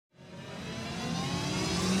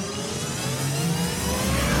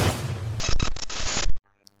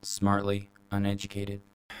Smartly Uneducated.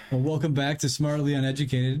 Well, welcome back to Smartly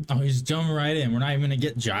Uneducated. Oh, he's jumping right in. We're not even gonna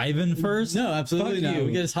get jiving first. No, absolutely Fuck not. you.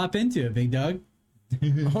 We gotta just hop into it, big dog.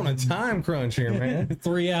 On a time crunch here, man.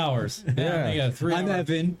 3 hours. Yeah. We got 3 I'm hours.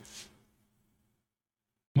 Evan.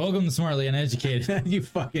 Welcome to Smartly Uneducated. You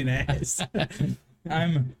fucking ass.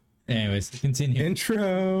 Anyways, continue.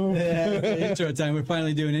 Intro. Intro time. We're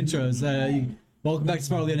finally doing intros. Welcome back to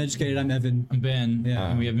Smartly Uneducated. I'm Evan. I'm Ben.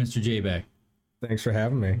 Yeah. And we have Mr. J back. Thanks for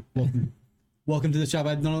having me. Welcome to the shop.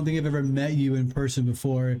 I don't think I've ever met you in person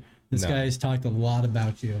before. This No. guy's talked a lot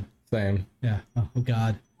about you. Same. Yeah. Oh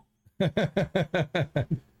God.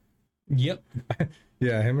 Yep.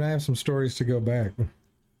 Yeah, him and I have some stories to go back.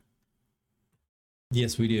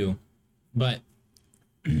 Yes, we do. But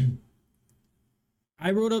I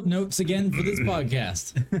wrote up notes again for this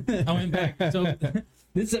podcast. I went back. So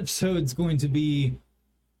this episode's going to be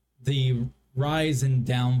the rise and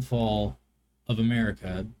downfall of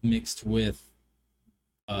America mixed with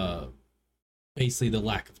basically the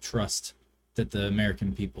lack of trust that the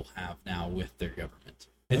American people have now with their government.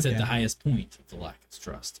 It's Okay. at the highest point of the lack of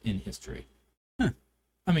trust in history. Huh.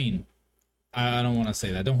 I mean, I don't want to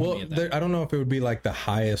say that. Don't hold Well, me at that. I don't know if it would be like the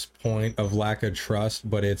highest point of lack of trust,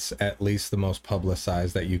 but it's at least the most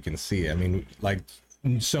publicized that you can see. I mean, like,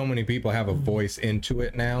 so many people have a voice into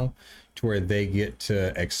it now to where they get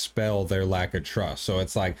to expel their lack of trust. So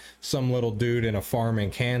it's like some little dude in a farm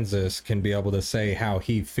in Kansas can be able to say how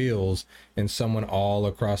he feels, and someone all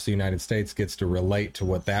across the United States gets to relate to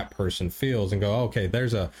what that person feels and go, okay,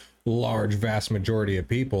 there's a large, vast majority of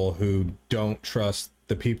people who don't trust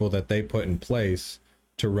the people that they put in place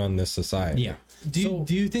to run this society. Yeah. Do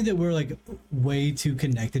you think that we're like way too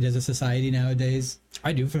connected as a society nowadays?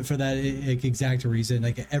 I do. For that exact reason.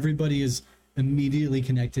 Like everybody is immediately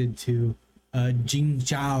connected to Jing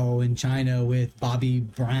Zhao in China with Bobby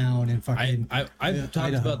Brown and fucking. I've talked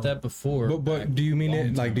Idaho. about that before. But do you mean it Long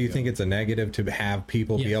like? time Do you ago. think it's a negative to have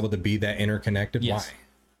people be Yes. able to be that interconnected? Yes.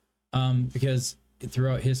 Why? Because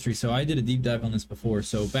throughout history, so I did a deep dive on this before.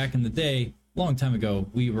 So back in the day, long time ago,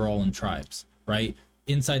 we were all in tribes, right?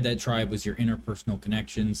 Inside that tribe was your interpersonal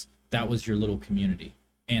connections. That was your little community.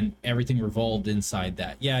 And everything revolved inside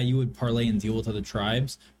that. Yeah, you would parlay and deal with other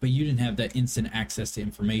tribes, but you didn't have that instant access to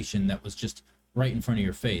information that was just right in front of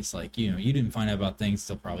your face. Like, you know, you didn't find out about things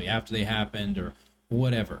till probably after they happened or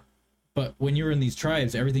whatever. But when you're in these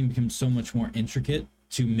tribes, everything becomes so much more intricate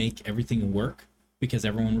to make everything work because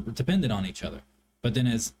everyone depended on each other. But then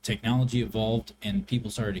as technology evolved and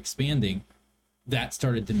people started expanding, that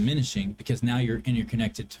started diminishing because now you're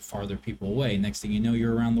interconnected to farther people away. Next thing you know,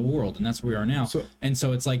 you're around the world, and that's where we are now. So- And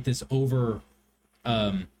so it's like this it's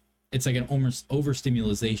like an almost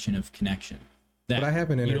overstimulation of connection. That But I have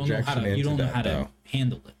an you don't know how interjection to, you into don't know that, how to though.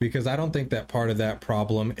 handle it. Because I don't think that part of that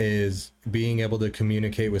problem is being able to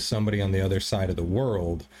communicate with somebody on the other side of the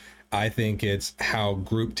world. I think it's how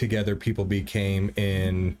grouped together people became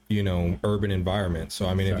in, you know, urban environments. So,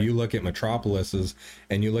 I mean, if you look at metropolises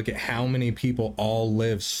and you look at how many people all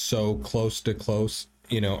live so close,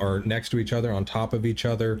 you know, or next to each other, on top of each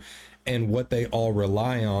other, and what they all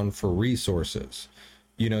rely on for resources.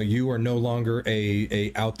 You know, you are no longer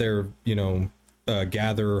a out there, you know,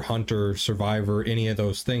 gatherer, hunter, survivor, any of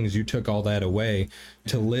those things. You took all that away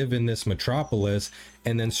to live in this metropolis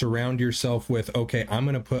and then surround yourself with, okay, I'm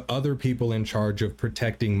going to put other people in charge of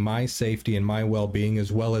protecting my safety and my well-being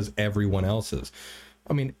as well as everyone else's.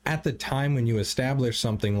 I mean, at the time when you establish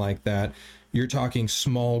something like that, you're talking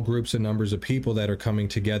small groups of numbers of people that are coming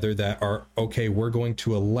together that are, okay, we're going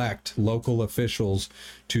to elect local officials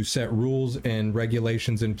to set rules and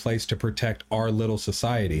regulations in place to protect our little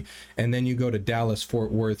society. And then you go to Dallas,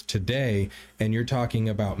 Fort Worth today, and you're talking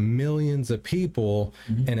about millions of people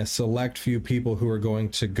and a select few people who are going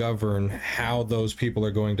to govern how those people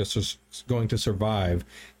are going to survive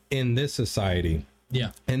in this society.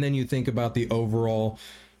 Yeah. And then you think about the overall,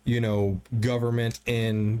 you know, government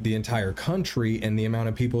in the entire country and the amount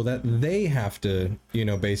of people that they have to, you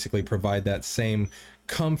know, basically provide that same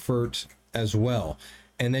comfort as well.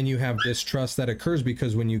 And then you have distrust that occurs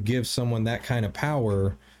because when you give someone that kind of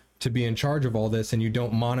power to be in charge of all this and you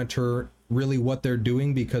don't monitor really what they're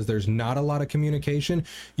doing because there's not a lot of communication,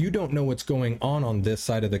 you don't know what's going on this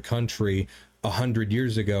side of the country 100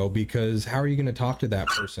 years ago, because how are you going to talk to that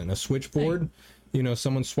person? A switchboard? You know,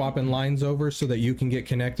 someone swapping lines over so that you can get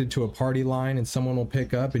connected to a party line and someone will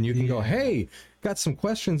pick up and you can go, hey, got some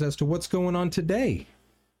questions as to what's going on today.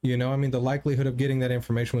 You know, I mean, the likelihood of getting that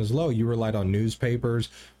information was low. You relied on newspapers,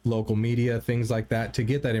 local media, things like that to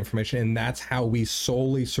get that information. And that's how we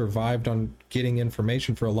solely survived on getting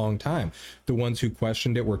information for a long time. The ones who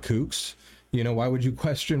questioned it were kooks. You know, why would you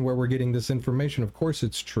question where we're getting this information? Of course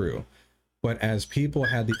it's true. But as people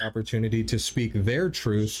had the opportunity to speak their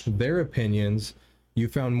truth, their opinions, you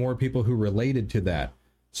found more people who related to that.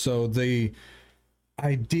 So the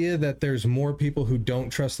idea that there's more people who don't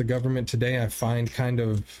trust the government today, I find kind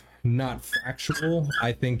of not factual.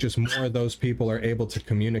 I think just more of those people are able to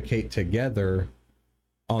communicate together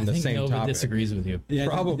on the same Nova topic. disagrees with you. Yeah,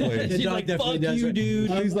 Probably. She's Doc like, definitely fuck does you, it.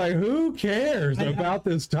 dude. He's like, who cares about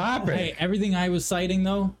this topic? Hey, everything I was citing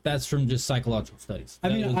though, that's from just psychological studies. I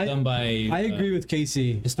mean, That was done by I agree with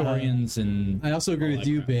Casey. historians and I also agree all with that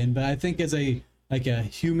you, crap. Ben. But I think as a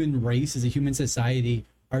human race, as a human society,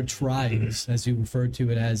 our tribes, as you referred to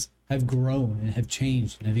it as, have grown and have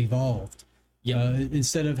changed and have evolved. Yeah.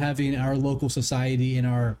 Instead of having our local society in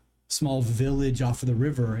our small village off of the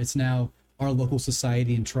river, it's now our local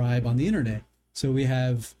society and tribe on the internet. So we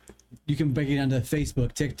have, you can break it down to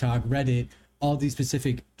Facebook, TikTok, Reddit, all these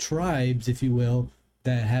specific tribes, if you will,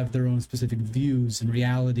 that have their own specific views and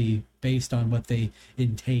reality based on what they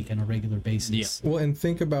intake on a regular basis. Well, and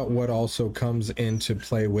think about what also comes into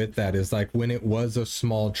play with that is like when it was a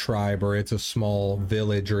small tribe or it's a small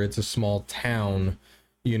village or it's a small town,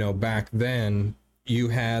 you know, back then you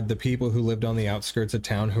had the people who lived on the outskirts of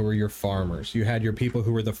town who were your farmers. You had your people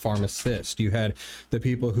who were the pharmacists. You had the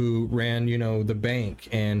people who ran, you know, the bank.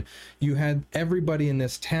 And you had everybody in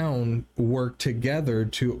this town work together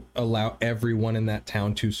to allow everyone in that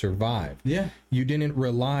town to survive. Yeah. You didn't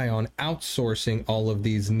rely on outsourcing all of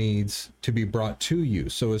these needs to be brought to you.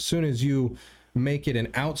 So as soon as you make it an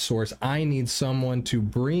outsource, I need someone to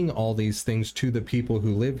bring all these things to the people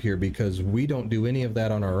who live here because we don't do any of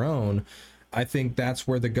that on our own. I think that's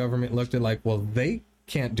where the government looked at like, well, they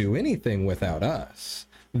can't do anything without us.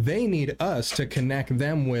 They need us to connect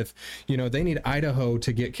them with, you know, they need Idaho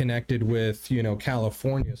to get connected with, you know,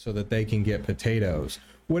 California so that they can get potatoes,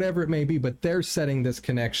 whatever it may be. But they're setting this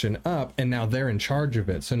connection up and now they're in charge of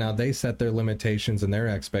it. So now they set their limitations and their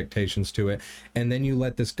expectations to it. And then you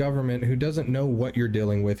let this government who doesn't know what you're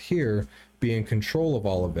dealing with here be in control of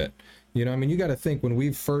all of it. You know, I mean, you got to think when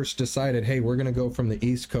we first decided, hey, we're going to go from the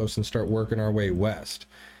East Coast and start working our way west.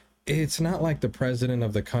 It's not like the president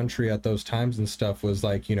of the country at those times and stuff was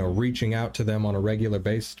like, you know, reaching out to them on a regular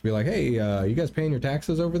basis to be like, hey, you guys paying your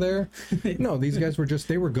taxes over there? No, these guys were just,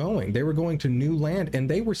 they were going to new land and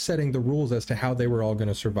they were setting the rules as to how they were all going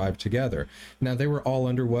to survive together. Now they were all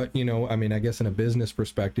under what, you know, I mean, I guess in a business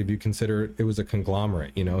perspective, you consider it was a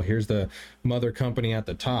conglomerate, you know, here's the mother company at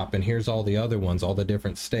the top and here's all the other ones, all the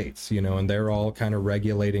different states, you know, and they're all kind of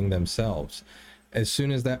regulating themselves. As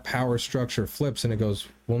soon as that power structure flips and it goes,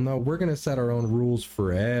 well, no, we're going to set our own rules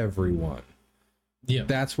for everyone. Yeah.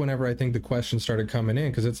 That's whenever I think the questions started coming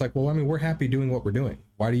in because it's like, well, I mean, we're happy doing what we're doing.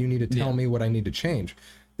 Why do you need to tell me what I need to change?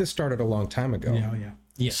 This started a long time ago. Yeah, yeah.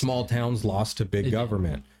 Yes. Small towns lost to big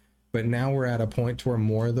government. But now we're at a point to where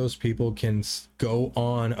more of those people can go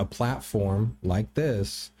on a platform like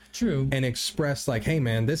this True. and express like, hey,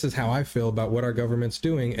 man, this is how I feel about what our government's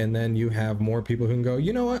doing. And then you have more people who can go,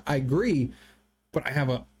 you know what, I agree, but I have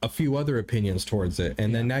a few other opinions towards it.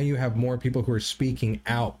 And then now you have more people who are speaking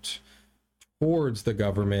out towards the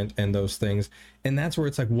government and those things. And that's where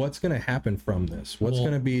it's like, what's going to happen from this? What's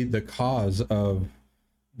going to be the cause of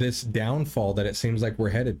this downfall that it seems like we're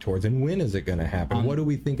headed towards? And when is it going to happen? What do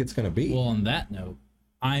we think it's going to be? Well, on that note,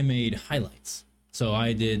 I made highlights. So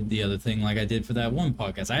I did the other thing like I did for that one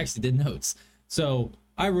podcast. I actually did notes. So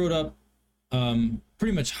I wrote up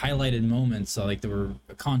pretty much highlighted moments, like there were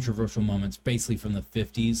controversial moments basically from the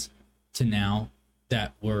 50s to now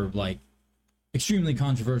that were like extremely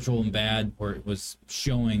controversial and bad, where it was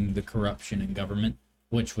showing the corruption in government,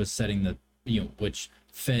 which was setting the, you know, which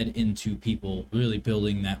fed into people really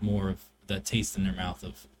building that more of the taste in their mouth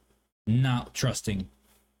of not trusting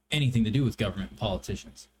anything to do with government and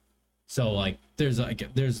politicians. So like there's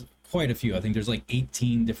quite a few. I think there's like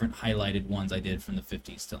 18 different highlighted ones I did from the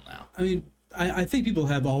 50s till now. I mean, I think people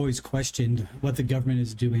have always questioned what the government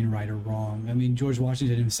is doing right or wrong. I mean, George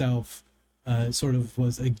Washington himself sort of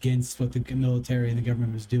was against what the military and the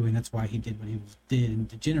government was doing. That's why he did what he did in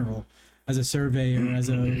general, as a surveyor, as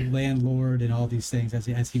a landlord, and all these things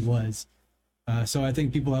as he was. So I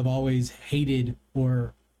think people have always hated,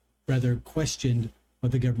 or rather questioned,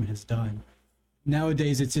 what the government has done.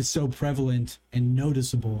 Nowadays, it's just so prevalent and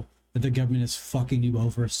noticeable that the government is fucking you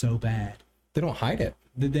over so bad. They don't hide it.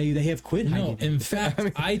 They have quit hiding No, it. in fact,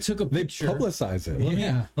 I took a They picture. publicize it.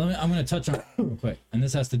 Yeah. I'm going to touch on it real quick. And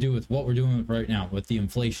this has to do with what we're doing right now with the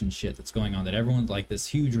inflation shit that's going on, that everyone's like this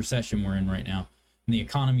huge recession we're in right now. And the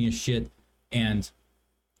economy is shit. And,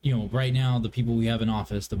 you know, right now, the people we have in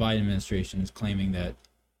office, the Biden administration, is claiming that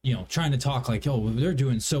trying to talk like, oh, they're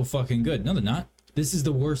doing so fucking good. No, they're not. This is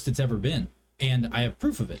the worst it's ever been. And I have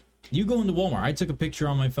proof of it. You go into Walmart. I took a picture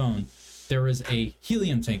on my phone. There is a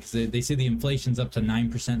helium tank. They say the inflation's up to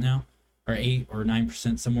 9% now, or 8 or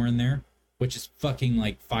 9%, somewhere in there, which is fucking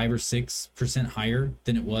like 5 or 6% higher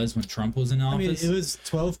than it was when Trump was in office. I mean, it was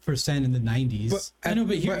 12% in the 90s. I know,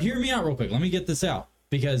 but hear me out real quick. Let me get this out,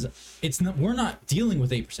 because we're not dealing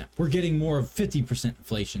with 8%. We're getting more of 50%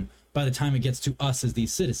 inflation by the time it gets to us as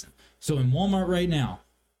these citizens. So in Walmart right now,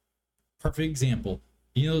 perfect example,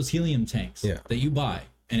 those helium tanks that you buy,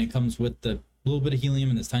 and it comes with the little bit of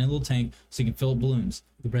helium in this tiny little tank so you can fill balloons.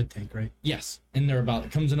 The red tank, right? Yes. And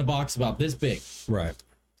it comes in a box about this big. Right.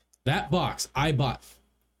 That box I bought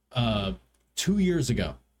 2 years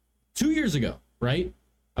ago. 2 years ago, right?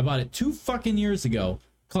 I bought it 2 fucking years ago.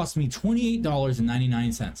 Cost me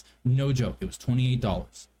 $28.99. No joke. It was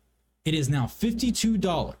 $28. It is now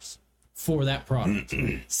 $52 for that product.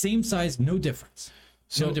 Same size, no difference.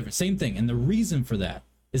 No difference. Same thing. And the reason for that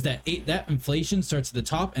is that that inflation starts at the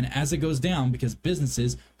top, and as it goes down, because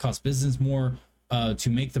businesses cost business more to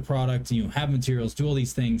make the product, have materials, do all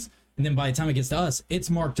these things, and then by the time it gets to us, it's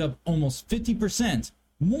marked up almost 50%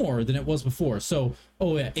 more than it was before. So,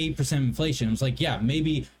 8% inflation. It was like, yeah,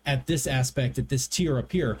 maybe at this aspect, at this tier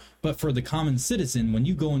up here, but for the common citizen, when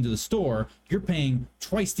you go into the store, you're paying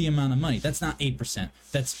twice the amount of money. That's not 8%.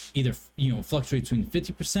 That's either, fluctuates between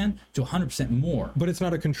 50% to 100% more. But it's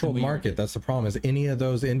not a controlled market. That's the problem, is any of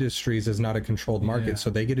those industries is not a controlled market. So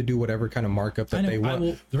they get to do whatever kind of markup that they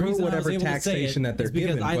want. The reason whatever taxation that they're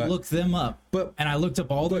because given. I looked them up, and I looked up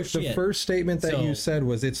all their shit. The first statement that you said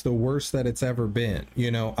was, it's the worst that it's ever been.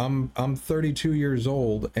 I'm 32 years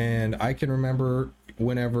old, and I can remember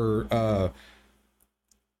whenever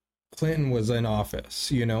Clinton was in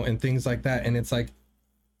office, and things like that. And it's like,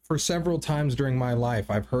 for several times during my life,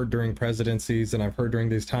 I've heard during presidencies, and I've heard during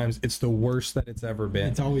these times, it's the worst that it's ever been.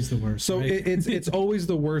 It's always the worst. So right? it's always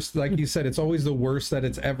the worst. Like you said, it's always the worst that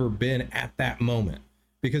it's ever been at that moment.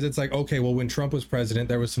 Because it's like, okay, well, when Trump was president,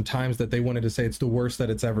 there was some times that they wanted to say it's the worst that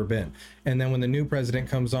it's ever been. And then when the new president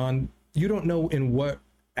comes on, you don't know in what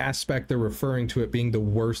aspect they're referring to it being the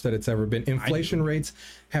worst that it's ever been. Inflation rates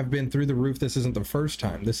have been through the roof. This isn't the first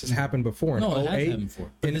time. This has happened before. No, it has happened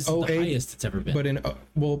before. But this is the highest it's ever been.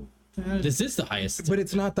 But this is the highest. But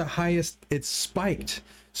it's not the highest. It's spiked.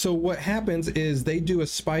 So what happens is they do a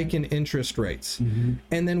spike in interest rates.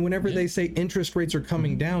 And then whenever they say interest rates are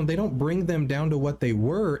coming down, they don't bring them down to what they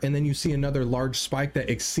were. And then you see another large spike that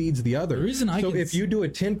exceeds the other. If you do a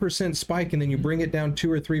 10% spike and then you bring it down 2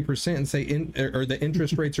 or 3% and say the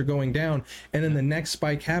interest rates are going down, and then the next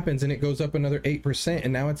spike happens and it goes up another 8%,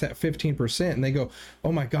 and now it's at 15%, and they go,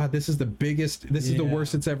 oh my God, this is the biggest, this is the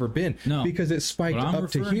worst it's ever been. No, because it spiked up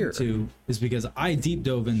to here. Is because I deep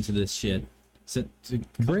dove into this shit.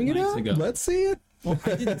 Bring it up. Let's see it. Well,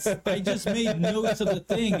 I just made notes of the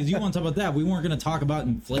thing, because you want to talk about that. We weren't going to talk about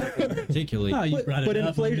inflation particularly. Oh, you brought it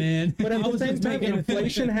up, man. But at the same time,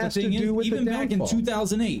 inflation has to do with even the back in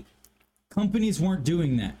 2008, companies weren't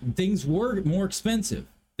doing that. Things were more expensive.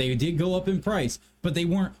 They did go up in price, but they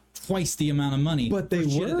weren't twice the amount of money. But they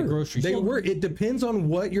were. At the grocery store. They were. It depends on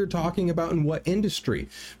what you're talking about and what industry.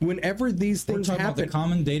 Whenever these things happen, about the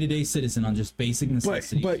common day-to-day citizen on just basic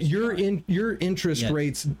necessities. But your interest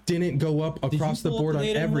rates didn't go up across the board on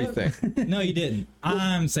everything. No, you didn't.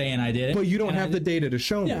 I'm saying I did it. But you don't have the data to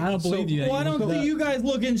show me. Yeah, I don't believe you. Well, I don't see you guys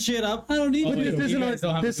looking shit up. I don't need to.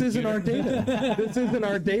 This isn't our data. This isn't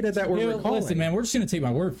our data that we're recalling. Listen, man, we're just gonna take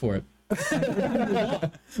my word for it.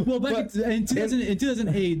 Well, back in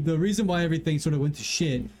 2008, the reason why everything sort of went to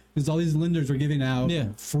shit is all these lenders were giving out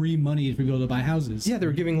free money for people to buy houses. Yeah, they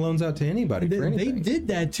were giving loans out to anybody for anything. They did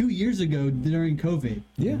that 2 years ago during COVID.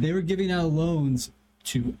 Yeah, they were giving out loans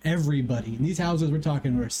to everybody. And these houses we're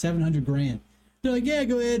talking were $700,000. They're like, yeah,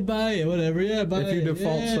 go ahead, buy it, whatever. Yeah, buy it. If you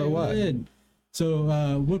default, so what?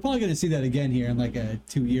 So we're probably going to see that again here in like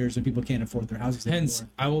 2 years when people can't afford their houses anymore. Hence,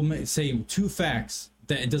 I will say 2 facts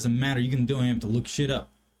that it doesn't matter. You don't have to look shit up.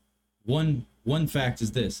 One fact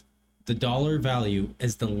is this: the dollar value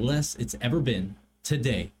is the less it's ever been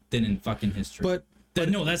today than in fucking history. But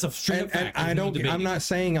no, that's a straight up fact. I'm not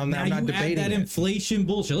saying I'm not debating that inflation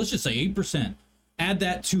bullshit. Let's just say 8%. Add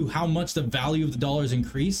that to how much the value of the dollar has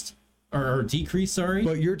increased or decreased. Sorry.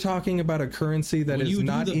 But you're talking about a currency that is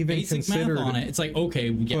not even considered math on it. It's like, okay,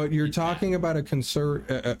 but you're talking about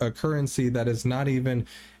a currency that is not even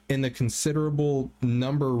in the considerable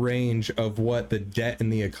number range of what the debt in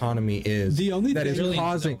the economy is. The only that thing is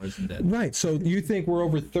causing right. So you think we're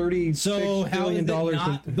over $36 billion?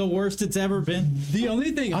 Not the worst it's ever been. The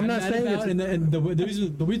only thing I'm not saying about, and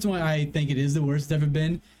the reason why I think it is the worst it's ever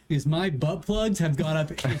been, because my butt plugs have gone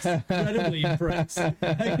up incredibly in price. I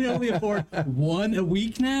can only afford one a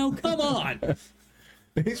week now. Come on.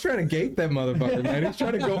 He's trying to gate that motherfucker, man. He's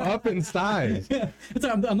trying to go up in size. Yeah.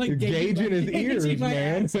 I'm like Gauging his ears,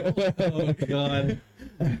 man. Oh god.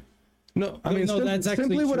 No, I mean, No, that's actually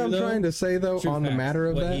simply what true, I'm though. trying to say, though, True on the facts. matter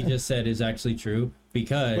of what that. he just said is actually true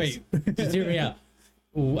because Wait. just hear me out.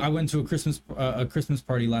 I went to a Christmas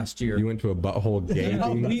party last year. You went to a butthole gay.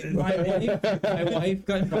 No, my wife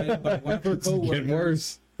got invited by one of her Getting coworkers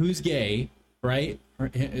worse. who's gay, right?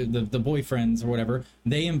 The boyfriends or whatever.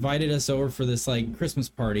 They invited us over for this like Christmas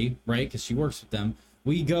party, right? Because she works with them.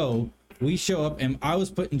 We go, we show up, and I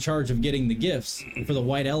was put in charge of getting the gifts for the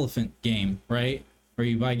White Elephant game, right? Where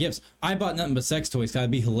you buy gifts. I bought nothing but sex toys. 'Cause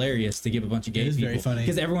it'd be hilarious to give a bunch of gay It is people. very funny.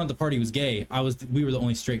 Because everyone at the party was gay. We were the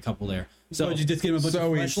only straight couple there. So did you just give him a bunch So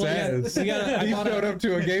of he flashlights? says. I He bought showed up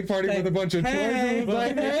to a gay party with a bunch of toys and was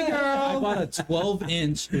like, hey, I girl. bought a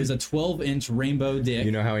 12-inch. It was a 12-inch rainbow dick.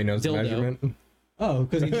 You know how he knows the Dildo. measurement? Oh,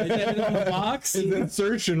 because he did that in the box. His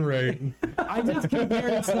insertion rate. I just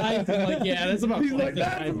compared size and like, yeah, that's about. He's like,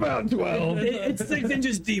 that's about 12. It's 6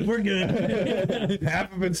 inches deep. We're good.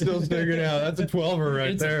 Half of it's still sticking out. That's a 12er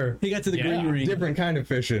right there. He got to the Yeah. green ring. Different kind of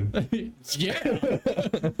fishing. Yeah.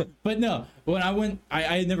 But no, when I went, I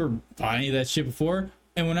had never bought any of that shit before.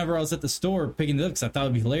 And whenever I was at the store picking it up, because I thought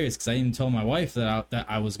it'd be hilarious, because I didn't tell my wife that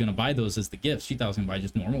I was gonna buy those as the gifts. She thought I was gonna buy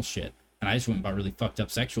just normal shit, and I just went and bought really fucked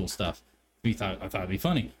up sexual stuff. I thought it'd be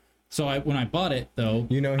funny. So when I bought it though,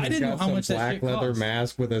 You know, I he's didn't know got how some much that black shit leather cost.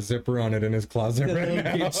 mask with a zipper on it in his closet right Little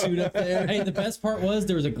now. kid suit up there. Hey, the best part was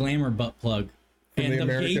there was a glamour butt plug, From and the the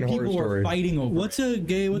gay American Horror people were Story. fighting over What's it. a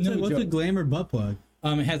gay? What's No a joke. glamour butt plug?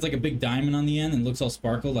 It has like a big diamond on the end and looks all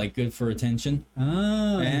sparkle, like good for attention.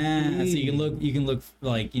 Oh, Yeah, so you can look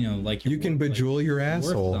like like You can bejewel your worth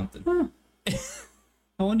asshole. something.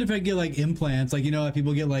 I wonder if I get like implants, like how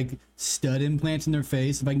people get like stud implants in their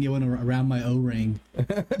face. If I can get one around my O-ring.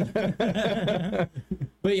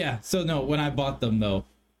 But yeah, so no, when I bought them though,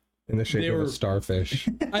 In the shape They of were- a starfish.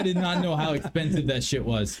 I did not know how expensive that shit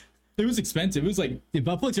was. It was expensive. It was like, The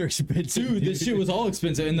butt plugs are expensive. dude, this shit was all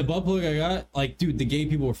expensive. And the butt plug I got, like, dude, the gay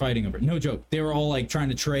people were fighting over it. No joke. They were all like trying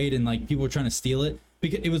to trade, and like people were trying to steal it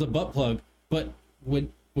because it was a butt plug. But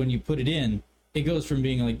when you put it in, it goes from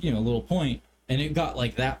being like a little point, and it got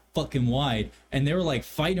like that fucking wide, and they were like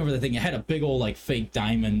fighting over the thing. It had a big old like fake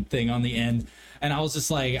diamond thing on the end, and I was just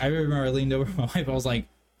like, I remember I leaned over to my wife. I was like,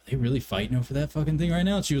 are they really fighting over that fucking thing right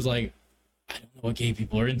now? And she was like, I don't know what gay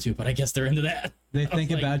people are into, but I guess they're into that. They I was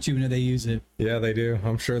think like, about you when they use it. Yeah, they do.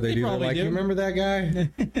 I'm sure they do. They're probably like, do. you remember that guy?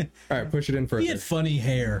 All right, push it in He further. had funny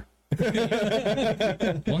hair.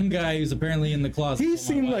 One guy who's apparently in the closet. He told my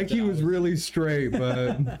seemed wife like he that I was really straight,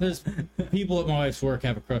 but There's people at my wife's work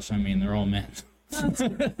have a crush on me, and they're all men.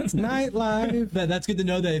 nightlife. That's good to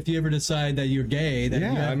know that if you ever decide that you're gay, that Yeah,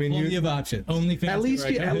 you have I mean, plenty you- of options. Only fans. At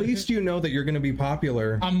least you know that you're going to be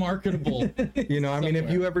popular. I'm marketable. You know, I mean, if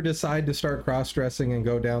you ever decide to start cross-dressing and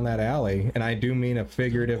go down that alley, and I do mean a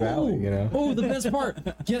figurative alley, you know. Oh, the best part.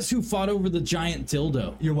 Guess who fought over the giant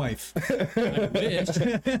dildo? Your wife. I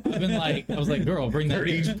wish. I was like, girl, bring that. They're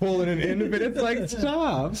each pulling an end of it. It's like,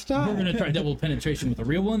 stop. We're gonna try double penetration with a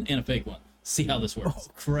real one and a fake one. See how this works.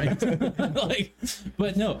 Great.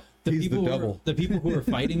 But no, He's the double. the people who were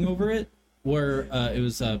fighting over it were it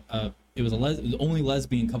was the only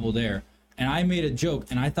lesbian couple there, and I made a joke,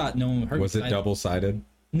 and I thought no one heard. Was it I- double-sided?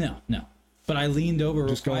 No. But I leaned over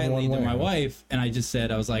Just going quietly one to way, my huh? wife, and I just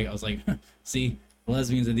said, I was like, see,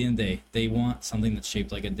 lesbians at the end of the day, they want something that's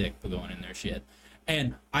shaped like a dick going in their shit.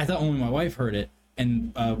 And I thought only my wife heard it,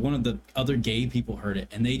 and one of the other gay people heard it,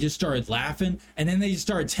 and they just started laughing, and then they just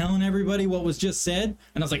started telling everybody what was just said,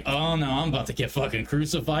 and I was like, oh no, I'm about to get fucking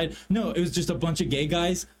crucified. No, it was just a bunch of gay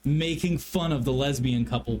guys making fun of the lesbian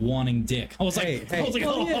couple wanting dick. I was like, Hey,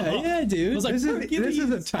 oh, yeah, dude. I was like, This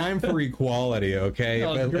is a time for equality, okay?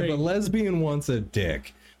 Oh, If great. a lesbian wants a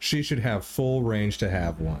dick, she should have full range to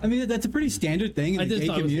have one. I mean, that's a pretty standard thing I in the just gay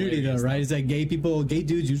thought it was community, though, hilarious, right? Is that gay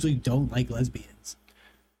dudes usually don't like lesbians.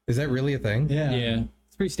 Is that really a thing? Yeah. Yeah.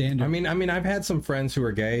 It's pretty standard. I mean, I've had some friends who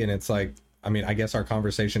are gay, and it's like, I mean, I guess our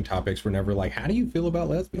conversation topics were never like, how do you feel about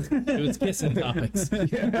lesbians? It was kissing topics.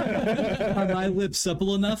 Are my lips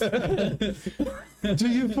supple enough? Do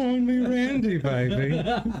you find me Randy, baby?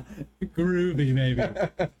 Groovy, maybe.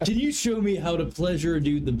 Can you show me how to pleasure a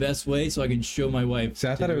dude the best way so I can show my wife? See,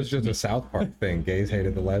 I thought it was just a South Park thing. Gays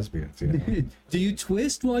hated the lesbians, you know? Do you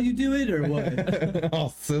twist while you do it, or what?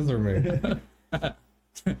 Oh, scissor me.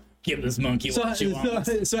 Give this monkey So, what you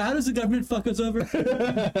want. so how does the government fuck us over?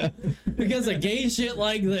 Because of gay shit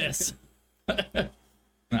like this.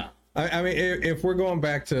 No. I mean, if we're going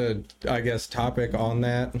back to, I guess, topic on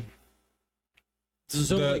that,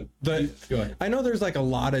 So go ahead. I know there's like a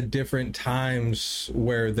lot of different times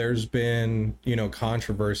where there's been,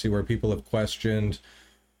 controversy where people have questioned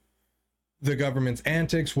the government's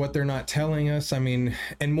antics, what they're not telling us. I mean,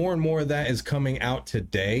 and more of that is coming out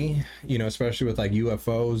today, especially with like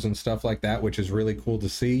UFOs and stuff like that, which is really cool to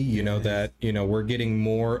see, that, we're getting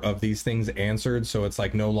more of these things answered. So it's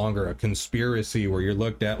like no longer a conspiracy where you're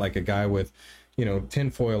looked at like a guy with,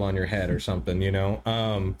 tinfoil on your head or something,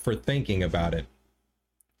 for thinking about it.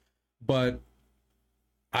 But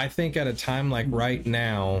I think at a time like right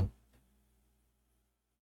now,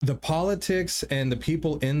 the politics and the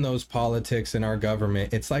people in those politics in our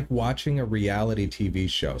government, it's like watching a reality TV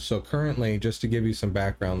show. So currently, just to give you some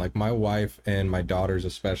background, like my wife and my daughters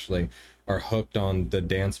especially are hooked on the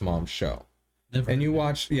Dance Mom show. And you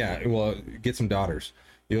watch, get some daughters.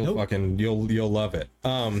 You'll you'll love it.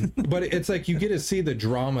 But it's like you get to see the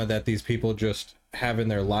drama that these people just have in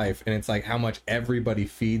their life, and it's like how much everybody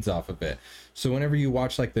feeds off of it. So whenever you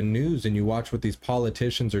watch like the news and you watch what these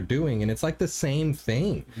politicians are doing, and it's like the same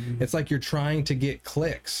thing. It's like you're trying to get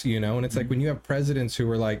clicks, and it's like when you have presidents who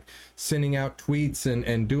are like sending out tweets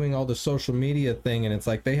and doing all the social media thing, and it's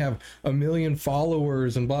like they have 1 million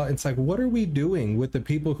followers and blah. It's like, what are we doing with the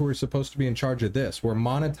people who are supposed to be in charge of this? We're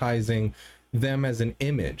monetizing them as an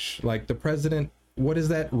image. Like the president, what does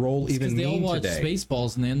that role even mean today? They all watched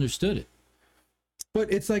Spaceballs and they understood it.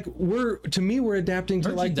 But it's like we're adapting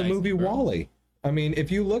to like the movie WALL-E. I mean, if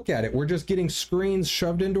you look at it, we're just getting screens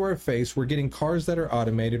shoved into our face. We're getting cars that are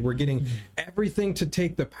automated. We're getting everything to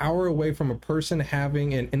take the power away from a person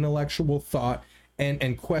having an intellectual thought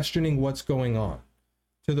and questioning what's going on.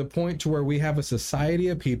 To the point to where we have a society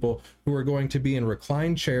of people who are going to be in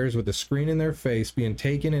reclined chairs with a screen in their face, being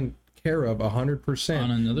taken in care of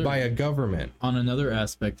 100% by a government. On another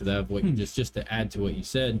aspect of that, of what you just to add to what you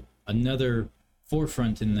said, another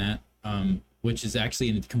forefront in that, which is actually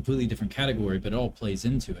in a completely different category, but it all plays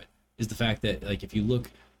into it, is the fact that, like, if you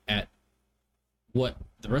look at what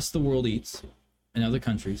the rest of the world eats in other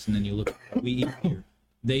countries, and then you look at what we eat here,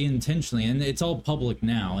 they intentionally, and it's all public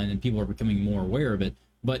now, and people are becoming more aware of it,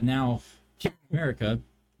 but now here in America,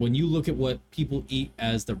 when you look at what people eat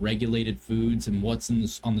as the regulated foods and what's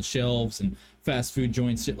on the shelves and fast food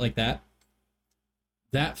joints, shit like that,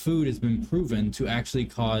 that food has been proven to actually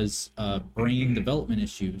cause brain development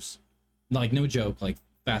issues. Like, no joke, like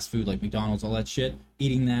fast food, like McDonald's, all that shit,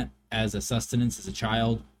 eating that as a sustenance as a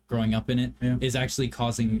child, growing up in it, is actually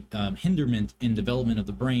causing hinderment in development of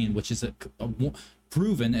the brain, which is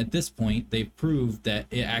proven at this point. They've proved that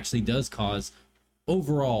it actually does cause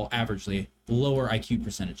overall, averagely, lower IQ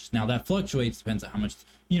percentages. Now, that fluctuates, depends on how much,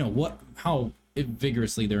 how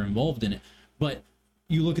vigorously they're involved in it. But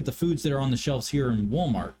you look at the foods that are on the shelves here in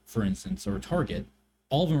Walmart, for instance, or Target,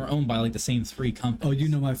 all of them are owned by like the same 3 companies. Oh, you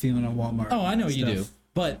know my feeling on Walmart. Oh, I know you do.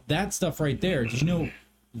 But that stuff right there, did you know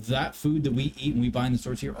that food that we eat and we buy in the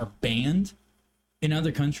stores here are banned in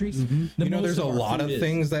other countries? There's a lot of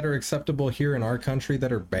things that are acceptable here in our country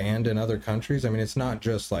that are banned in other countries. I mean, it's not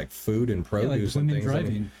just like food and produce and things.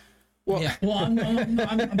 Driving. I'm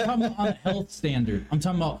talking about on a health standard. I'm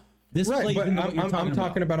talking about this. Right, but I'm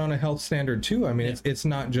talking about on a health standard too. I mean, it's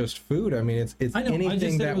not just food. I mean, it's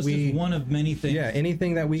anything that we, one of many things. Yeah,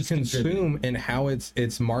 anything that we consume and how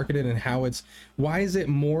it's marketed and how it's. Why is it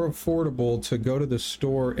more affordable to go to the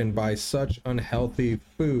store and buy such unhealthy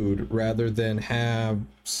food rather than have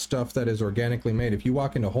stuff that is organically made? If you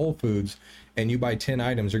walk into Whole Foods and you buy 10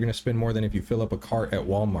 items, you're going to spend more than if you fill up a cart at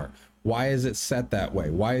Walmart. Why is it set that way?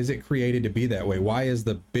 Why is it created to be that way? Why is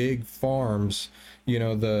the big farms,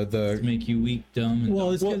 the to make you weak, dumb?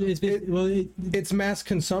 And it's mass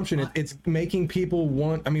consumption. It's making people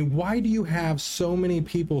want. I mean, why do you have so many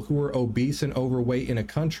people who are obese and overweight in a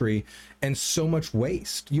country and so much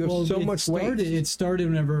waste? You have so much waste. It started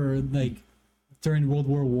whenever, like, during World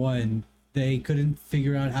War I, they couldn't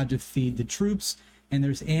figure out how to feed the troops and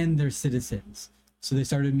their citizens. So they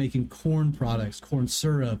started making corn products, corn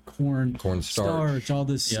syrup, corn starch, all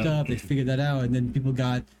this stuff. They figured that out, and then people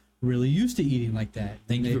got really used to eating like that.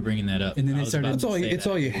 Thank you for bringing that up. And then they started. It's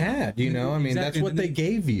all you had, I mean, exactly. That's what they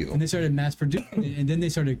gave you. And they started mass producing it, and then they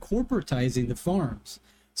started corporatizing the farms.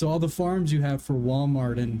 So all the farms you have for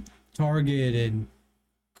Walmart and Target and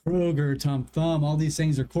Kroger, Tom Thumb, all these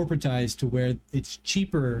things are corporatized to where it's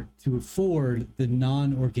cheaper to afford the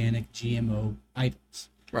non-organic GMO items.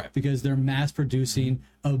 Right. Because they're mass producing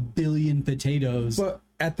 1 billion potatoes. But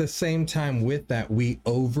at the same time with that, we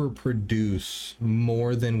overproduce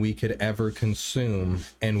more than we could ever consume,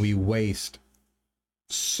 and we waste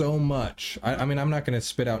so much. I mean, I'm not going to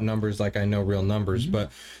spit out numbers like I know real numbers,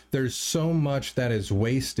 but there's so much that is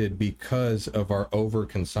wasted because of our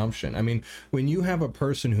overconsumption. I mean, when you have a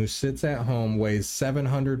person who sits at home, weighs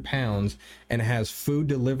 700 pounds, and has food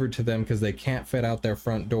delivered to them because they can't fit out their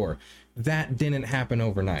front door, that didn't happen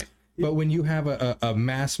overnight. But when you have a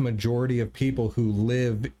mass majority of people who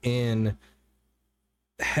live in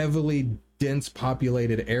heavily dense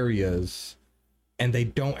populated areas, and they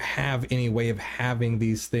don't have any way of having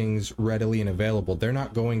these things readily and available, they're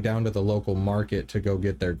not going down to the local market to go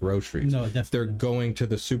get their groceries. No, definitely. They're going to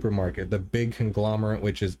the supermarket, the big conglomerate,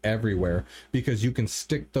 which is everywhere, because you can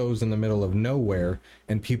stick those in the middle of nowhere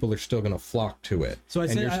and people are still going to flock to it. So I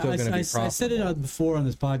said, I said it before on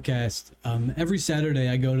this podcast. Every Saturday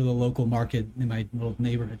I go to the local market in my little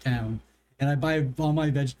neighborhood town, and I buy all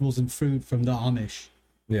my vegetables and fruit from the Amish.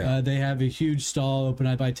 Yeah. They have a huge stall open.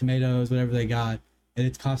 I buy tomatoes, whatever they got. And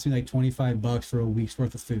it cost me like $25 for a week's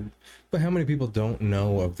worth of food. But how many people don't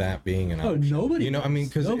know of that being an option? Oh, nobody. You know, I mean,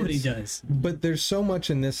 because nobody does. But there's so much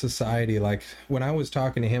in this society. Like when I was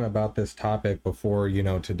talking to him about this topic before, you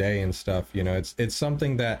know, today and stuff, you know, it's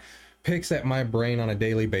something that picks at my brain on a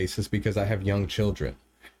daily basis because I have young children.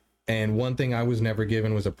 And one thing I was never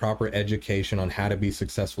given was a proper education on how to be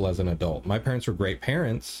successful as an adult. My parents were great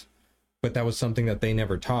parents, but that was something that they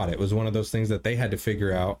never taught. It was one of those things that they had to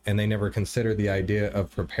figure out, and they never considered the idea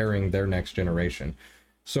of preparing their next generation.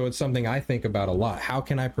 So it's something I think about a lot. How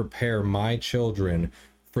can I prepare my children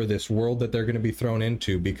for this world that they're going to be thrown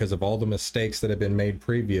into because of all the mistakes that have been made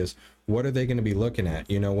previous? What are they going to be looking at?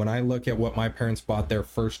 You know, when I look at what my parents bought their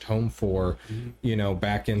first home for, you know,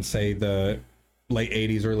 back in, say, the late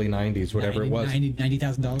 80s, early 90s, whatever it was.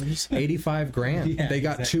 $90,000? 85 grand. Yeah, they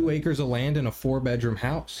got exactly. 2 acres of land and a 4-bedroom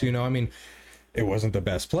house. You know, I mean, it wasn't the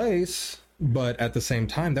best place, but at the same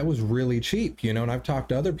time, that was really cheap, you know, and I've talked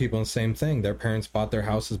to other people and the same thing. Their parents bought their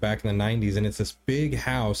houses back in the 90s, and it's this big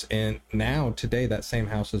house. And now, today, that same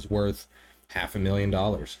house is worth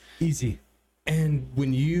 $500,000. Easy. And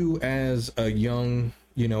when you, as a young,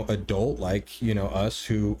 you know, adult, like, you know, us,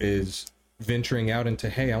 who is venturing out into,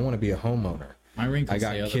 hey, I want to be a homeowner. My wrinkles I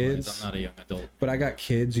got say otherwise. kids. I'm not a young adult. But I got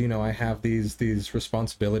kids, you know, I have these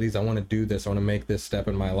responsibilities. I want to do this. I want to make this step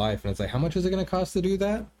in my life. And it's like, how much is it going to cost to do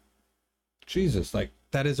that? Jesus, like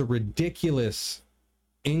that is a ridiculous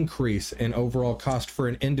increase in overall cost for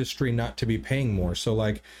an industry not to be paying more. So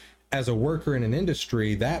like as a worker in an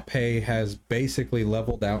industry, that pay has basically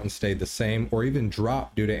leveled out and stayed the same or even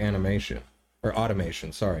dropped due to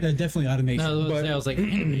automation. Sorry. Yeah, definitely automation. No, But- I was like,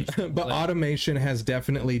 animation. But automation has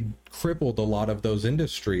definitely crippled a lot of those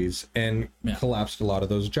industries and collapsed a lot of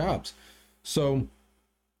those jobs. So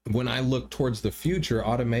when I look towards the future,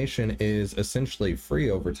 automation is essentially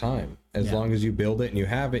free over time. As long as you build it and you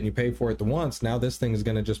have it and you pay for it the once, now this thing is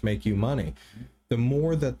going to just make you money. The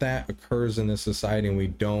more that occurs in this society and we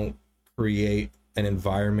don't create an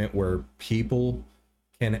environment where people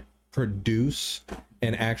can produce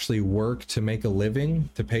and actually work to make a living,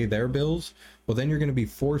 to pay their bills, well, then you're going to be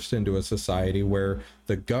forced into a society where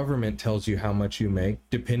the government tells you how much you make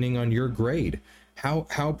depending on your grade.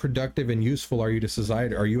 How productive and useful are you to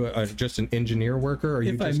society? Are you just an engineer worker? Or are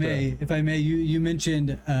you If I may, you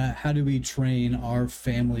mentioned how do we train our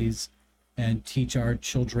families and teach our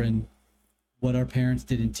children what our parents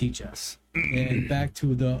didn't teach us? And back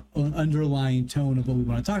to the underlying tone of what we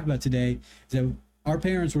want to talk about today is that our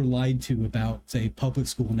parents were lied to about, say, public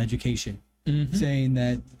school and education, saying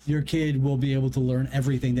that your kid will be able to learn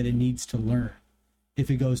everything that it needs to learn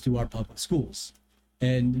if it goes to our public schools.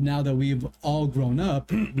 And now that we've all grown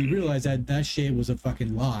up, we realize that that shit was a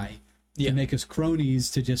fucking lie to make us cronies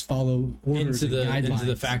to just follow orders and guidelines. Into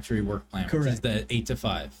the factory work plan, which is the 8 to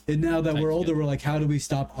 5. And now that we're older, we're like, how do we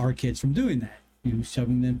stop our kids from doing that? You shove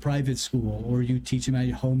them in private school, or you teach them at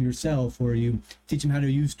home yourself, or you teach them how to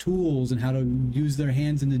use tools and how to use their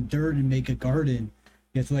hands in the dirt and make a garden.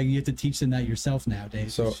 You have to teach them that yourself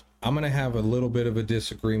nowadays. So I'm going to have a little bit of a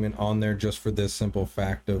disagreement on there just for this simple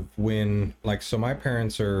fact of when, like, so my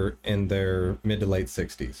parents are in their mid to late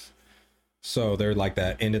 60s. So they're like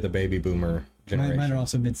that end of the baby boomer generation. Mine are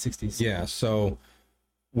also mid 60s. Yeah. So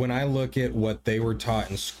when I look at what they were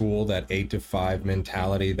taught in school, that 8 to 5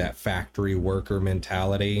 mentality, that factory worker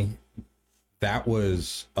mentality, that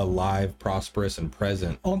was alive, prosperous, and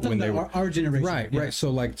present. Oh, I'm talking about our generation. Right.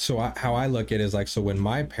 So how I look at it is like, so when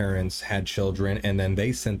my parents had children and then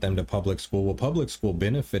they sent them to public school, well, public school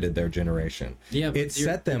benefited their generation. Yeah, but it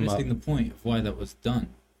set them up. The point of why that was done.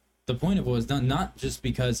 The point of what was done, not just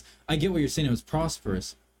because I get what you're saying, it was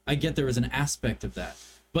prosperous. I get there was an aspect of that.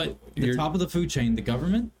 But the top of the food chain, the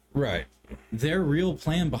government, Right. Their real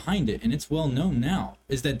plan behind it, and it's well known now,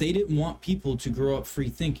 is that they didn't want people to grow up free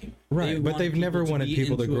thinking. Right, but they've never wanted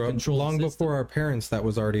people to grow up. Long before our parents, that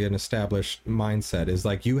was already an established mindset. Is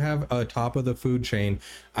like, you have a top of the food chain.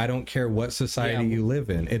 I don't care what society you live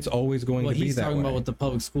in. It's always going to be that way. He's talking about with the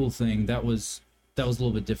public school thing. That was a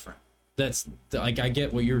little bit different. That's like, I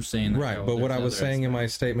get what you're saying. Right, but what I was saying in my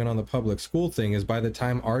statement on the public school thing is, by the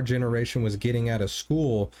time our generation was getting out of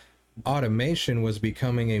school, automation was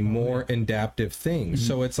becoming a more adaptive thing.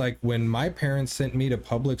 So it's like, when my parents sent me to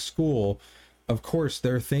public school, of course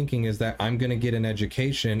their thinking is that I'm going to get an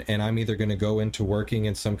education and I'm either going to go into working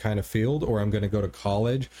in some kind of field, or I'm going to go to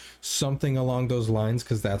college, something along those lines,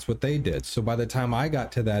 because that's what they did. So by the time I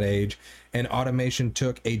got to that age, and automation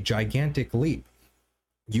took a gigantic leap.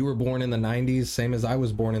 You were born in the 90s, same as I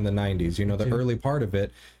was born in the 90s, you know, the early part of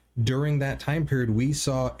it. During that time period, we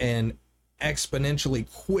saw an exponentially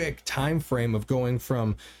quick time frame of going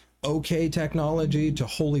from okay technology to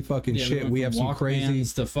holy fucking shit. We have some crazy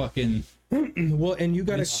to fucking well, and you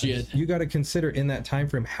gotta consider in that time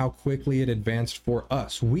frame how quickly it advanced for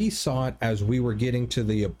us. We saw it as we were getting to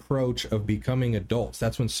the approach of becoming adults.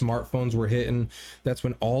 That's when smartphones were hitting. That's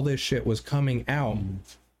when all this shit was coming out,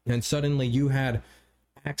 and suddenly you had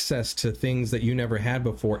access to things that you never had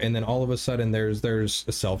before. And then all of a sudden there's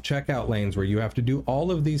self-checkout lanes where you have to do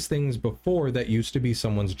all of these things before that used to be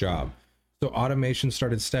someone's job. So automation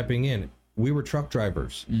started stepping in. We were truck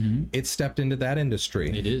drivers. It stepped into that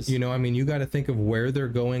industry. It is. You know, I mean, you got to think of where they're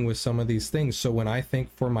going with some of these things. So when I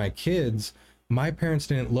think for my kids, my parents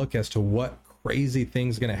didn't look as to what crazy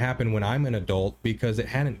thing's going to happen when I'm an adult, because it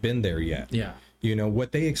hadn't been there yet. Yeah. You know,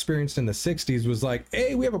 what they experienced in the 60s was like,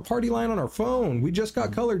 hey, we have a party line on our phone. We just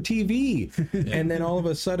got colored TV. And then all of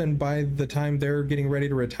a sudden, by the time they're getting ready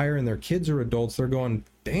to retire and their kids are adults, they're going,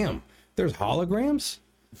 damn, there's holograms?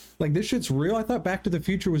 Like, this shit's real? I thought Back to the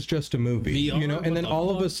Future was just a movie. VR, you know, and then all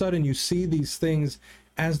of a sudden you see these things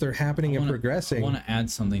as they're happening and progressing. I want to add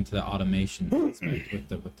something to the automation aspect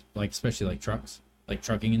with like, especially like trucks, like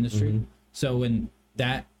trucking industry. So when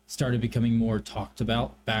that started becoming more talked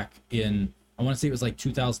about back in, I want to say it was like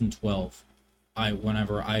 2012.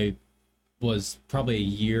 Whenever I was probably a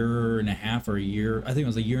year and a half or a year, I think it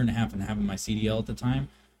was a year and a half having my CDL at the time,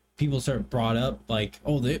 people started brought up like,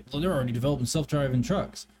 oh, they're already developing self-driving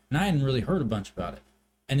trucks. And I hadn't really heard a bunch about it.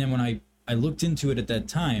 And then when I looked into it at that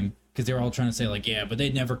time, because they were all trying to say like, yeah, but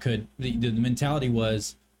they never could. The mentality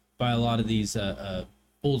was by a lot of these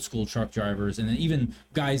old school truck drivers, and then even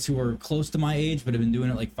guys who were close to my age but have been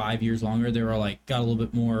doing it like 5 years longer, they were like, got a little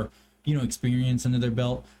bit more, you know, experience under their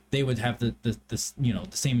belt. They would have the you know,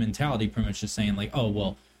 the same mentality, pretty much just saying like, oh,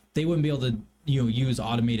 well, they wouldn't be able to, you know, use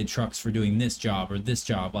automated trucks for doing this job or this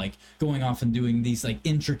job, like going off and doing these like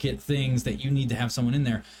intricate things that you need to have someone in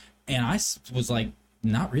there. And I was like,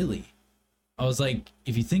 not really. I was like,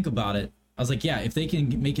 if you think about it, I was like, yeah, if they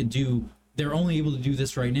can make it do, they're only able to do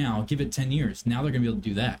this right now, give it 10 years. Now they're gonna be able to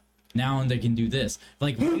do that. Now they can do this.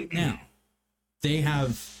 Like right now, they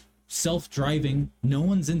have self-driving, no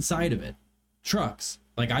one's inside of it, trucks.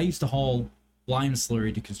 Like I used to haul lime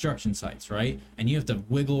slurry to construction sites, right? And you have to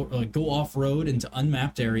wiggle, like go off-road into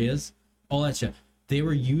unmapped areas, all that shit. They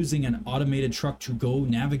were using an automated truck to go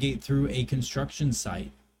navigate through a construction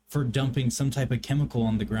site for dumping some type of chemical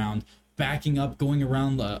on the ground, backing up, going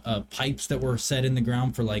around pipes that were set in the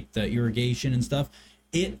ground for like the irrigation and stuff.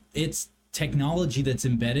 It's technology that's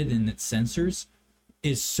embedded in its sensors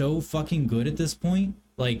is so fucking good at this point.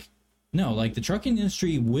 Like, no, like the trucking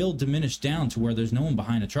industry will diminish down to where there's no one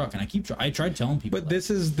behind a truck, and I tried telling people. But this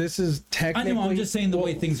is technically. I know, I'm just saying the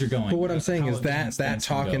way things are going. But what I'm saying is that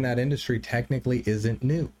talk in that industry technically isn't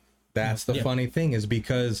new. That's the funny thing, is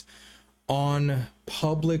because on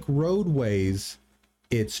public roadways,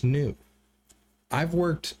 it's new. I've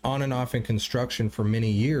worked on and off in construction for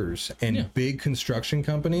many years, and big construction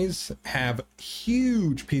companies have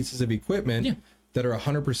huge pieces of equipment that are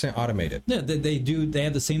 100% automated. Yeah, they do. They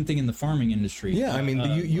have the same thing in the farming industry. Yeah, I mean,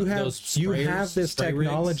 you have this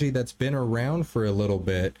technology that's been around for a little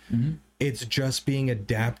bit. It's just being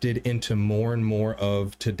adapted into more and more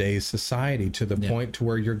of today's society, to the point to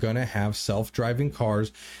where you're going to have self-driving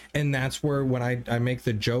cars. And that's where, when I make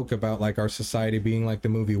the joke about like our society being like the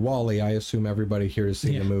movie WALL-E, I assume everybody here has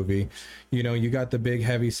seen the movie. You know, you got the big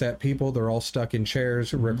heavy set people, they're all stuck in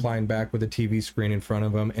chairs, reclined back with a TV screen in front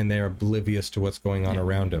of them, and they're oblivious to what's going on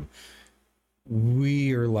around them.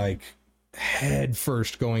 We are like head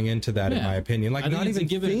first going into that, in my opinion. Like, not even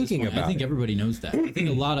thinking about it. I think everybody knows that. I think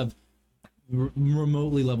a lot of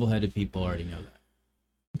remotely level-headed people already know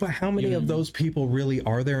that. But how many of those people really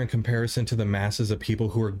are there in comparison to the masses of people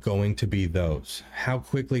who are going to be those? How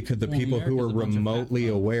quickly could the people who are America's a bunch of remotely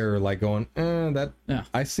fat fucks. aware, like going,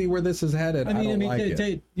 I see where this is headed. I don't like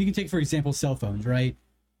it. You can take, for example, cell phones, right?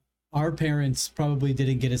 Our parents probably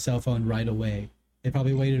didn't get a cell phone right away. They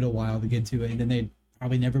probably waited a while to get to it, and then they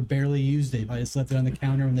probably never barely used it. Probably just left it on the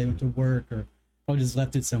counter when they went to work, or probably just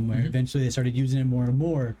left it somewhere. Mm-hmm. Eventually, they started using it more and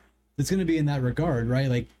more. It's going to be in that regard, right?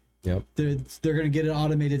 Like, Yep. they're going to get an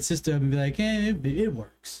automated system and be like, it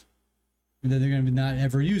works. And then they're going to not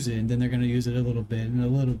ever use it, and then they're going to use it a little bit and a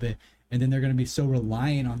little bit, and then they're going to be so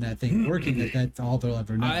reliant on that thing working that that's all they'll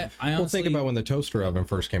ever know. I honestly, Well, think about when the toaster oven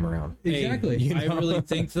first came around. Exactly. Hey, I really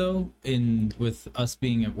think though, with us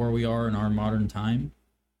being at where we are in our modern time,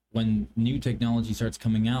 when new technology starts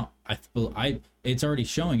coming out, it's already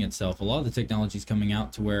showing itself. A lot of the technology is coming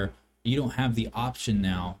out to where you don't have the option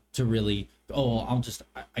now to really,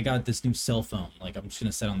 I got this new cell phone, like I'm just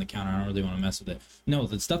gonna set on the counter, I don't really want to mess with it. No,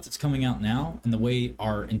 the stuff that's coming out now and the way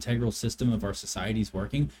our integral system of our society is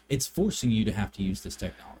working, it's forcing you to have to use this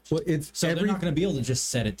technology. Well, They're not going to be able to just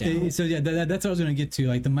set it down. So yeah, that's what I was going to get to,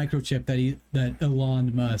 like the microchip that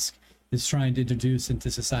Elon Musk is trying to introduce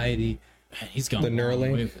into society. He's gone The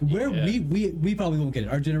Neuralink? Where we probably won't get it.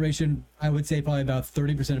 Our generation, I would say probably about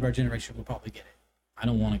 30% of our generation will probably get it. I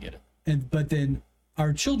don't want to get it. But then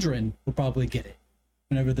our children will probably get it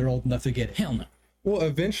whenever they're old enough to get it. Hell no. Well,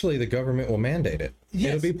 eventually the government will mandate it.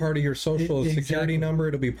 Yes. It'll be part of your social security Exactly. number.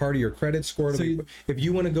 It'll be part of your credit score. If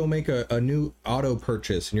you want to go make a new auto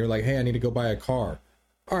purchase and you're like, hey, I need to go buy a car.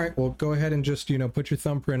 All right, well, go ahead and just, put your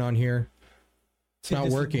thumbprint on here. It's not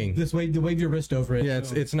working. Just wave your wrist over it. Yeah,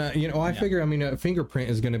 it's not, I figure, a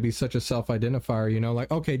fingerprint is going to be such a self-identifier,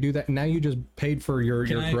 like, okay, do that. Now you just paid for your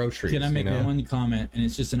groceries. Can I make one comment? And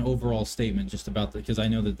it's just an overall statement just about because I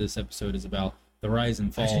know that this episode is about the rise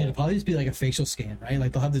and fall. Actually, it'll probably just be like a facial scan, right?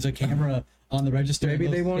 Like they'll have this camera on the register. Maybe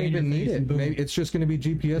they won't even need it. Maybe it's just going to be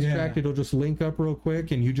GPS tracked. It'll just link up real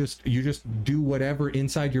quick, and you just do whatever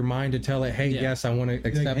inside your mind to tell it, hey, yes, I want to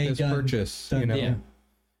accept this purchase. Done. Yeah.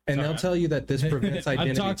 And they'll tell you that this prevents identity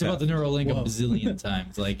I've talked about the theft. Neuralink a bazillion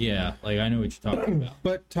times. Like I know what you're talking about.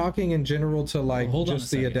 But talking in general to Hold on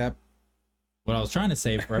just a the second. adapt. What I was trying to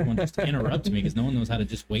say for everyone just to interrupt me because no one knows how to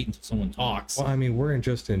just wait until someone talks. Well, we're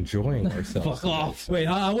just enjoying ourselves. Fuck off. Wait,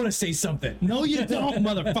 I want to say something. No, you don't,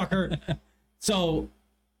 motherfucker. So,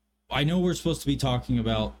 I know we're supposed to be talking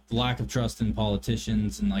about the lack of trust in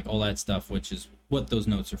politicians and all that stuff, which is what those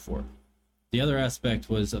notes are for. The other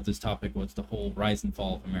aspect of this topic was the whole rise and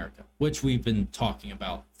fall of America, which we've been talking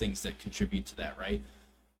about, things that contribute to that, right?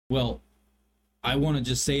 Well, I want to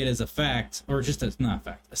just say it as a fact, or just as not a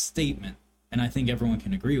fact, a statement, and I think everyone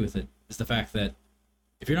can agree with it, is the fact that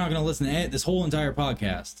if you're not going to listen to this whole entire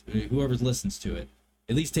podcast, whoever listens to it,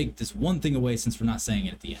 at least take this one thing away since we're not saying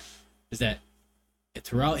it at the end, is that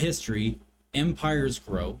throughout history, empires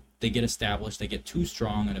grow, they get established, they get too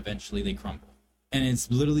strong, and eventually they crumble. And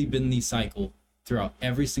it's literally been the cycle throughout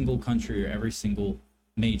every single country or every single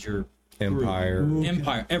major Empire.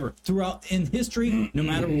 empire ever throughout in history, no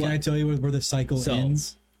matter Can I what. tell you where the cycle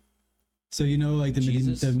ends? So like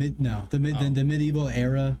Jesus? the medieval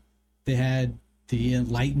era, they had the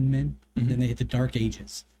Enlightenment, and then they hit the Dark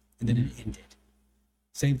Ages, and then it ended.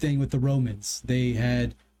 Same thing with the Romans. They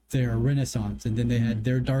had their Renaissance, and then they had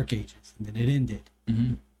their Dark Ages, and then it ended.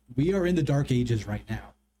 We are in the Dark Ages right now.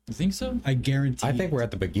 You think so? I guarantee. I think we're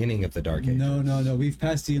at the beginning of the Dark Ages. No. We've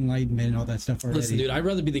passed the Enlightenment and all that stuff already. Listen, dude, I'd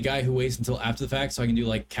rather be the guy who waits until after the fact so I can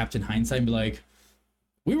do Captain Hindsight and be like,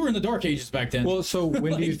 we were in the Dark Ages back then. Well, so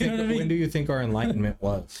when do you think? When do you think our enlightenment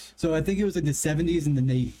was? So I think it was the 70s and the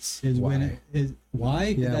 80s is when it is.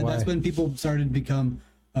 Why? Yeah, That's when people started to become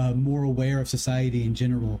more aware of society in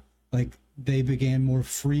general. They began more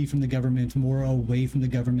free from the government, more away from the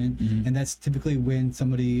government, and that's typically when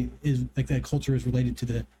somebody is that culture is related to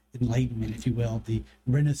the Enlightenment, if you will. The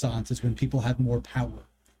Renaissance is when people have more power,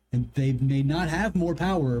 and they may not have more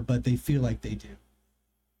power, but they feel like they do.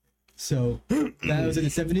 So that was in the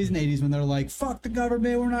 70s and 80s when they're like, fuck the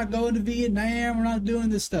government, we're not going to Vietnam, we're not doing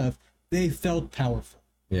this stuff. They felt powerful.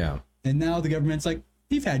 Yeah. And now the government's like,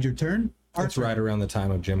 you've had your turn. That's right around the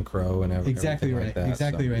time of Jim Crow and everything. Exactly right. Like that,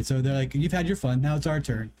 exactly right. So they're like, you've had your fun. Now it's our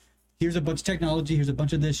turn. Here's a bunch of technology. Here's a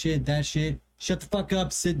bunch of this shit, that shit. Shut the fuck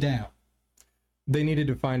up. Sit down. They needed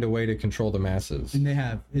to find a way to control the masses. And they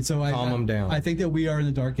have. And so Calm them down. I think that we are in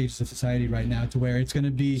the dark ages of society right now, to where it's going to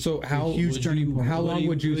be a huge turning point. How long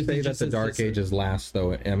would you say that the Dark Ages last,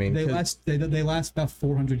 though? They last about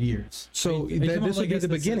 400 years. So this would be the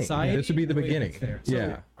beginning. This would be the beginning.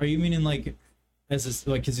 Yeah. Are you meaning because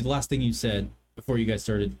the last thing you said before you guys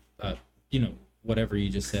started, whatever you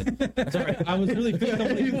just said. Sorry, I was really fixed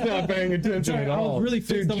on He's not paying attention at I all. was really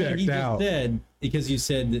fixed on what he checked just out. said because you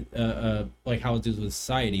said like how it deals with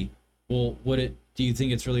society. Well, do you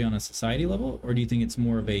think it's really on a society level, or do you think it's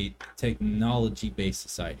more of a technology-based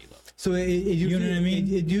society level? So it usually, You know what I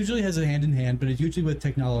mean? It usually has a hand in hand, but it's usually with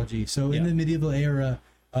technology. So in Yeah. the medieval era,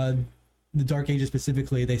 the Dark Ages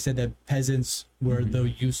specifically, they said that peasants were the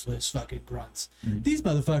useless fucking grunts. These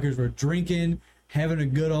motherfuckers were drinking, having a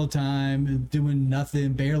good old time, doing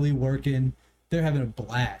nothing, barely working. They're having a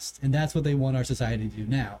blast, and that's what they want our society to do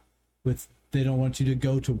now. They don't want you to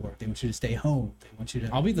go to work. They want you to stay home. They want you to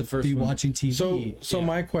I'll be the first be one. watching TV. So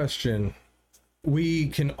my question, we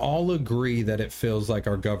can all agree that it feels like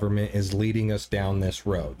our government is leading us down this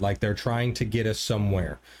road, like they're trying to get us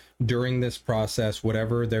somewhere during this process,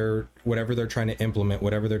 whatever they're trying to implement,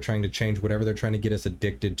 whatever they're trying to change, whatever they're trying to get us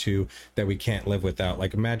addicted to that we can't live without.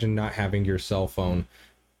 Like imagine not having your cell phone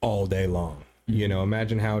all day long. You know,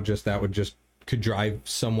 imagine how just that would just could drive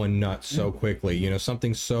someone nuts so quickly. You know,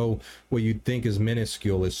 something so what you'd think is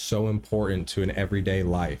minuscule is so important to an everyday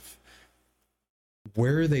life.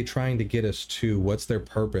 Where are they trying to get us to? What's their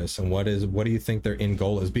purpose, and what do you think their end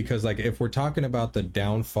goal is? Because like if we're talking about the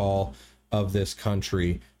downfall of this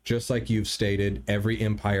country, just like you've stated, every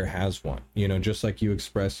empire has one. You know, just like you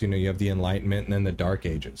expressed, you know, you have the Enlightenment and then the Dark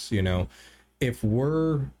Ages. You know, if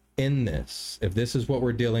we're in this, if this is what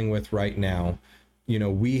we're dealing with right now, you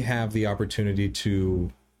know, we have the opportunity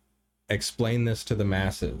to explain this to the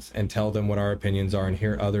masses and tell them what our opinions are and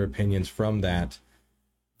hear other opinions from that.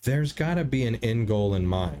 There's got to be an end goal in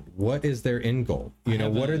mind. What is their end goal? You know,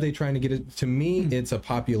 what are they trying to get it? To me, it's a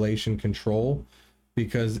population control,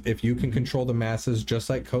 because if you can control the masses, just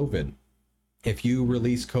like COVID, if you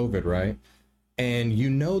release COVID, right, and you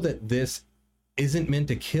know that this isn't meant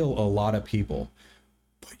to kill a lot of people,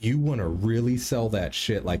 but you want to really sell that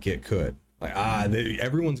shit like it could. Like,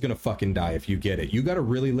 everyone's going to fucking die if you get it. You got to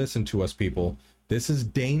really listen to us, people. This is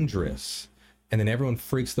dangerous. And then everyone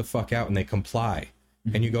freaks the fuck out and they comply.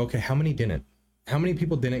 And you go, okay, how many didn't? How many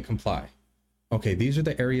people didn't comply? Okay, these are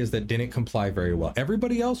the areas that didn't comply very well.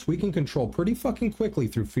 Everybody else we can control pretty fucking quickly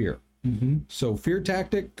through fear. So fear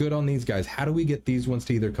tactic, good on these guys. How do we get these ones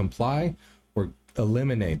to either comply or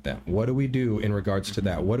eliminate them? What do we do in regards to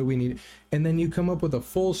that? What do we need? And then you come up with a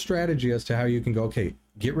full strategy as to how you can go, okay,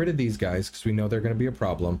 get rid of these guys because we know they're going to be a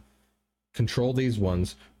problem. Control these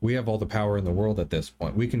ones. We have all the power in the world at this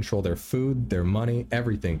point. We control their food, their money,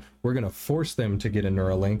 everything. We're going to force them to get a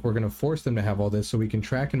Neuralink. We're going to force them to have all this so we can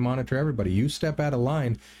track and monitor everybody. You step out of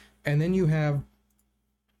line, and then you have,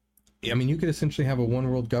 I mean, you could essentially have a one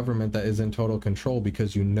world government that is in total control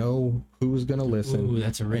because you know who's going to listen. Ooh,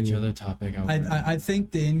 that's a rich other topic. I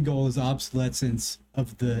think the end goal is obsolescence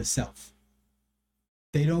of the self.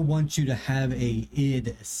 They don't want you to have a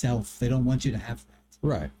id, a self. They don't want you to have that.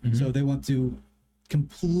 Right. So they want to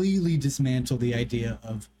completely dismantle the idea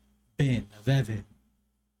of Ben, of Evan.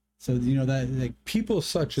 So, you know, that like People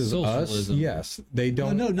such as us, Socialism. yes, they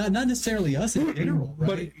don't. no, not necessarily us in general,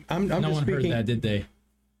 right? But I'm no just one speaking. heard that, did they?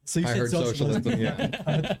 So you I said heard socialism,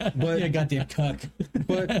 yeah. But yeah, goddamn cuck.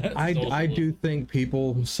 But I do think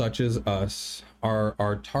people such as us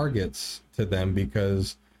are targets to them,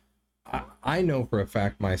 because I know for a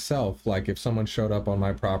fact myself, like if someone showed up on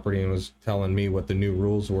my property and was telling me what the new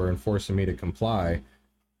rules were and forcing me to comply,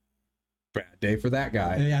 bad day for that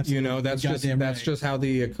guy. Yeah, you know, that's just goddamn that's right. just how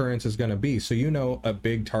the occurrence is going to be. So, you know, a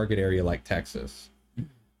big target area like Texas,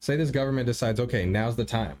 say this government decides, okay, now's the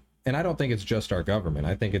time. And I don't think it's just our government.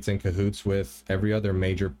 I think it's in cahoots with every other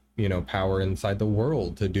major, you know, power inside the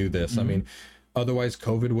world to do this. I mean, otherwise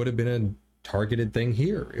COVID would have been a targeted thing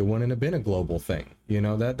here. It wouldn't have been a global thing. You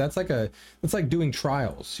know, that's like doing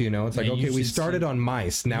trials, you know. It's like, Yeah, you okay, we should started see- on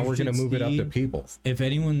mice. Now you we're going to should move it up to see- people. If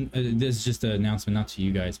anyone, this is just an announcement, not to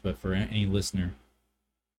you guys, but for any listener,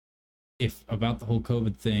 if about the whole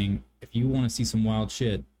COVID thing, if you want to see some wild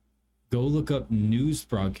shit, go look up news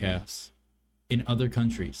broadcasts in other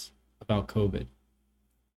countries about COVID.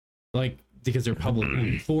 Like, because they're public.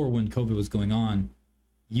 Before, when COVID was going on,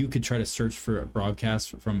 you could try to search for a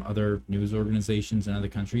broadcast from other news organizations in other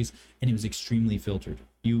countries, and it was extremely filtered.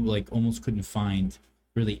 You like almost couldn't find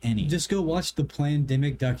really any. Just go watch the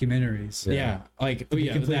Plandemic documentaries. yeah, like be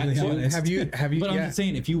completely that, honest. Have you but I'm yeah. just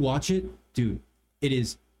saying, if you watch it, dude, it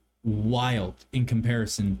is wild in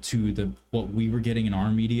comparison to what we were getting in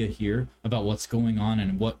our media here about what's going on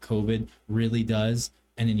and what COVID really does,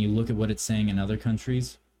 and then you look at what it's saying in other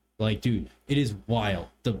countries. Like, dude, it is wild.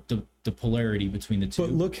 The polarity between the two.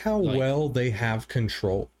 But look how Like- well they have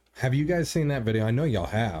control. Have you guys seen that video? I know y'all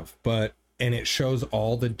have, but and it shows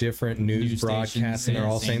all the different news News stations broadcasts, and they're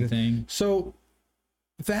all saying saying the same thing. So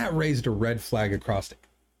that raised a red flag across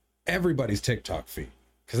everybody's TikTok feed,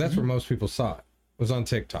 because that's where most people saw it, was on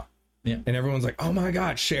TikTok. Yeah. And everyone's like, oh my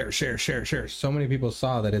God, share. So many people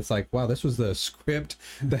saw that. It's like, wow, this was the script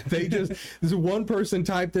that they just, this one person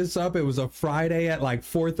typed this up. It was a Friday at like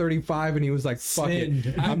 4:35, and he was like, fuck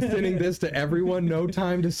it. I'm sending this to everyone. No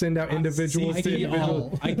time to send out individuals to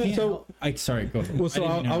individuals. I can't. Sorry, go ahead. Well, so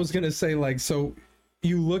I was going to say, like, so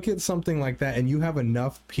you look at something like that and you have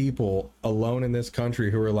enough people alone in this country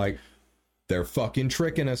who are like, they're fucking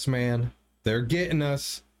tricking us, man. They're getting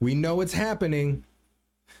us. We know it's happening.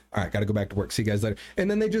 All right, got to go back to work. See you guys later.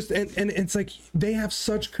 And then they just, and it's like, they have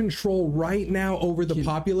such control right now over the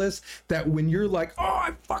populace that when you're like, oh,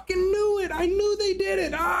 I fucking knew it. I knew they did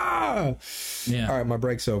it. Ah. Yeah. All right, my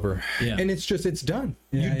break's over. Yeah. And it's just, it's done.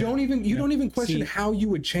 Yeah, you don't even question how you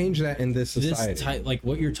would change that in this society. This type, like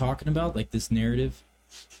what you're talking about, like this narrative,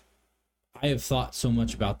 I have thought so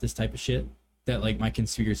much about this type of shit that like my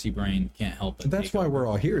conspiracy brain can't help it. That's why we're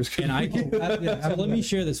all here. Is And so let me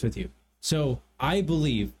share this with you. So I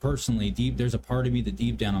believe personally, there's a part of me that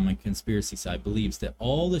deep down on my conspiracy side believes that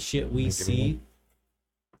all the shit we see,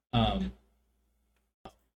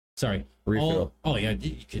 Refill. oh yeah,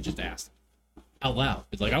 you could just ask out loud.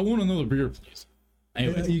 It's like, I want another beer, please.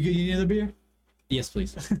 Anyways, You need another beer? yes,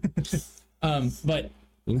 please. But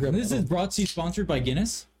this is brought to you, sponsored by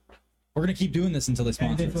Guinness. We're gonna keep doing this until they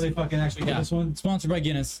sponsor Until us. they fucking actually get this one? Sponsored by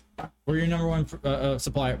Guinness. We're your number one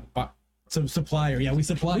supplier. Some supplier. Yeah, we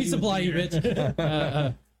supply We you. supply you,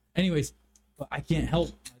 bitch. Anyways, but I can't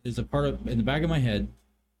help. There's a part of in the back of my head,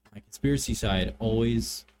 my conspiracy side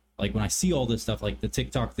always, like when I see all this stuff, like the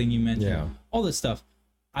TikTok thing you mentioned, all this stuff,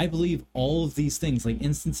 I believe all of these things, like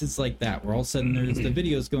instances like that, where all of a sudden there's the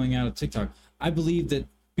videos going out of TikTok. I believe that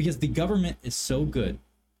because the government is so good,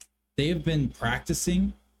 they have been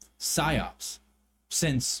practicing psyops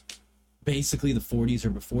since basically the 40s or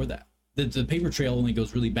before that. The paper trail only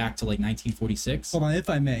goes really back to like 1946. Hold on, if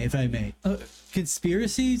I may.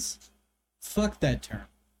 Conspiracies? Fuck that term.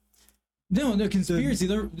 No, conspiracy.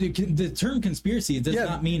 The term conspiracy does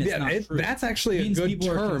not mean it's not true. That's actually It means a good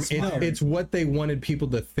people are term. conspiring. It's what they wanted people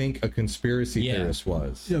to think a conspiracy Yeah. theorist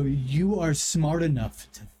was. So you are smart enough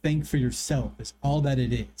to think for yourself is all that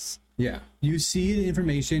it is. Yeah. You see the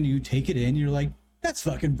information, you take it in, you're like, that's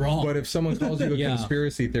fucking wrong. But if someone calls you a Yeah.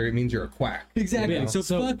 conspiracy theory, it means you're a quack. Exactly. Yeah. So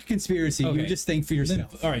fuck conspiracy. Okay. You just think for Then,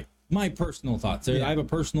 yourself. all right, my personal thoughts. I have a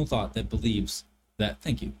personal thought that believes that.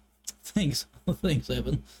 Thank you. Thanks,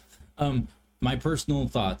 Evan. My personal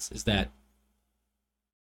thoughts is that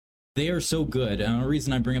they are so good, and the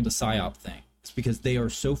reason I bring up the psyop thing is because they are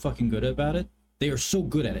so fucking good about it. They are so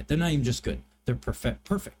good at it. They're not even just good. They're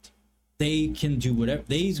perfect. They can do whatever.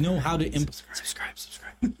 They know how to subscribe.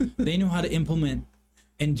 They know how to implement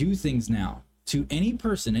and do things now to any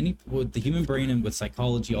person, with the human brain and with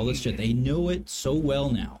psychology, all this shit. They know it so well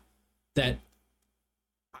now that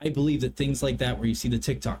I believe that things like that, where you see the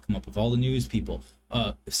TikTok come up with all the news people,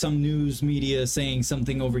 some news media saying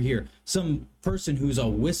something over here, some person who's a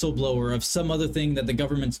whistleblower of some other thing that the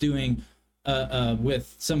government's doing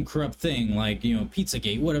with some corrupt thing, like,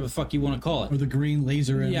 Pizzagate, whatever the fuck you want to call it. Or the green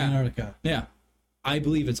laser in Antarctica. Yeah. I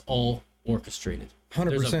believe it's all orchestrated. 100%.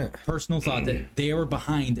 There's a personal thought that they are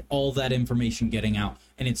behind all that information getting out,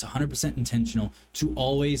 and it's 100% intentional to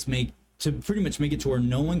always pretty much make it to where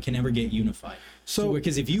no one can ever get unified. So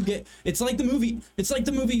because if you get, it's like the movie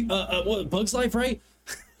what, Bug's Life, right?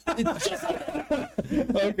 It's just,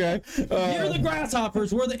 Okay. you're the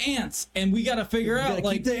grasshoppers, we're the ants, and we got to figure out,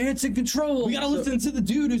 like, keep the ants in control. we got to listen to the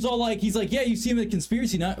dude who's all like, he's like, yeah, you see him in a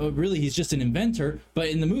conspiracy, not really, he's just an inventor, but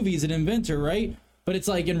in the movie he's an inventor, right? But it's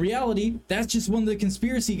like, in reality, that's just one of the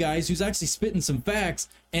conspiracy guys who's actually spitting some facts,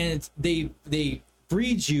 and they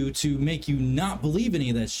breed you to make you not believe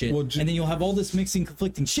any of that shit, Well, and then you'll have all this mixing,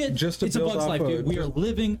 conflicting shit. Just to it's a build Bug's off Life, of- dude. We are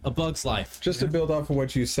living a Bug's Life. Just to build off of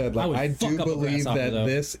what you said, I would like I do fuck up a believe grasshopper, that though.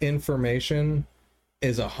 this information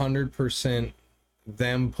is 100%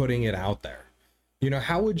 them putting it out there.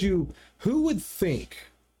 Who would think,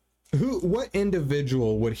 what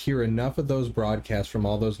individual would hear enough of those broadcasts from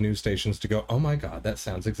all those news stations to go, oh my God, that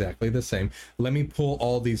sounds exactly the same. Let me pull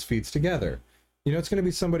all these feeds together. It's going to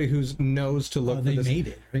be somebody who knows to look for They this. made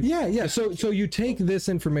it, right? Yeah. So you take this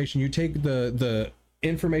information, you take the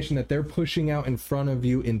information that they're pushing out in front of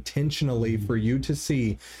you intentionally for you to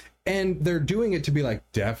see, and they're doing it to be like,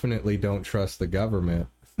 definitely don't trust the government.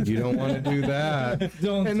 You don't want to do that.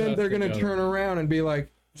 And then they're going to turn around and be like,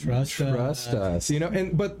 trust us.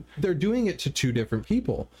 But they're doing it to two different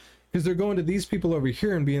people, because they're going to these people over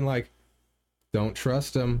here and being like, don't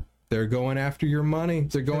trust them. They're going after your money.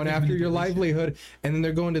 They're going after your livelihood. And then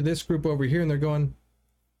they're going to this group over here and they're going,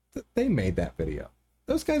 they made that video.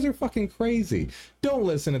 Those guys are fucking crazy. Don't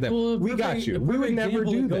listen to them. Well, We got you. a We would perfect never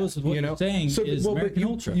example do that goes that. with what You know, you're saying is but American you,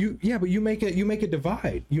 Ultra. but you make a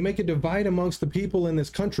divide. You make a divide amongst the people in this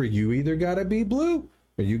country. You either gotta be blue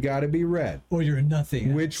or you gotta be red. Or you're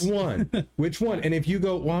nothing. Which one? Which one? And if you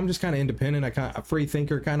go, well, I'm just kind of independent, a free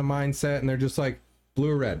thinker kind of mindset, and they're just like blue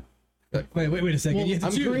or red. Wait a second. Well, You have to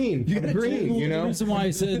I'm choose. green. You I'm gotta green. choose. You know. The reason why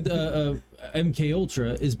I said MK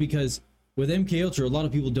Ultra is because with MK Ultra, a lot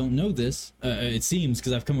of people don't know this. It seems,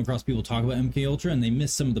 because I've come across people talk about MK Ultra and they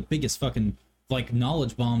miss some of the biggest fucking like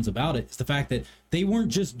knowledge bombs about it. It's the fact that they weren't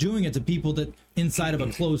just doing it to people that inside of a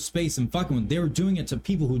closed space and fucking with. They were doing it to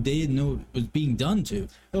people who they didn't know it was being done to.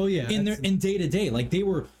 Oh yeah. In day to day, like they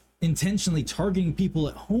were intentionally targeting people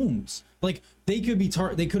at homes. Like they could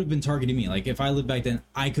have been targeting me. Like if I lived back then,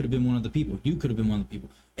 I could have been one of the people. You could have been one of the people,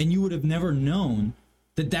 and you would have never known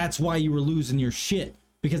that that's why you were losing your shit,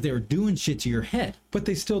 because they were doing shit to your head. But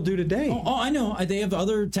they still do today. Oh, I know. They have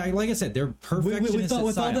other tag. Like I said, they're perfectionists.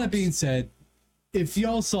 with all that being said, if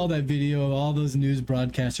y'all saw that video of all those news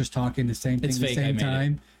broadcasters talking the same thing It's at the fake, same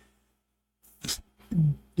time,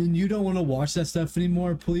 and you don't want to watch that stuff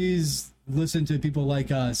anymore, please listen to people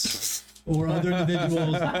like us or other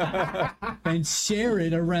individuals and share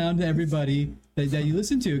it around to everybody that you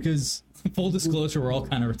listen to, because full disclosure, we're all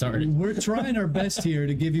kind of retarded. we're trying our best here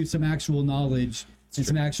to give you some actual knowledge and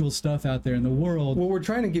some actual stuff out there in the world. Well, we're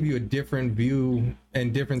trying to give you a different view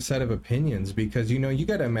and different set of opinions, because, you know, you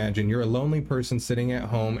got to imagine you're a lonely person sitting at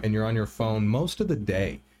home and you're on your phone most of the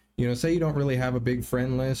day. You know, say you don't really have a big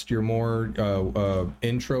friend list, you're more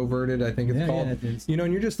introverted, I think it's called. Yeah, it is. You know,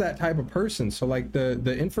 and you're just that type of person. So like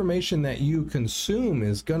the information that you consume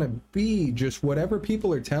is going to be just whatever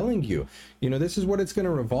people are telling you. You know, this is what it's going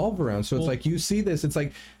to revolve around. So it's like you see this, it's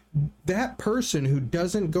like that person who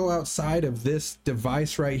doesn't go outside of this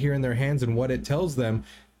device right here in their hands and what it tells them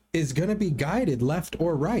is going to be guided left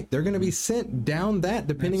or right. They're going to be sent down that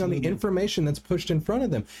depending on the information that's pushed in front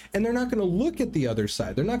of them. And they're not going to look at the other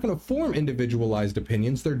side. They're not going to form individualized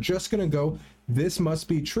opinions. They're just going to go, this must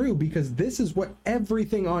be true because this is what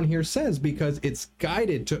everything on here says, because it's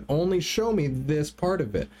guided to only show me this part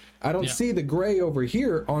of it. I don't see the gray over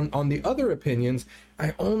here on the other opinions.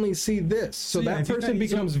 I only see this. So yeah, that person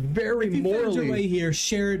becomes very if you found your morally... way here,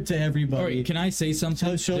 share it to everybody. All right, can I say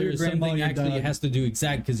something? Show your There's grandma something your actually dog. it has to do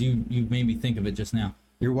exact, because you made me think of it just now.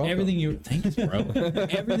 You're welcome. Everything you thanks, bro.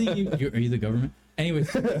 Everything are you the government? Anyway,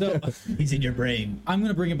 so He's in your brain. I'm going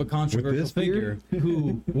to bring up a controversial this figure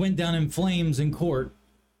who went down in flames in court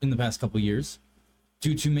in the past couple years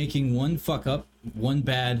due to making one fuck up, one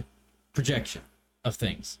bad projection of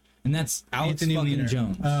things, and that's Alex Anthony fucking Weiner.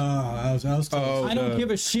 Jones. I was close. I don't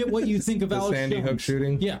give a shit what you think of the Alex Sandy Jones. Hook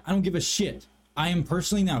shooting? Yeah, I don't give a shit. I am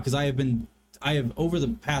personally now, because I have over the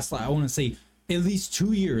past, I want to say at least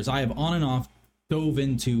 2 years, I have on and off dove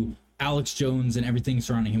into Alex Jones and everything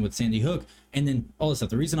surrounding him with Sandy Hook, and then all this stuff.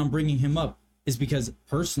 The reason I'm bringing him up is because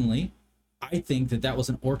personally, I think that was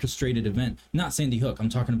an orchestrated event. Not Sandy Hook. I'm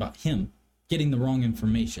talking about him getting the wrong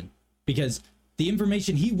information, because the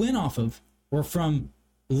information he went off of were from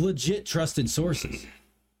legit trusted sources,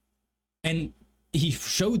 and he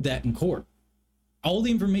showed that in court. All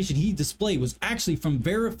the information he displayed was actually from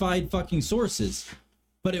verified fucking sources,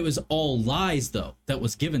 but it was all lies though that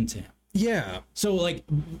was given to him. Yeah. So like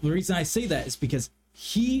the reason I say that is because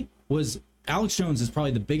Alex Jones is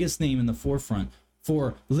probably the biggest name in the forefront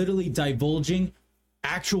for literally divulging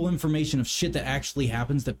actual information of shit that actually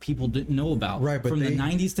happens that people didn't know about, Right, but from the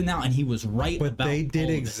 90s to now, and he was right But about they did all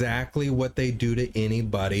of it. exactly what they do to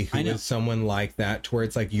anybody who I know. is someone like that, to where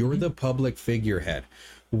it's like, you're the public figurehead.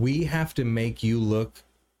 We have to make you look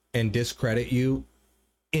and discredit you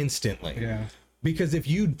instantly. Yeah. Because if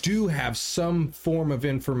you do have some form of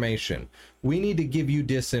information, we need to give you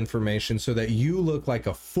disinformation so that you look like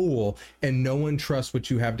a fool and no one trusts what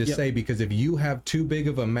you have to say. Because if you have too big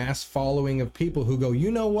of a mass following of people who go, you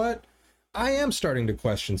know what? I am starting to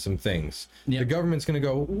question some things. The government's going to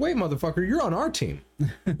go, wait, motherfucker, you're on our team.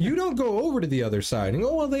 You don't go over to the other side and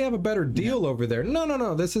go, well, they have a better deal over there.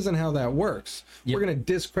 No, this isn't how that works. We're going to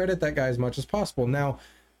discredit that guy as much as possible. Now,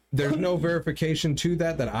 there's no verification to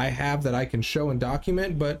that I have that I can show and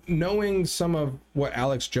document, but knowing some of what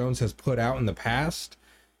Alex Jones has put out in the past,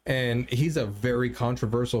 and he's a very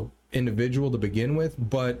controversial individual to begin with,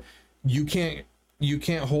 but you can't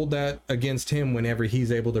hold that against him whenever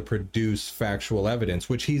he's able to produce factual evidence,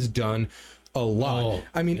 which he's done a lot. Oh,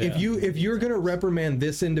 I mean, yeah. if you're gonna reprimand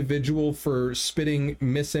this individual for spitting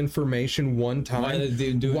misinformation one time, Why are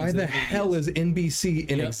they doing why this the in the hell is NBC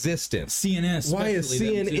in Yep. existence? CNN, Why is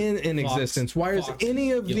especially, them CNN too. in Fox- existence? Why is Fox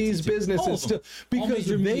any of guilty these too. All businesses of still? them. All Because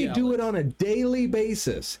major they media do it outlets. on a daily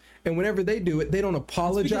basis, and whenever they do it, they don't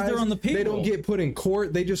apologize. they're on the They don't payroll. get put in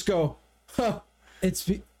court. They just go, "Huh, It's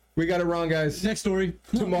we got it wrong, guys." next story.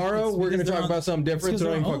 Tomorrow It's we're going to because they're talk on- about something it's different, because so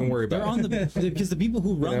don't they're even on- fucking worry they're about it. on because the people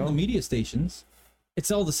who run know? the media stations,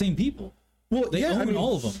 it's all the same people. Well, They own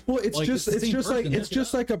all of them. Well, it's Like, just it's the it's same just like person. it's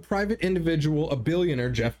just like a private individual, a billionaire,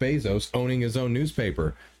 Jeff Bezos, owning his own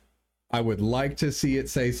newspaper. I would like to see it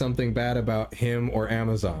say something bad about him or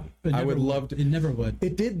Amazon. I would love to. It never would.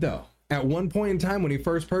 It did though. At one point in time when he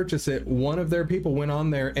first purchased it, one of their people went on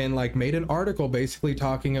there and like made an article basically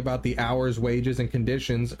talking about the hours, wages, and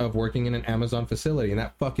conditions of working in an Amazon facility, and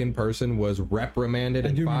that fucking person was reprimanded I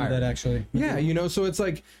and do fired. remember that actually. Yeah, you know, so it's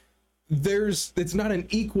like it's not an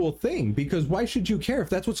equal thing, because why should you care if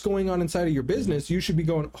that's what's going on inside of your business? You should be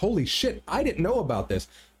going, holy shit, I didn't know about this.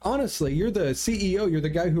 Honestly, you're the CEO, you're the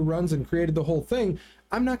guy who runs and created the whole thing.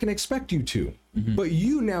 I'm not going to expect you to, but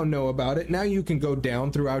you now know about it. Now you can go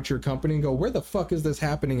down throughout your company and go, where the fuck is this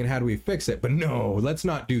happening and how do we fix it? But no, let's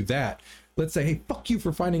not do that. Let's say, hey, fuck you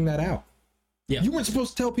for finding that out. Yeah. You weren't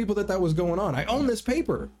supposed to tell people that that was going on. I own this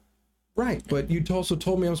paper. Right, but you also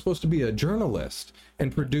told me I'm supposed to be a journalist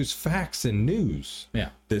and produce facts and news. Yeah.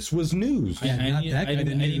 This was news. I not need, that I, kind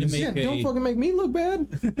of I need to news. make Yeah, don't fucking make me look bad.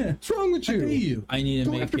 What's wrong with you? you. I need to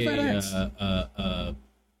Go make after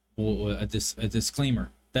a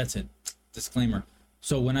disclaimer. That's it. Disclaimer.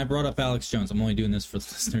 So when I brought up Alex Jones, I'm only doing this for the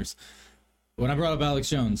listeners. When I brought up Alex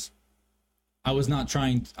Jones, I'm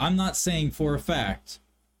not saying for a fact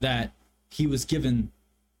that he was given,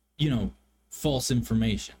 false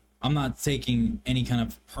information. I'm not taking any kind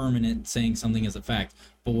of permanent saying something as a fact.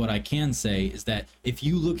 But what I can say is that if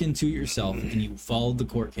you look into it yourself and you followed the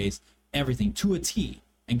court case, everything to a T,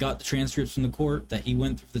 and got the transcripts from the court that he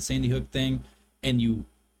went through the Sandy Hook thing, and you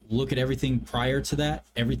look at everything prior to that,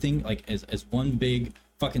 everything like as one big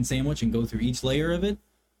fucking sandwich and go through each layer of it,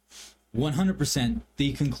 100%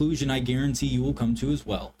 the conclusion I guarantee you will come to as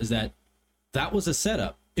well is that was a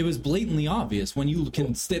setup. It was blatantly obvious when you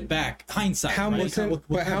can step back, hindsight. How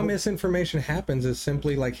right? how misinformation happens is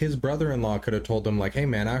simply like his brother-in-law could have told him, like, hey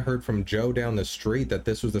man, I heard from Joe down the street that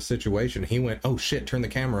this was the situation. He went, oh shit, turn the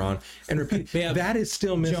camera on and repeat. Yeah, that is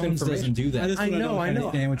still Jones misinformation. doesn't do that. That's I what know.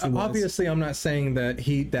 understand what it was. Obviously, I'm not saying that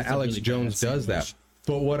Alex really Jones bad does that. sandwich.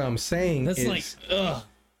 But what I'm saying That's is, like, ugh.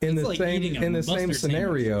 in It's the like same eating a in the same mustard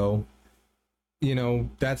scenario,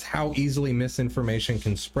 that's how easily misinformation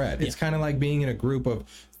can spread. It's kind of like being in a group of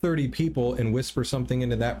 30 people and whisper something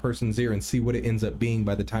into that person's ear and see what it ends up being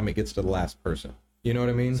by the time it gets to the last person. You know what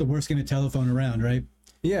I mean? It's the worst game of telephone around, right?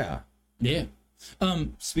 Yeah. Yeah.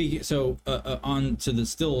 Speaking so on to the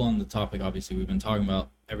still on the topic, obviously we've been talking about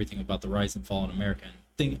everything about the rise and fall in America, and I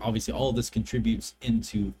think obviously all of this contributes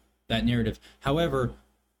into that narrative. However,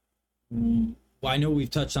 I know we've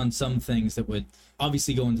touched on some things that would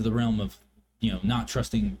obviously go into the realm of not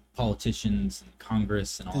trusting politicians and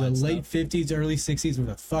Congress and all The that late stuff. 50s, early 60s was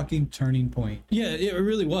a fucking turning point. Yeah, it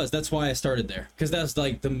really was. That's why I started there, because that's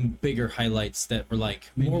like the bigger highlights that were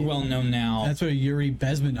like more well known now. That's where Yuri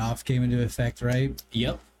Bezmenov came into effect, right?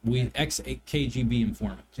 Yep, we ex-KGB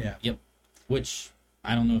informant. Yeah. Yep, which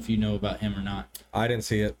I don't know if you know about him or not. I didn't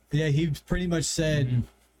see it. Yeah, he pretty much said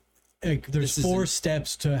like, there's This 4 isn't-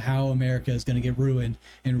 steps to how America is going to get ruined,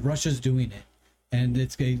 and Russia's doing it. And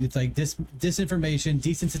it's like disinformation,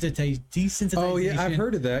 desensitization. Oh yeah, I've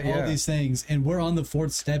heard of that. All Yeah. these things, and we're on the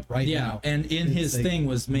 4th step right Yeah, now. and in It's his like, thing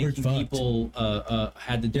was we're making fucked. people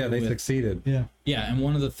had to do Yeah, they with succeeded. Yeah. yeah, and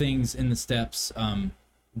one of the things in the steps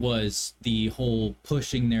was the whole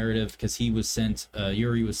pushing narrative, because he was sent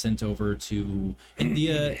Yuri was sent over to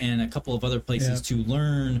India and a couple of other places to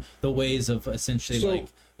learn the ways of essentially So-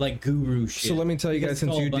 like guru shit. So let me tell you Because guys, it's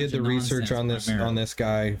since all a you bunch did the of research nonsense on this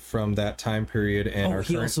guy from that time period and our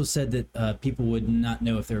he current, also said that people would not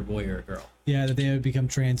know if they're a boy or a girl. Yeah, that they would become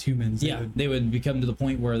transhumans. Yeah, they would become to the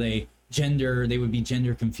point where they would be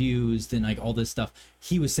gender confused and like all this stuff.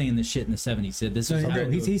 He was saying this shit in the 70s. Said this was how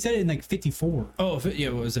it he said it in like 54. Oh, yeah,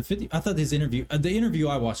 was it 50? I thought his interview, the interview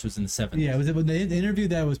I watched was in the 70s. Yeah, the interview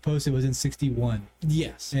that was posted was in 61.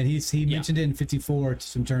 Yes. And he mentioned it in 54 to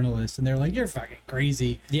some journalists, and they were like, "You're fucking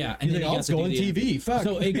crazy." Yeah, and He's then like, he "I'll got to go do on the TV." interview. Fuck.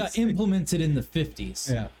 So it got implemented in the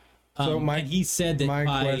 50s. Yeah. So and he said that my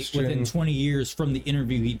question- within 20 years from the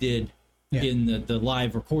interview he did in the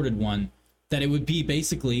live recorded one, that it would be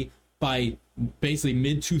basically by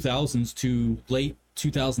mid 2000s to late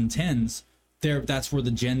 2010s. That's where the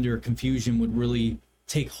gender confusion would really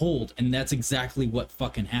take hold, and that's exactly what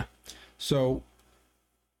fucking happened. So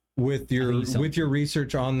with your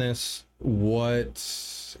research on this,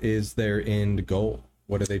 what is their end goal?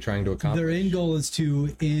 What are they trying to accomplish? Their end goal is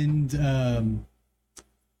to end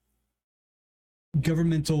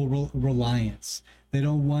governmental reliance. They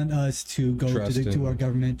don't want us to go to our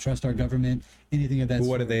government, trust our government, anything of that sort.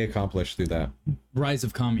 What do they accomplish through that? Rise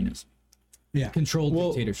of communism. Yeah.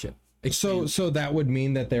 Controlled dictatorship. So that would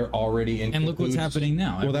mean that they're already in and cahoots. look what's happening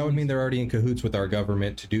now. Well, that would mean they're already in cahoots with our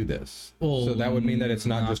government to do this. Well, so that would mean that it's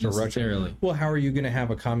not just a Russian. Well, how are you going to have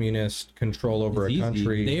a communist control over a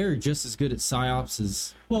country? They are just as good at psyops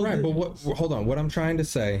as... Well, right, but hold on. What I'm trying to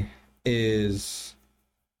say is,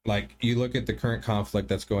 like, you look at the current conflict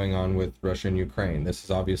that's going on with Russia and Ukraine. This is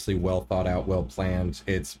obviously well thought out, well planned.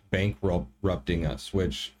 It's bankrupting us,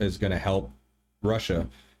 which is going to help Russia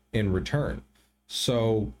in return.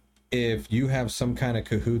 So if you have some kind of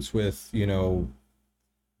cahoots with, you know,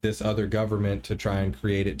 this other government to try and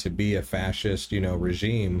create it to be a fascist, you know,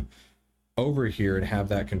 regime over here and have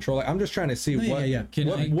that control, I'm just trying to see what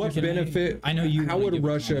benefit. I know you. How would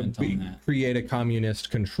Russia create a communist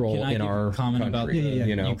control in our comment country? About the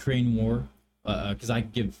you know? Ukraine war? Because I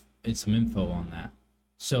can give some info on that.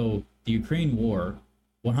 So the Ukraine war,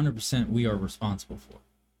 100% we are responsible for.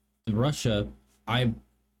 The Russia,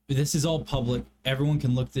 this is all public. Everyone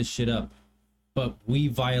can look this shit up. But we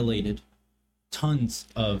violated tons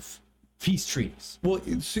of peace treaties. Well,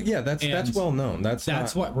 yeah, that's well known.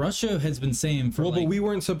 That's what Russia has been saying for. Well, but we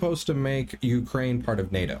weren't supposed to make Ukraine part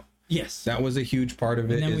of NATO. Yes, that was a huge part of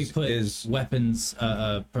it. And then we put weapons,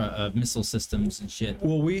 missile systems and shit.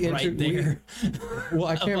 Well, right there. Well,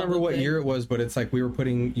 I can't remember what year it was, but it's like we were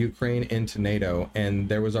putting Ukraine into NATO, and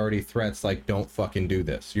there was already threats like, "Don't fucking do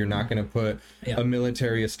this. You're not going to put a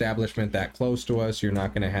military establishment that close to us. You're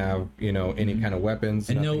not going to have, you know, any kind of weapons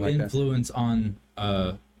and no like influence that. On."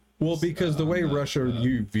 Well, because the way Russia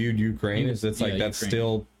viewed Ukraine is it's like that's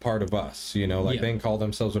still part of us, you know, like they can call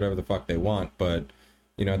themselves whatever the fuck they want, but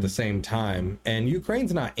you know, at the same time, and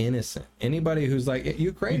Ukraine's not innocent. Anybody who's like,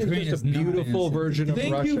 Ukraine is just a beautiful version of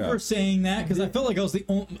Russia. Thank you for saying that, because I felt like I was the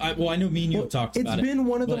only, I know me and you have talked about it. It's been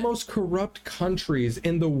one of the most corrupt countries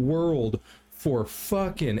in the world for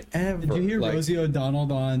fucking ever. Did you hear Rosie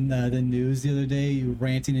O'Donnell on the news the other day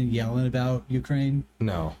ranting and yelling about Ukraine?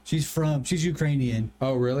 No. She's Ukrainian.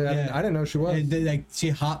 Oh, really? Yeah. I didn't know she was. And she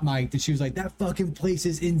hot mic'd and she was like, that fucking place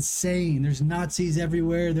is insane. There's Nazis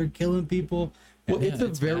everywhere. They're killing people. Well, it's a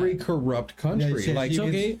very corrupt country. Yeah, like, it's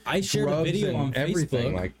okay. I shared a video on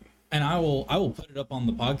Facebook, like, and I will put it up on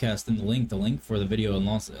the podcast in the link for the video,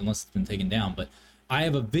 unless it's been taken down. But I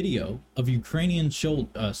have a video of Ukrainian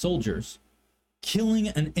soldiers killing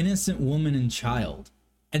an innocent woman and child,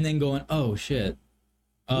 and then going, "Oh shit,"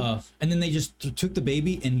 and then they just took the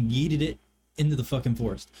baby and yeeted it into the fucking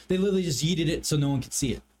forest. They literally just yeeted it so no one could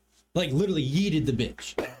see it. Like literally yeeted the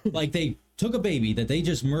bitch. Like they took a baby that they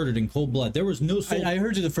just murdered in cold blood. There was no soul. I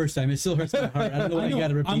heard you the first time. It still hurts my heart. I don't know why you got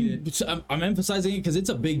to repeat it. I'm emphasizing it because it's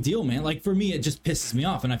a big deal, man. Like for me, it just pisses me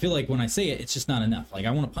off, and I feel like when I say it, it's just not enough. Like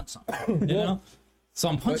I want to punch something, you know. So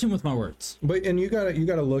I'm punching with my words. But you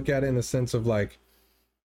gotta look at it in the sense of like,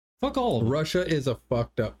 fuck all of them. Russia is a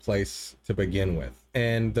fucked up place to begin with,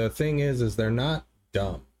 and the thing is they're not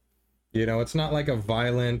dumb. You know, it's not like a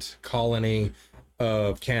violent colony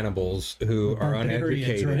of cannibals who are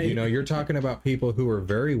uneducated. Right? You know, you're talking about people who are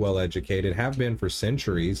very well educated, have been for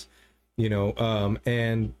centuries. You know,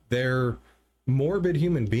 and they're morbid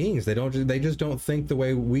human beings. They just don't think the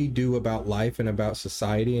way we do about life and about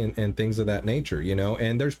society and things of that nature, you know.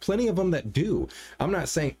 And there's plenty of them that do. I'm not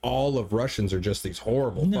saying all of Russians are just these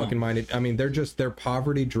horrible fucking minded. I mean, they're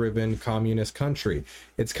poverty driven communist country.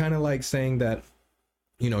 It's kind of like saying that,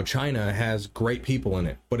 you know, China has great people in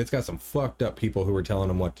it, but it's got some fucked up people who are telling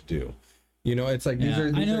them what to do. You know, it's like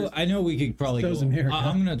I know we could probably go.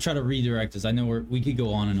 I'm gonna try to redirect this. I know we could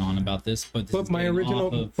go on and on about this, but my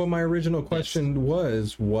original question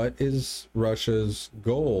was, what is Russia's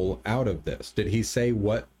goal out of this? Did he say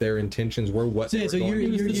what their intentions were? Yuri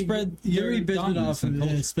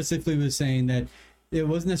Bezmenov specifically was saying that it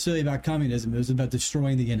wasn't necessarily about communism; it was about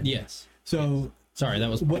destroying the enemy. Yes. So sorry, that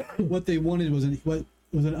was what they wanted was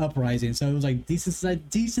an uprising. So it was like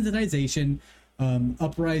desensitization,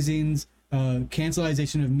 uprisings.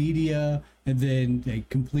 Cancelization of media, and then like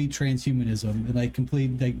complete transhumanism, and like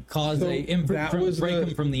complete like break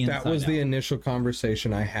them from the inside. That was the initial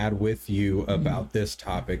conversation I had with you about this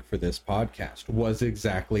topic for this podcast. Was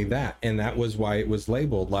exactly that, and that was why it was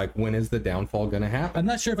labeled like, when is the downfall going to happen? I'm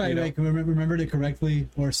not sure if I remembered it correctly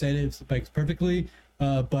or said it like perfectly,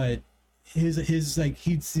 but his like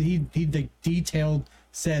he like detailed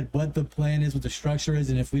said what the plan is, what the structure is,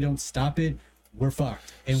 and if we don't stop it, we're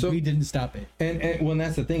fucked. And So- we didn't stop it. And when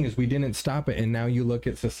that's the thing is we didn't stop it, and now you look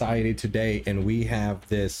at society today, and we have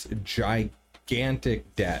this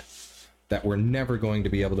gigantic debt that we're never going to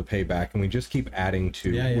be able to pay back, and we just keep adding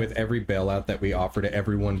to with every bailout that we offer to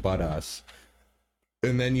everyone but us.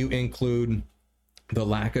 And then you include the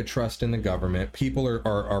lack of trust in the government. People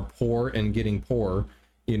are poor and getting poorer.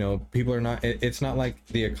 You know, people are not, it's not like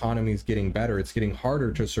the economy's getting better. It's getting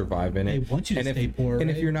harder to survive in it. They want you to and stay poor, And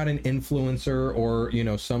right? if you're not an influencer or, you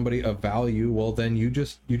know, somebody of value, well, then you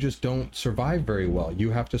just don't survive very well.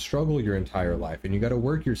 You have to struggle your entire life, and you got to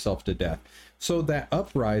work yourself to death. So that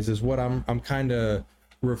uprise is what I'm kind of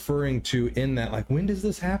referring to in that, like, when does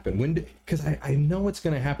this happen? Because I know it's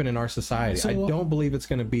going to happen in our society. So, I don't believe it's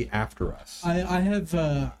going to be after us. I've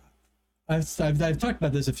talked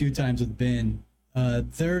about this a few times with Ben.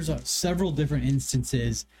 There's several different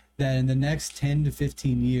instances that in the next 10 to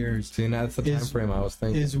 15 years See, and that's the time frame I was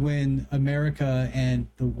thinking. is when America and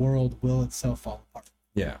the world will itself fall apart.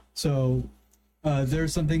 Yeah. So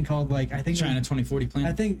there's something called, like, I think China 2040 plan.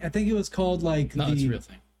 I think it was called, like, no, it's a real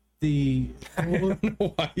thing. I don't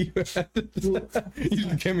know why you had to. You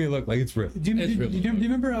just gave me a look like it's real. Do you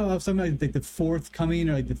remember something like the fourth coming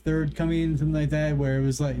or like the third coming, something like that, where it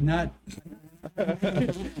was like not.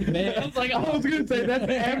 Man, I was like, I was gonna say that's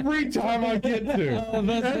every time I get to.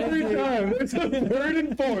 Every time it's a third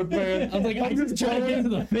and fourth, man. I was like, I'm just trying to get to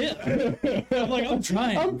the fifth. I'm like, I'm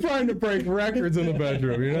trying. I'm trying to break records in the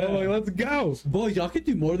bedroom. You know, like, let's go. Boys, y'all could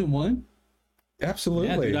do more than one. Absolutely.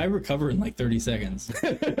 Yeah, dude, I recover in like 30 seconds.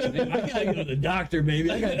 I gotta go to the doctor, baby.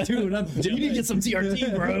 I got two, and I'm You need to get some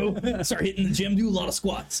TRT, bro. Start hitting the gym, do a lot of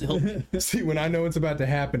squats. Help. See, when I know it's about to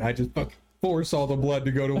happen, I just fucking force all the blood to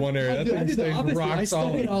go to one area. That I thing did the stays opposite. rock I stuck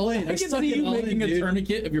solid. it all in. I can see you making a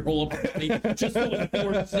tourniquet of your whole upper body just so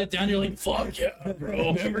when you sit down, you're like, fuck yeah,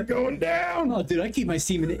 bro. Never going down. Oh, dude, I keep my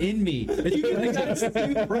semen in me.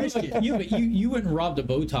 You went and robbed a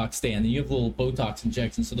Botox stand, and you have little Botox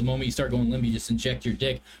injections, so the moment you start going limp, you just inject your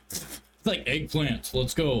dick. It's like eggplants.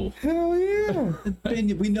 Let's go. Hell yeah.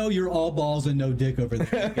 Ben, we know you're all balls and no dick over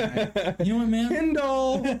there. You know what, man?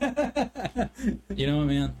 Kindle. You know what,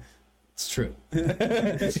 man? It's true.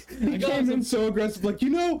 He came in so aggressive, like,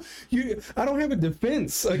 I don't have a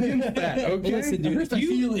defense against that. Okay, Listen, dude, Hurt my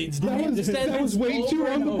feelings. that was way too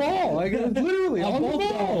on the ball. Like, it was literally on the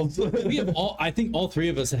balls. We have I think all three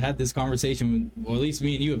of us have had this conversation, or at least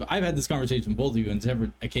me and you have. I've had this conversation with both of you on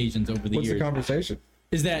several occasions over the What's years. the conversation?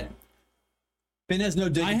 Is that Ben has no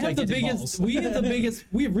dick. I have the biggest. We have the biggest.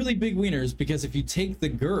 We have really big wieners because if you take the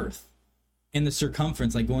girth and the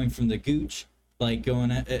circumference, like going from the gooch, like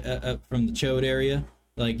going up from the chode area,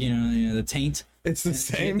 like the taint. It's the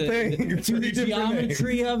same the, thing. The, It's to three the different names.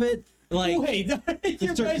 geometry of it, like Wait,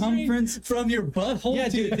 the circumference. from your butthole. Yeah,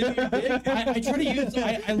 dude. I try to use.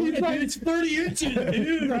 I look at It's 30 inches,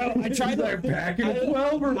 dude. bro. I tried to Back in a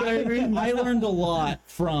 12er, baby. I learned a lot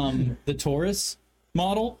from the Taurus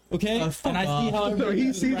model, okay? Fuck And I see off. how So everything he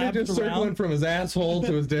is sees it wrapped just around. circling from his asshole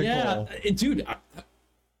to his dick Yeah, hole. dude.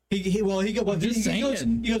 He goes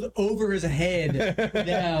over his head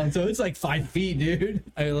down, so it's like 5 feet, dude.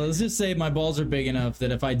 Let's just say my balls are big enough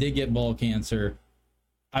that if I did get ball cancer,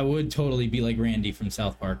 I would totally be like Randy from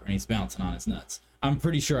South Park when he's bouncing on his nuts. I'm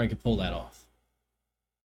pretty sure I could pull that off.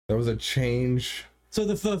 That was a change. So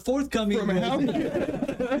the forthcoming From how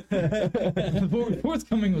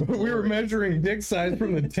Forthcoming was we were measuring dick size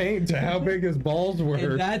from the taint to how big his balls were.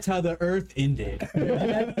 and that's how the Earth ended.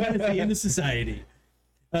 That's the end of society.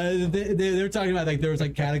 They're talking about, like, there was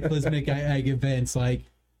like cataclysmic events like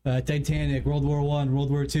Titanic, World War I, World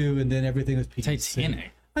War II, and then everything was peace.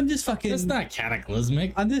 Titanic. I'm just fucking. That's not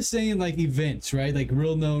cataclysmic. I'm just saying, like, events, right? Like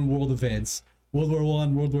real known world events. World War I,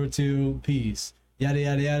 World War II, peace. Yada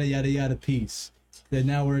yada yada yada yada, peace. Then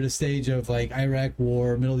now we're at a stage of like Iraq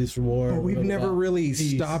War, Middle Eastern War. But we've never really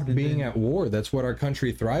peace, stopped and being then- at war. That's what our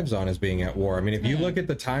country thrives on, is being at war. I mean, if you look at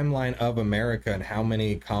the timeline of America and how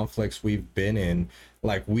many conflicts we've been in,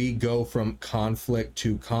 like, we go from conflict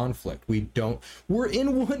to conflict. We're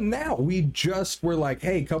in one now. We're like,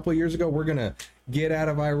 hey, a couple of years ago, we're going to get out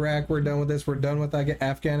of Iraq. We're done with this. We're done with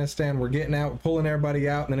Afghanistan. We're getting out, pulling everybody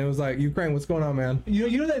out. And then it was like, Ukraine, what's going on, man?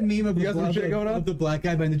 You know that meme of You got some shit going on? of the black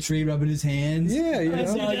guy behind the tree rubbing his hands? Yeah, you I know.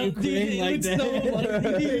 saw Ukraine like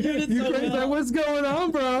that. Ukraine's like, what's going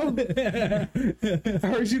on, bro? I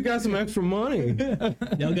heard you got some extra money.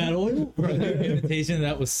 Y'all got oil? Bro, the invitation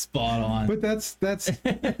that was spot on. But that's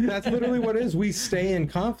That's literally what it is. We stay in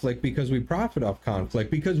conflict because we profit off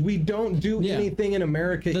conflict, because we don't do anything in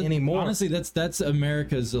America anymore. Honestly, that's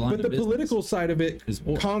America's line but of the business. political side of it Is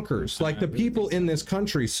war. conquers. Like, the people in this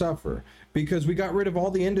country suffer because we got rid of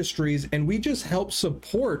all the industries, and we just help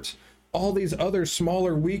support all these other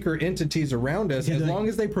smaller, weaker entities around us, as long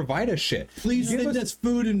as they provide us shit. Please send us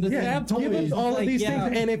food and give us all of these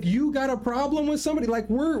things. And if you got a problem with somebody, like,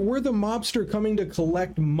 we're the mobster coming to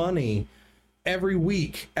collect money every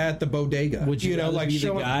week at the bodega. Would you know, like be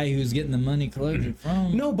the guy who's getting the money collected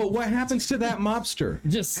from? No, but what happens to that mobster?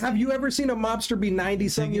 Have you ever seen a mobster be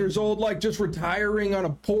 90-some years old, like just retiring on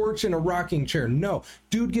a porch in a rocking chair? No,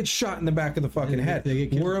 dude gets shot in the back of the fucking head.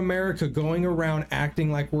 We're America going around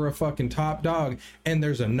acting like we're a fucking top dog, and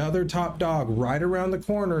there's another top dog right around the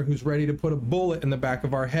corner who's ready to put a bullet in the back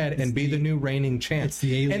of our head and be the new reigning champ. It's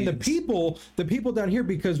the aliens. And the people down here,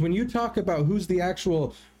 because when you talk about who's the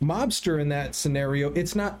actual mobster in that scenario,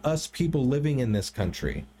 it's not us people living in this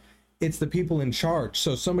country, it's the people in charge.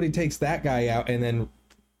 So somebody takes that guy out and then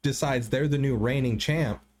decides they're the new reigning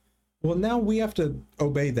champ. Well, now we have to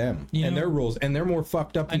obey them and their rules, and they're more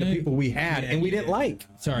fucked up than the people we had and we didn't like.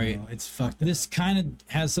 Sorry, it's fucked up. This kind of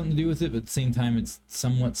has something to do with it, but at the same time it's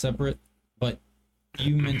somewhat separate. But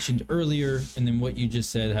you mentioned earlier, and then what you just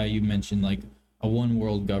said, how you mentioned like a one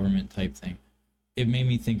world government type thing. It made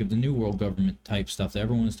me think of the New World Government type stuff that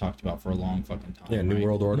everyone has talked about for a long fucking time. Yeah, New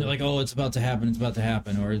World Order. And they're like, oh, it's about to happen,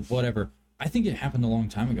 or whatever. I think it happened a long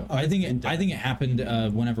time ago. I think it happened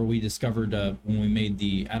whenever we discovered when we made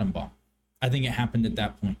the atom bomb. I think it happened at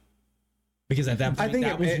that point, because at that point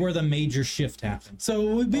that was where the major shift happened.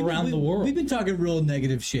 So around the world, we've been talking real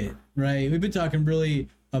negative shit, right? We've been talking really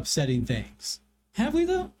upsetting things. Have we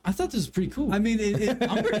though? I thought this was pretty cool. I mean,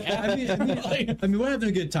 I'm pretty happy. I mean, we're having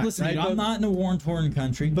a good time. Listen, right? dude, I'm not in a war-torn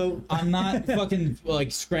country, but I'm not fucking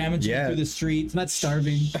like scrounging through the streets. I'm not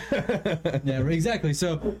starving. Yeah, exactly.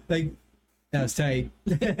 So like, that was tight.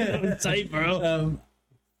 That was tight, bro.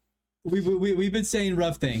 We've been saying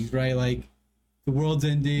rough things, right? Like the world's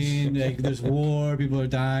ending, like there's war, people are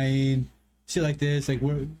dying, shit like this. Like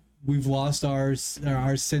we've lost our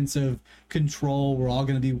sense of control. We're all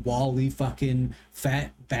gonna be Wall-E fucking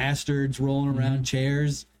fat bastards rolling around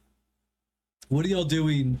chairs. What are y'all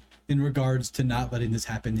doing in regards to not letting this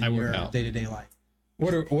happen in your day-to-day life?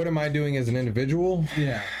 What am I doing as an individual?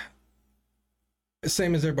 Yeah,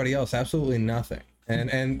 same as everybody else. Absolutely nothing.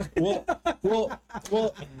 And well,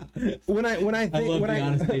 when I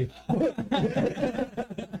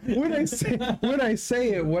say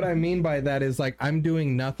it, what I mean by that is like I'm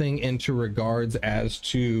doing nothing into regards as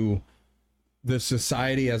to the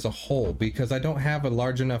society as a whole, because I don't have a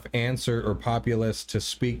large enough answer or populace to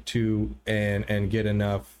speak to and get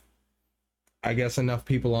enough, I guess, enough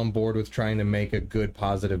people on board with trying to make a good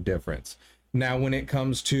positive difference. Now, when it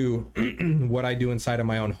comes to what I do inside of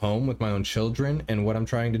my own home with my own children and what I'm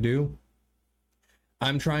trying to do,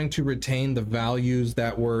 I'm trying to retain the values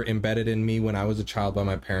that were embedded in me when I was a child by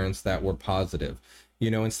my parents that were positive.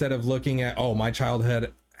 You know, instead of looking at, oh, my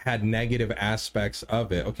childhood had negative aspects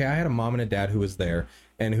of it. Okay, I had a mom and a dad who was there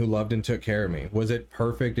and who loved and took care of me. Was it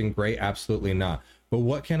perfect and great? Absolutely not. But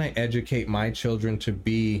what can I educate my children to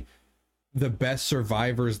be the best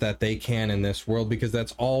survivors that they can in this world? Because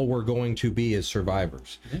that's all we're going to be, is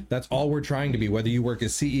survivors. That's all we're trying to be, whether you work a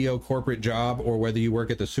CEO corporate job or whether you work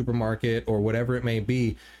at the supermarket or whatever it may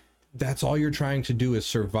be. That's all you're trying to do, is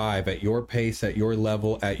survive at your pace, at your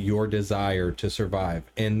level, at your desire to survive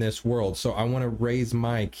in this world. So I want to raise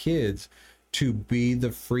my kids to be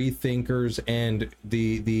the free thinkers and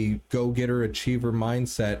the go-getter achiever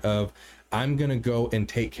mindset of, I'm going to go and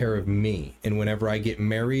take care of me. And whenever I get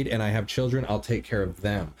married and I have children, I'll take care of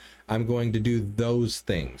them. I'm going to do those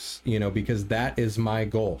things, you know, because that is my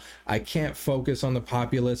goal. I can't focus on the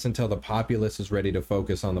populace until the populace is ready to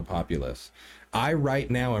focus on the populace. I right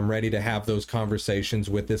now am ready to have those conversations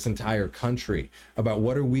with this entire country about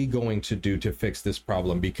what are we going to do to fix this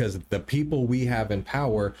problem, because the people we have in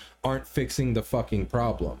power aren't fixing the fucking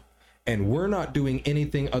problem. And we're not doing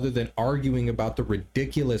anything other than arguing about the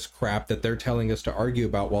ridiculous crap that they're telling us to argue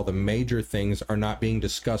about, while the major things are not being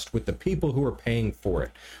discussed with the people who are paying for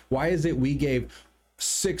it. Why is it we gave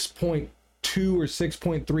 $6.2 or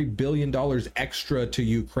 $6.3 billion extra to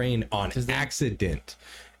Ukraine on accident?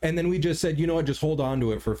 And then we just said, you know what, just hold on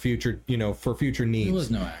to it for future, you know, for future needs. It was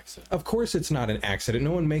no accident. Of course it's not an accident.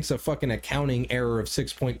 No one makes a fucking accounting error of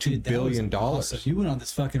 $6.2 billion. Awesome. You went on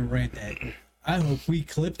this fucking rant that I hope we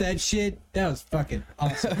clip that shit. That was fucking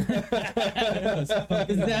awesome.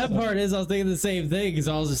 That part is, I was thinking the same thing, because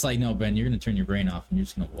I was just like, no, Ben, you're going to turn your brain off and you're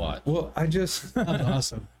just going to watch. Well, that was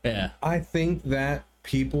awesome. Yeah. I think that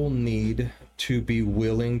people need to be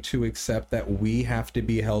willing to accept that we have to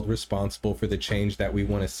be held responsible for the change that we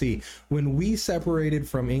want to see. When we separated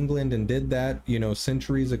from England and did that, you know,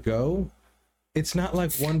 centuries ago, it's not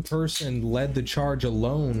like one person led the charge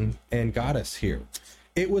alone and got us here.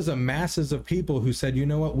 It was a masses of people who said, you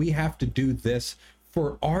know what, we have to do this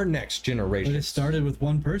for our next generation. But it started with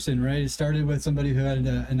one person, right? It started with somebody who had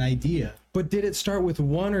an idea. But did it start with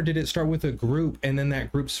one, or did it start with a group, and then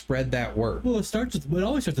that group spread that word? Well, it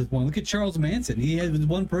always starts with one. Look at Charles Manson. He had with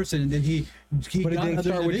one person, and then he But it got didn't other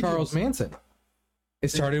start with individuals. Charles Manson.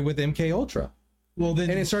 It started with MK Ultra. Well, then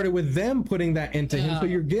And it started with them putting that into him. So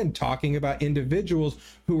you're again talking about individuals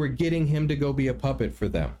who were getting him to go be a puppet for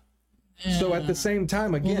them. So at the same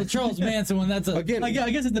time, again, Well, the Charles Manson one, that's a again, I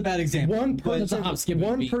guess it's a bad example. one that's a hop, skip, and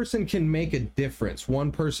one beat. person can make a difference.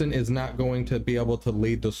 One person is not going to be able to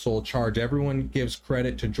lead the sole charge. Everyone gives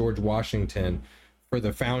credit to George Washington for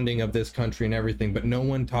the founding of this country and everything, but no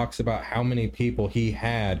one talks about how many people he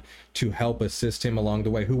had to help assist him along the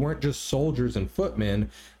way, who weren't just soldiers and footmen.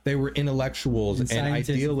 They were intellectuals and scientists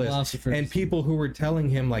and idealists philosophers. and people who were telling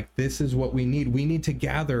him, like, this is what we need. We need to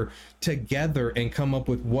gather together and come up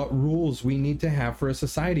with what rules we need to have for a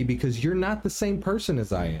society, because you're not the same person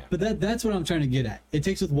as I am. But that's what I'm trying to get at. It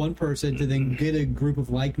takes with one person to then get a group of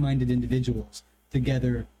like-minded individuals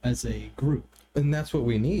together as a group. And that's what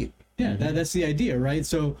we need. Yeah, that's the idea, right?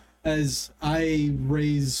 So as I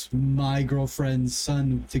raise my girlfriend's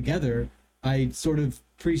son together, I sort of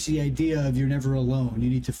preach the idea of you're never alone. You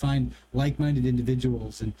need to find like-minded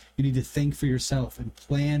individuals, and you need to think for yourself and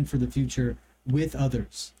plan for the future with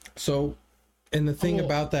others. So, and the thing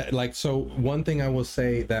about that, like, so one thing I will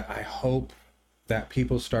say that I hope that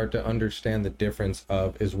people start to understand the difference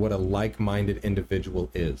of is what a like-minded individual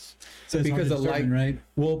is. So it's hard to determine, right?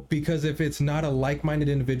 Well, because if it's not a like-minded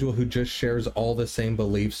individual who just shares all the same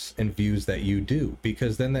beliefs and views that you do,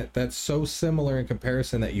 because then that's so similar in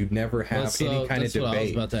comparison that you'd never have any kind of that's what I was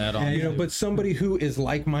debate. about to add on. You know, but somebody who is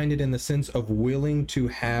like-minded in the sense of willing to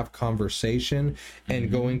have conversation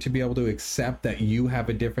and going to be able to accept that you have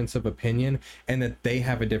a difference of opinion and that they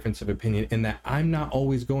have a difference of opinion, and that I'm not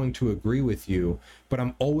always going to agree with you, but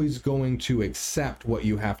I'm always going to accept what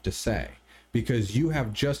you have to say, because you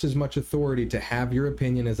have just as much authority to have your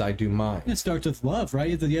opinion as I do mine. It starts with love,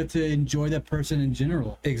 right? You have to enjoy that person in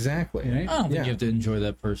general. Exactly. Right? I don't think Yeah. you have to enjoy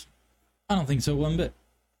that person. I don't think so one bit.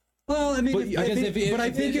 Well, I mean, But I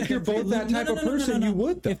think, if you're both that type of person, you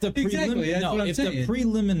would. Though. If the Exactly, that's what I'm if the saying.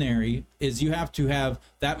 preliminary is you have to have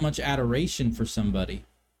that much adoration for somebody,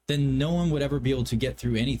 then no one would ever be able to get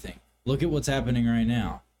through anything. Look at what's happening right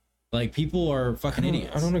now. Like, people are fucking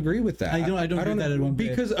idiots. I don't agree with that. I don't agree with that at one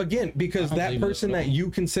bit. Because that believe person that at that all. you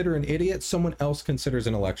consider an idiot, someone else considers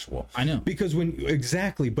intellectual. I know. Because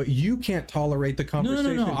but you can't tolerate the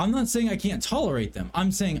conversation. No. I'm not saying I can't tolerate them.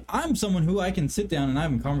 I'm saying I'm someone who I can sit down and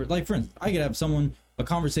have a conversation. Like, for instance, I could have a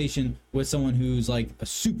conversation with someone who's like a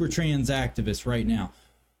super trans activist right now.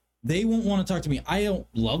 They won't want to talk to me. I don't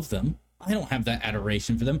love them. I don't have that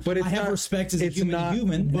adoration for them. But I have respect as a human.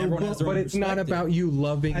 And everyone has their own it's not perspective. about you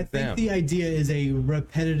loving I them. think the idea is a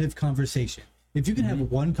repetitive conversation. If you can have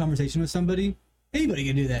one conversation with somebody, anybody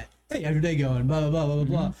can do that. Hey, how's your day going? Blah, blah, blah, blah,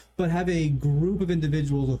 blah. But have a group of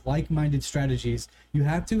individuals with like-minded strategies. You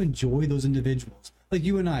have to enjoy those individuals. Like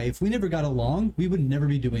you and I, if we never got along, we would never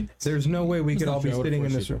be doing this. There's no way we could all be sitting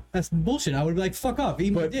in this room. That's bullshit. I would be like, fuck off,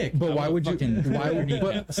 eat my dick. But why would you? fucking- Why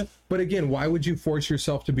would? But again, why would you force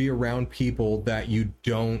yourself to be around people that you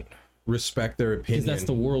don't respect their opinion? Because that's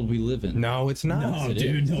the world we live in. No, it's not. No,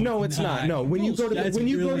 dude. No, it's not. No, when you go to That's when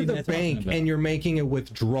you go to really the not bank talking about. and you're making a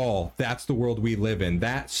withdrawal, that's the world we live in.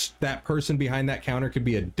 That person behind that counter could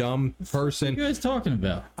be a dumb person. What are you guys talking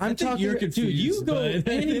about? I'm talking. you're Dude, you go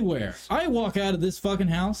anywhere. I walk out of this fucking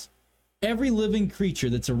house. Every living creature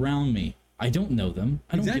that's around me, I don't know them.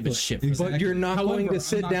 I don't give a Exactly. shit. For Exactly. But you're not However, going to I'm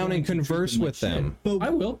sit not down going and to treat converse them like with them. shit. I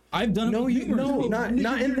will. I've done it. No, with you numerous no, people. not in this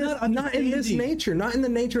not in this understanding. nature, not in the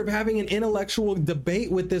nature of having an intellectual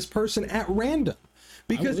debate with this person at random.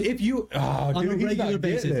 Because would. if you On a he's regular not getting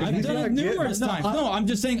basis. it. I've He's done not it getting numerous it. times. No, I'm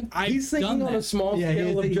just saying I've He's thinking done on that. a small Yeah,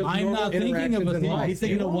 scale of he's just I'm normal not thinking of a interactions in small- life. He's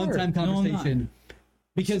thinking You a are. one-time No, I'm not. conversation.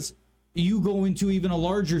 Because you go into even a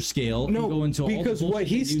larger scale. No, you go into all the because what bullshit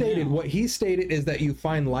he they do stated, now. what he stated is that you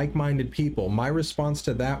find like-minded people. My response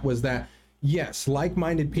to that was that yes,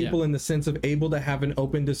 like-minded people Yeah. in the sense of able to have an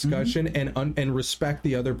open discussion and respect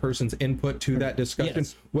the other person's input to that discussion,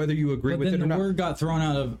 Yes. whether you agree But with then it or the not. word got thrown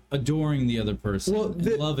out of adoring the other person, and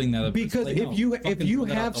loving the other person. Because Like, no, if you fucking throw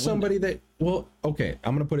that out have the somebody window. that okay,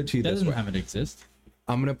 I'm gonna put it to you that this doesn't way. have it exist.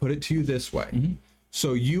 I'm gonna put it to you this way.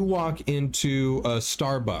 So you walk into a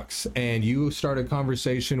Starbucks and you start a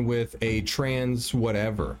conversation with a trans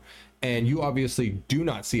whatever, and you obviously do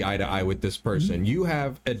not see eye to eye with this person. You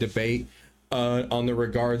have a debate on the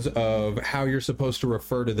regards of how you're supposed to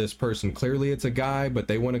refer to this person. Clearly it's a guy, but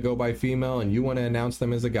they want to go by female and you want to announce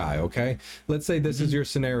them as a guy, okay? Let's say this is your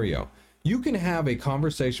scenario. You can have a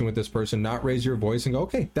conversation with this person, not raise your voice and go,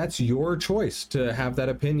 okay, that's your choice to have that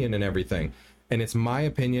opinion and everything. And it's my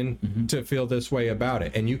opinion to feel this way about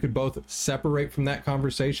it. And you could both separate from that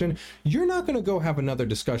conversation. You're not going to go have another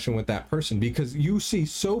discussion with that person because you see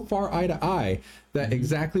so far eye to eye that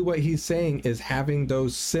exactly what he's saying is having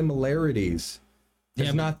those similarities.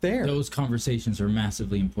 It's not there. Those conversations are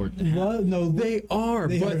massively important to have. Well, no, They are,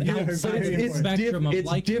 but it's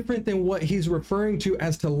different than what he's referring to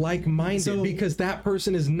as to like-minded, because that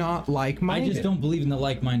person is not I like-minded. just don't believe in the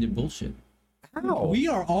like-minded bullshit. How? we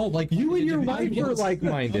are all like You and your wife are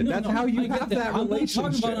like-minded. That's how you I get have that I'm relationship.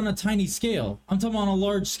 not talking about on a tiny scale. I'm talking about on a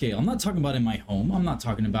large scale. I'm not talking about in my home. I'm not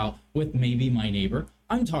talking about with maybe my neighbor.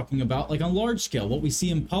 I'm talking about like on large scale, what we see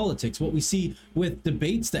in politics, what we see with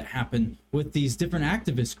debates that happen with these different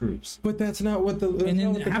activist groups. But that's not what the... And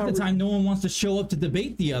then half the time, no one wants to show up to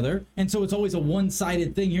debate the other, and so it's always a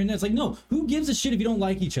one-sided thing here. And it's like, no, who gives a shit if you don't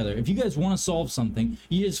like each other? If you guys want to solve something,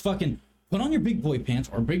 you just fucking put on your big boy pants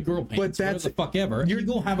or big girl pants, But that's- whatever the fuck ever. You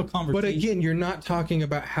go have a conversation. But again, you're not talking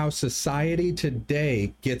about how society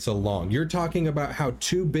today gets along. You're talking about how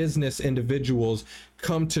two business individuals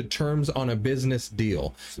come to terms on a business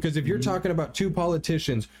deal. Because if you're talking about two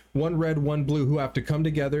politicians, one red, one blue, who have to come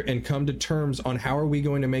together and come to terms on how are we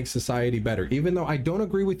going to make society better, even though I don't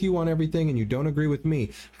agree with you on everything and you don't agree with me,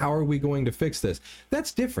 how are we going to fix this?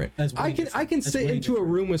 That's different. I can sit into a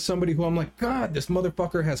room with somebody who I'm like, God, this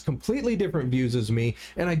motherfucker has completely different views as me,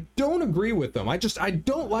 and I don't agree with them. I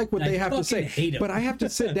don't like what they have to say, hate 'em. but I have to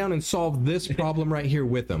sit down and solve this problem right here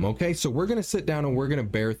with them. Okay, so we're going to sit down and we're going to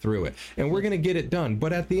bear through it, and we're going to get it done.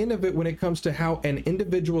 But at the end of it, when it comes to how an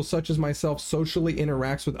individual such as myself socially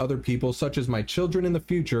interacts with other people, such as my children in the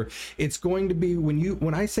future, it's going to be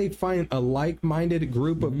when I say find a like-minded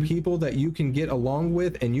group of people that you can get along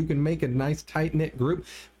with and you can make a nice tight-knit group.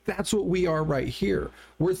 That's what we are right here.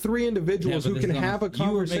 We're three individuals who can have a conversation.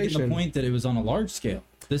 You were making the point that it was on a large scale.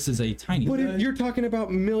 This is a tiny. But if you're talking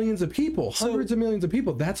about millions of people, hundreds of millions of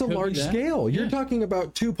people, that's a large scale. You're talking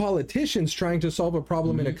about two politicians trying to solve a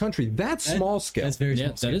problem in a country. That's small scale. That's very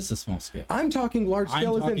small. That is a small scale. I'm talking large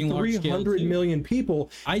scale as in talking large scale, 300 too. million people.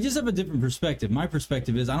 I just have a different perspective. My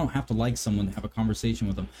perspective is I don't have to like someone to have a conversation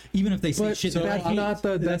with them, even if they say But shit. so that I that's hate. not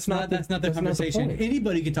the That's not the conversation. point.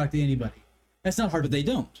 Anybody can talk to anybody. That's not hard, But they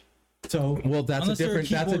don't. So Well, that's Unless they're a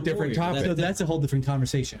keyboard warrior. topic. so that's a whole different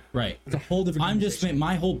conversation. Right. It's a whole different. I'm just conversation.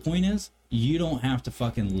 my whole point is you don't have to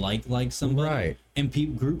fucking like somebody. Right.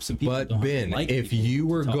 And groups of people But don't have Ben, to like if people you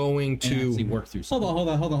were talk going and to actually work through something. Hold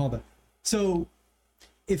on. So,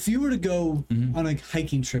 if you were to go on a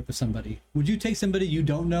hiking trip with somebody, would you take somebody you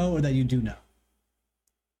don't know or that you do know?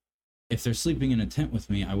 If they're sleeping in a tent with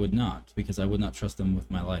me, I would not, because I would not trust them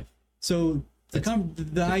with my life. So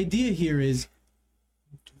the idea here is,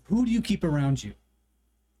 who do you keep around you?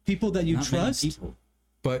 People that you Not many trust. people.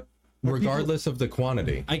 but regardless of the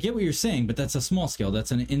quantity. I get what you're saying, but that's a small scale.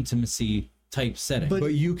 That's an intimacy type setting.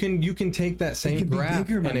 But you can take that same can be graph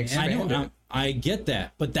bigger, my and man. expand it. I get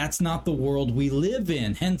that, but that's not the world we live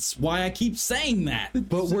in. Hence why I keep saying that.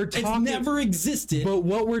 But we're It's talking. never existed. But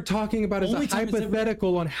what we're talking about is Only a time it's ever-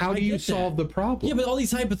 hypothetical on how I do you get that. solve the problem. Yeah, but all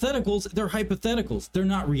these hypotheticals, they're hypotheticals. They're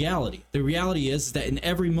not reality. The reality is that in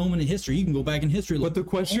every moment in history, you can go back in history. But the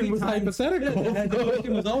question was hypothetical. The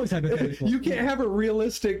question was always hypothetical. You can't have a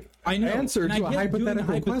realistic answer and to a I get doing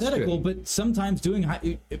hypothetical question. But sometimes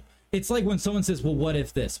it's like when someone says, well, what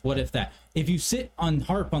if this? What if that? If you sit on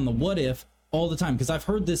harp on the what if all the time, because I've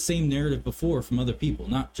heard this same narrative before from other people,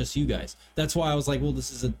 not just you guys. That's why I was like, well,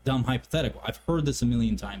 this is a dumb hypothetical. I've heard this a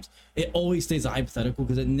million times. It always stays a hypothetical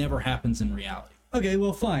because it never happens in reality. Okay,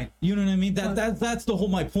 well, fine. You know what I mean? That's the whole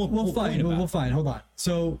my point. Well, whole fine. point about Well, it. fine. Hold on.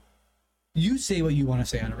 So, you say what you want to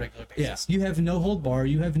say on a regular basis. You have no hold bar.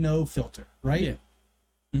 You have no filter, right?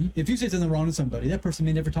 Yeah. If you say something wrong to somebody, that person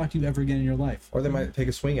may never talk to you ever again in your life. Or they might take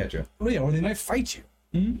a swing at you. Oh yeah, or they might fight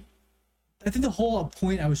you. I think the whole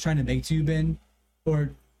point I was trying to make to you, Ben, or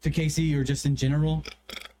to Casey, or just in general,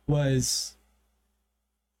 was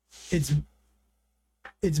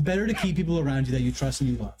it's better to keep people around you that you trust and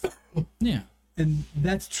you love, Yeah. and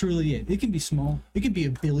that's truly it. It can be small. It can be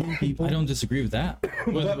 1 billion people. I don't disagree with that.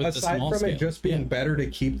 But aside from it just being better to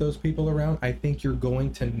keep those people around, I think you're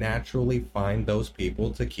going to naturally find those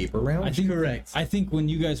people to keep around. I think correct. I think when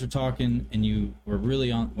you guys were talking and you were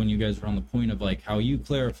really on, when you guys were on the point of like how you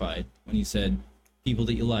clarified when you said people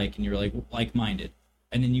that you like, and you're like-minded.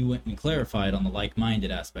 And then you went and clarified on the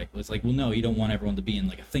like-minded aspect. It's like, well, no, you don't want everyone to be in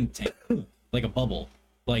like a think tank, like a bubble.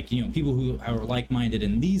 Like, people who are like-minded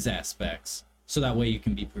in these aspects, so that way you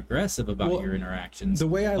can be progressive about your interactions. The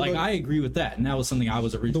way I agree with that, and that was something I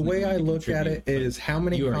was originally. The way I look at it contribute, is how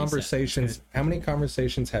many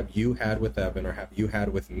conversations have you had with Evan or have you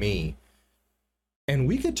had with me? And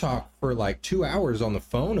we could talk for like 2 hours on the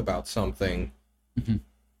phone about something. Mm-hmm.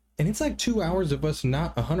 And it's like 2 hours of us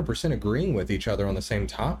not 100% agreeing with each other on the same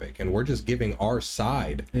topic. And we're just giving our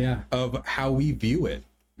side of how we view it.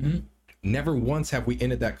 Mm-hmm. Never once have we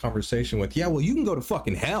ended that conversation with, yeah, well, you can go to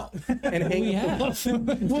fucking hell. And hang up. That's a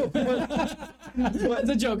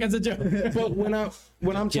joke. But when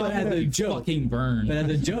I'm talking about a joke, fucking burn. But as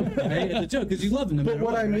a joke, right? As a joke, because you love them. But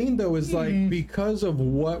what I mean, though, is like, because of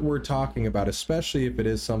what we're talking about, especially if it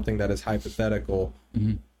is something that is hypothetical,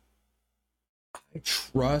 I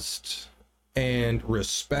trust and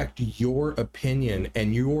respect your opinion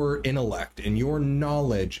and your intellect and your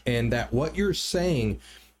knowledge, and that what you're saying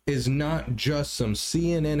is not just some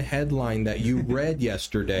CNN headline that you read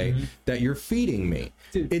yesterday that you're feeding me.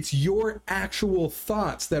 Dude. It's your actual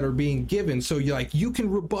thoughts that are being given. So you can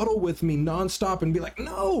rebuttal with me nonstop and be like,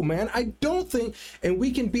 no, man, I don't think, and we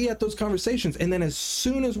can be at those conversations. And then as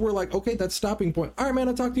soon as we're like, okay, that's stopping point. All right, man,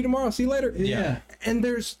 I'll talk to you tomorrow. See you later. Yeah. And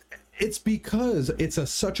it's because it's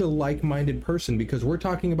such a like-minded person, because we're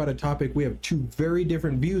talking about a topic we have two very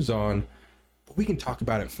different views on, but we can talk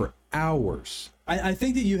about it for hours. I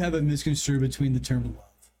think that you have a misconstrued between the term love.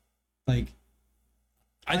 Like,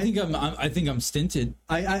 I think I'm stinted.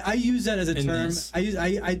 I use that as a term. This, I use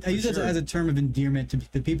that as a term of endearment to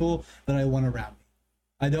the people that I want around me.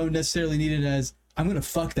 I don't necessarily need it as I'm gonna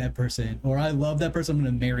fuck that person, or I love that person, I'm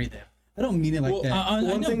gonna marry them. I don't mean it like that.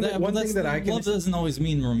 One thing that I can, love doesn't always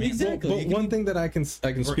mean romantic. Exactly. But one thing that I can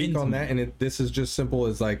speak intimate on that, and this is just simple,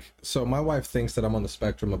 is like, so my wife thinks that I'm on the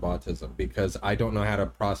spectrum of autism because I don't know how to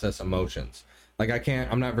process emotions. Like,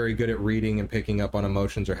 I'm not very good at reading and picking up on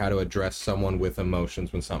emotions or how to address someone with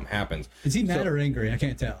emotions when something happens. Is he mad or angry? I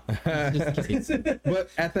can't tell. But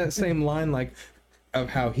at that same line, like, of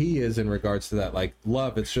how he is in regards to that, like,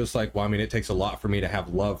 love, it's just like, well, I mean, it takes a lot for me to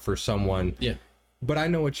have love for someone. Yeah. But I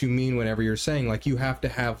know what you mean whenever you're saying, like, you have to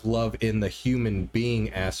have love in the human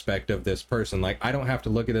being aspect of this person. Like, I don't have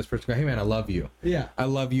to look at this person and go, hey, man, I love you. Yeah. I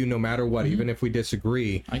love you no matter what, even if we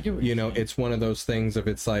disagree. I get what you're saying. It's one of those things of,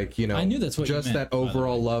 it's like, I knew that's what you just meant, that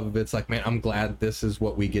overall love of, it's like, man, I'm glad this is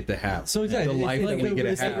what we get to have. So exactly. The life that we get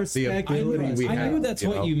to have, the ability we have. I knew that's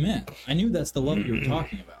what you meant. I knew that's the love you were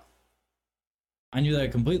talking about. I knew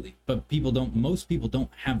that completely. But most people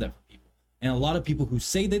don't have that for people. And a lot of people who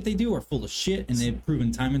say that they do are full of shit, and they've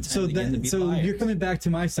proven time and time again to be liars. You're coming back to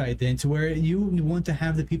my side then, to where you want to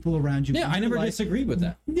have the people around you. Yeah, I never disagreed with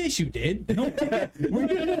that. Yes, you did. No. We've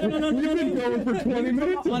been going for 20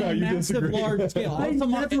 minutes On a massive, large scale. I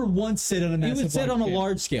never once said on a massive. You would say on a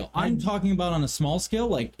large scale. I'm talking about on a small scale,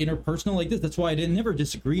 like interpersonal, like this. That's why I never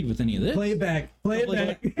disagreed with any of this. Play it back. Play it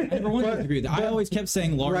back. I never once disagreed with that. I always kept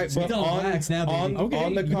saying large Right, scale. but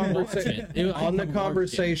on the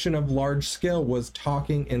conversation of large scale was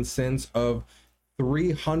talking in sense of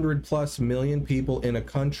 300 plus million people in a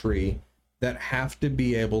country that have to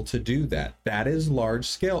be able to do that. That is large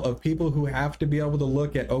scale of people who have to be able to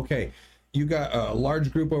look at, okay, you got a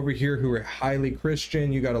large group over here who are highly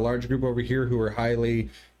Christian, you got a large group over here who are highly,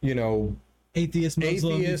 atheist,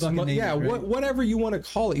 Muslim, whatever you want to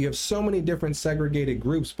call it. You have so many different segregated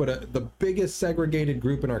groups, but the biggest segregated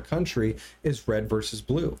group in our country is red versus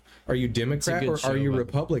blue. Are you Democrat or are you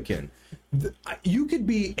Republican? You could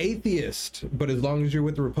be atheist, but as long as you're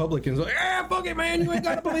with the Republicans, like, fuck it, man, you ain't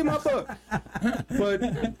got to believe my book.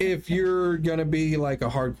 But if you're gonna be like a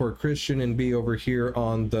hardcore Christian and be over here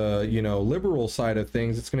on the liberal side of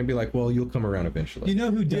things, it's gonna be like, well, you'll come around eventually. You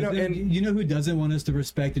know who doesn't want us to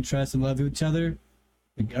respect and trust and love each other?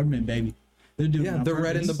 The government, baby. They're doing it on the purpose.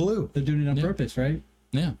 red and the blue. They're doing it on purpose, right?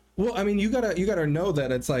 Yeah. Well, I mean, you gotta know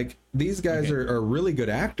that it's like these guys are really good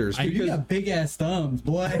actors. Because you got big ass thumbs,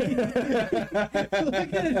 boy. It's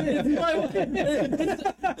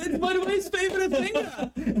my wife's favorite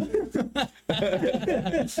finger.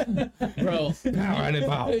 Bro, power and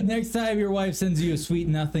power. Next time your wife sends you a sweet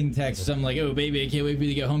nothing text or something like, "Oh baby, I can't wait for you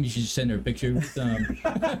to get home," you should just send her a picture of your thumb.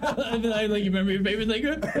 I'd be like, "You remember your favorite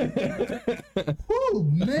finger?" Oh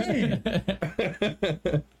man.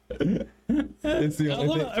 It's the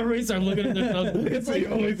only thing. Everybody start looking at their thumbs. It's the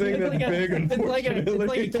only thing that's big, unfortunately. It's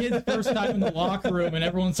like a kid's first time in the locker room, and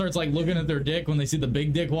everyone starts like looking at their dick when they see the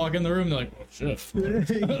big dick walk in the room. They're like, "Oh shit."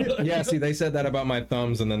 Yeah, see, they said that about my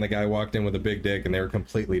thumbs, and then the guy walked in with a big dick, and they were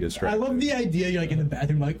completely distracted. I love the idea. You're like in the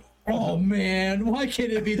bathroom, like, Oh man, why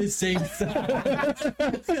can't it be the same size?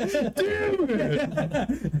 Dude!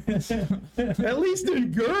 At least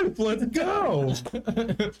in girth, let's go.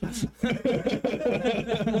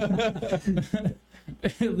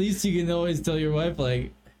 At least you can always tell your wife,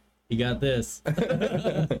 like, you got this.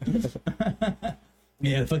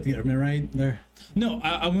 Yeah, fuck the government, right? There. No,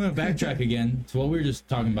 I'm going to backtrack again to what we were just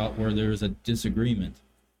talking about, where there was a disagreement.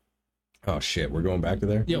 Oh shit, we're going back to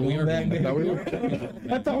there? Yeah, we are. back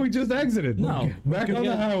I thought we just exited. No. Back on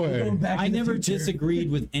the highway. I never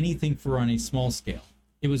disagreed with anything for on a small scale.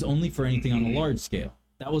 It was only for anything on a large scale.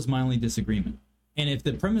 That was my only disagreement. And if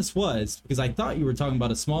the premise was, because I thought you were talking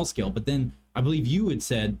about a small scale, but then I believe you had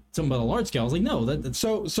said something about a large scale. I was like, no, that's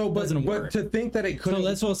doesn't work. But to think that it could. So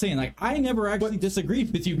that's what I was saying. Like, I never actually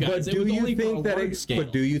disagreed with you guys. But do you think that it?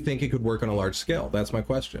 But do you think it could work on a large scale? That's my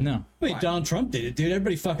question. No. Wait, Donald Trump did it, dude.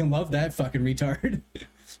 Everybody fucking loved that fucking retard.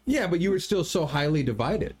 Yeah, but you were still so highly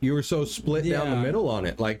divided. You were so split down the middle on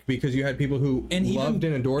it, like because you had people who loved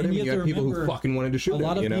and adored him, and you had people who fucking wanted to shoot him.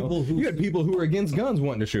 You had people who were against guns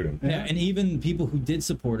wanting to shoot him. Yeah, and even people who did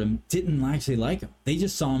support him didn't actually like him. They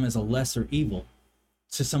just saw him as a lesser evil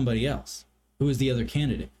to somebody else who was the other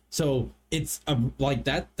candidate. So it's like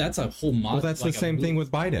that. That's a whole model. Well, that's like the same thing with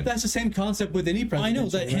Biden. That's the same concept with any president. I know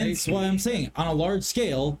that. Right? Hence why I'm saying on a large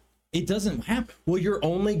scale, it doesn't happen. Well, you're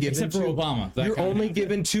only given Except for Obama. You're only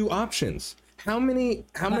given two options. How many?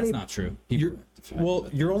 That's not true. You're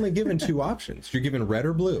only given two options. You're given red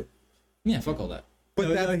or blue. Yeah, fuck all that.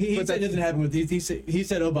 But he said it doesn't happen with he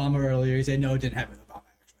said Obama earlier. He said no, it didn't happen with Obama.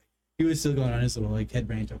 Actually, he was still going on his little like head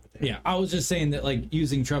range over there. Yeah, I was just saying that like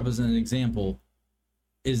using Trump as an example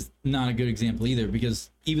is not a good example either, because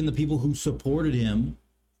even the people who supported him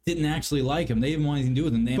didn't actually like him. They didn't want anything to do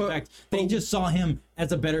with him. In fact, they just saw him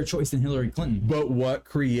as a better choice than Hillary Clinton. But what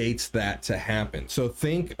creates that to happen? So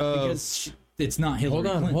think of... Because it's not Hillary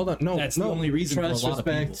Clinton. Hold on. No, that's the only reason for a lot of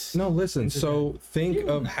people. No, listen. So think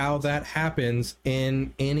of how that happens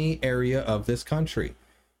in any area of this country.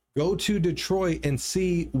 Go to Detroit and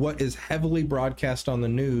see what is heavily broadcast on the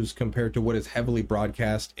news compared to what is heavily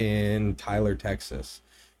broadcast in Tyler, Texas.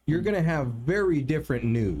 You're going to have very different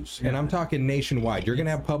news. And I'm talking nationwide. You're going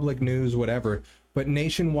to have public news, whatever. But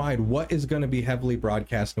nationwide, what is going to be heavily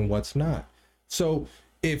broadcast and what's not? So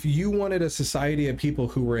if you wanted a society of people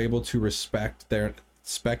who were able to respect their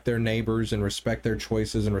neighbors and respect their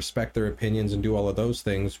choices and respect their opinions and do all of those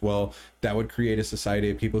things, well, that would create a society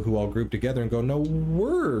of people who all group together and go, no,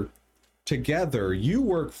 we're together. You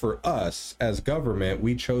work for us as government.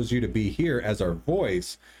 We chose you to be here as our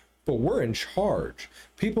voice. But we're in charge.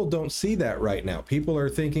 People don't see that right now. People are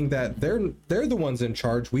thinking that they're the ones in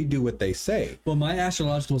charge. We do what they say. Well, my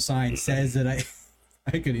astrological sign says that I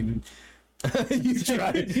could even. You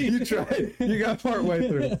tried. You got part way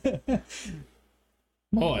through.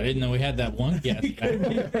 Oh, I didn't know we had that one guest. I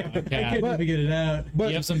couldn't even get it out. You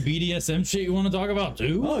have some BDSM shit you want to talk about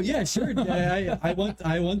too? Oh yeah, sure. I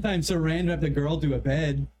one time saran wrapped a girl to a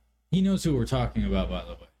bed. He knows who we're talking about, by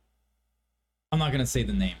the way. I'm not gonna say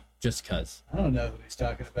the name. Just cuz. I don't know who he's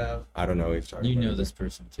talking about. I don't know who he's talking about. You know this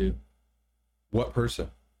person too. What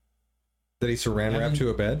person? Did he saran wrap to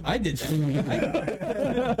a bed? I did that.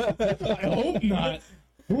 I hope not.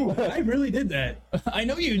 I really did that. I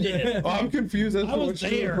know you did. Oh, I'm confused as to what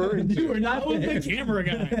you're referring to. You were not. I was the camera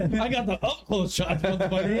guy. I got the up close shot.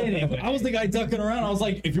 I was the guy ducking around. I was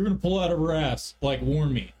like, if you're gonna pull out of her ass, like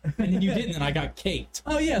warn me. And then you didn't, and I got caked.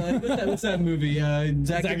 Oh yeah, like, what's that movie?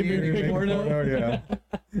 Zack and Miri Porno. Oh yeah.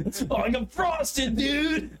 Oh, I got frosted,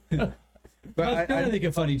 dude. But I was trying to think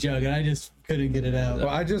a funny joke, and I just couldn't get it out. Well,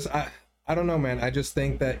 I don't know, man. I just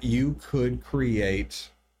think that you could create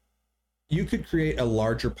a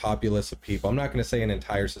larger populace of people. I'm not going to say an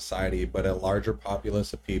entire society, but a larger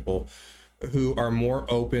populace of people who are more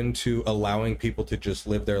open to allowing people to just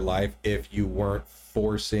live their life if you weren't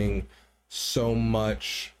forcing so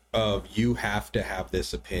much of you have to have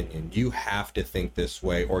this opinion, you have to think this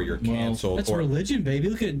way, or you're canceled. That's religion, baby.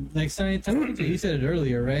 Look at like Scientology. You said it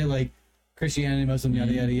earlier, right? Like Christianity, Muslim,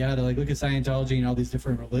 yada yada yada. Like look at Scientology and all these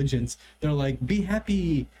different religions. They're like, be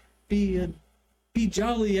happy, be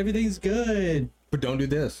jolly, everything's good. But don't do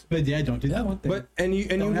this. But yeah, don't do that one thing. But and you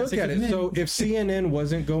look at it. So if CNN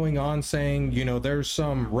wasn't going on saying, you know, there's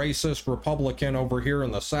some racist Republican over here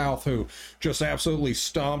in the South who just absolutely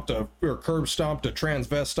curb stomped a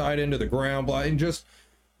transvestite into the ground, and just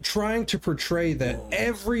trying to portray that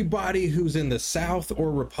everybody who's in the South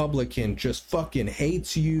or Republican just fucking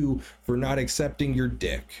hates you for not accepting your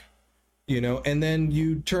dick. You know, and then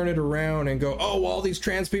you turn it around and go, oh, all these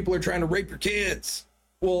trans people are trying to rape your kids.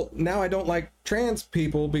 well, now I don't like trans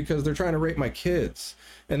people because they're trying to rape my kids.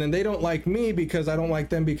 And then they don't like me because I don't like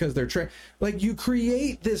them because they're trans. Like, you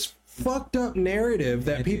create this fucked up narrative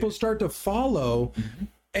that people start to follow,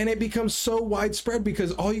 and it becomes so widespread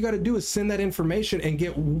because all you got to do is send that information and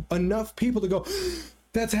get enough people to go,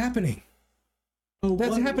 that's happening.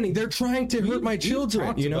 That's happening. They're trying to hurt my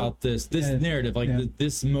children. You know, about this narrative, like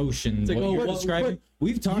this motion. Like, what you're describing.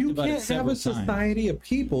 We've talked about it several times. You can't have a society of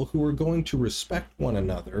people who are going to respect one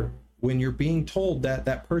another when you're being told that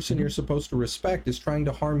that person you're supposed to respect is trying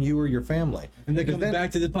to harm you or your family. And then coming back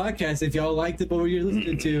to the podcast, if y'all liked it, what you're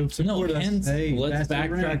listening to, support us. Hey, let's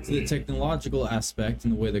backtrack to the technological aspect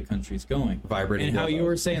and the way the country's going. Vibrating. And how you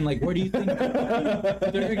were saying, like, where do you think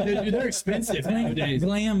they're expensive nowadays?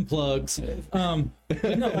 Glam plugs.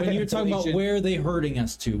 But no, when you're talking about where are they hurting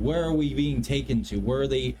us to, where are we being taken to, where are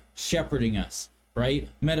they shepherding us, right?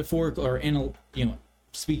 Metaphorical or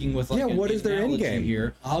speaking with like what is their end game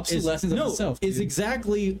here? Obsolescence of itself is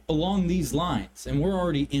exactly along these lines, and we're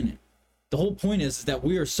already in it. The whole point is that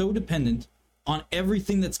we are so dependent on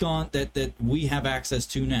everything that's gone that we have access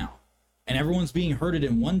to now, and everyone's being herded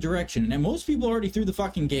in one direction, and most people are already through the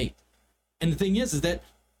fucking gate. And the thing is that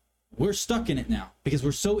we're stuck in it now because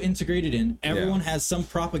we're so integrated in. Everyone has some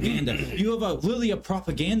propaganda. You have literally a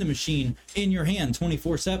propaganda machine in your hand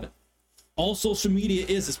 24/7. All social media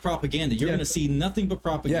is propaganda. You're going to see nothing but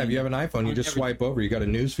propaganda. Yeah, if you have an iPhone, you just swipe over. You got a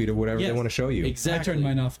news feed of whatever they want to show you. Exactly. I turned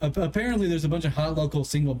mine off. Apparently, there's a bunch of hot local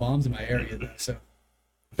single bombs in my area, though. So,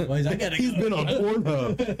 he's been on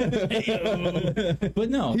Pornhub. But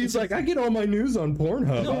no, he's like, I get all my news on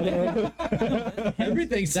Pornhub.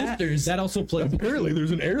 Everything's sisters. That also plays. Apparently,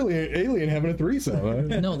 there's an alien having a threesome.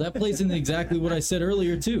 No, that plays into exactly what I said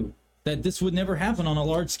earlier too. That this would never happen on a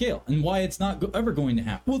large scale, and why it's not ever going to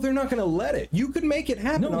happen. Well, they're not going to let it. You could make it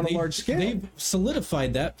happen on a large scale. They've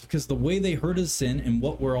solidified that because the way they herd us in and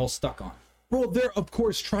what we're all stuck on. Well, they're, of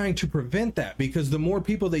course, trying to prevent that because the more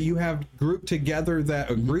people that you have grouped together that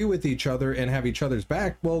agree with each other and have each other's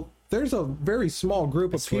back, well, there's a very small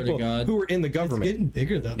group of people who are in the government. It's getting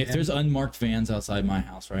bigger, though. If there's unmarked vans outside my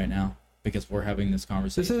house right now, because we're having this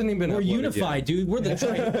conversation. This hasn't even. We're unified, dude. We're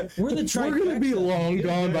the We're gonna be long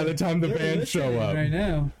gone by the time the bands show up. Right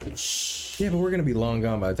now. Yeah, but we're gonna be long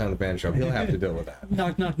gone by the time the band show up. He'll have to deal with that.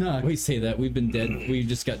 Knock, knock, knock. We say that we've been dead. We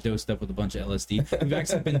just got dosed up with a bunch of LSD. We've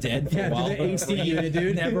actually been dead for a while. The AC unit,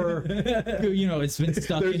 dude. Never. It's been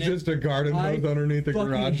stuck There's in just a garden hose underneath the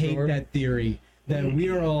garage door. I hate that theory that we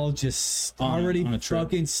are all just already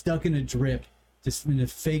fucking stuck in a drip, just in a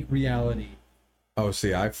fake reality. Oh,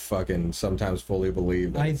 see, I fucking sometimes fully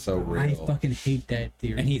believe that it's so real. I fucking hate that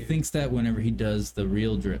theory. And he thinks that whenever he does the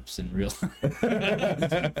real drips in real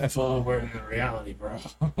life. Oh, we're in the reality, bro.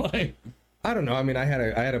 Like, I don't know. I mean, I had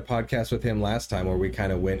a podcast with him last time where we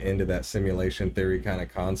kind of went into that simulation theory kind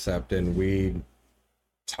of concept, and we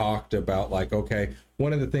talked about like, okay,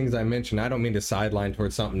 one of the things I mentioned, I don't mean to sideline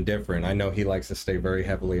towards something different. I know he likes to stay very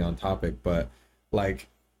heavily on topic, but like,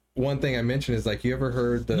 one thing I mentioned is like, you ever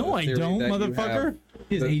heard the no, I don't, motherfucker.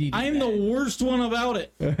 I'm the worst one about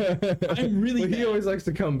it. I'm really. He always likes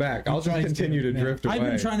to come back. I'll just continue to drift away. I've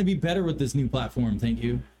been trying to be better with this new platform. Thank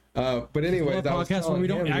you. But anyway, that was telling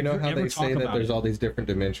him, you know how they say that there's all these different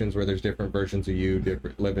dimensions where there's different versions of you,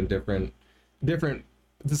 living different,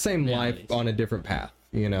 the same life on a different path.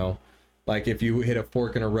 You know. Like if you hit a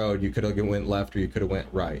fork in a road, you could have went left or you could have went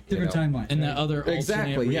right. Different timeline. And the other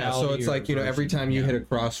exactly, yeah. So it's like, every time you hit a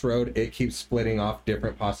crossroad, it keeps splitting off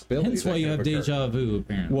different possibilities. That's why you have deja vu,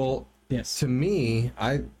 apparently. Well, yes. To me,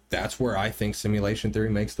 that's where I think simulation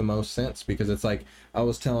theory makes the most sense, because it's like I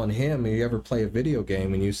was telling him, you ever play a video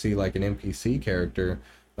game and you see like an NPC character,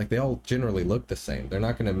 like they all generally look the same. They're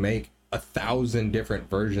not going to make 1,000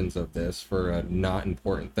 different versions of this for a not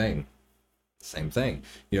important thing. Same thing.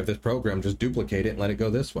 You have this program, just duplicate it and let it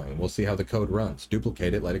go this way, and we'll see how the code runs.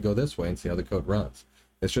 Duplicate it, let it go this way, and see how the code runs.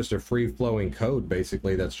 It's just a free-flowing code,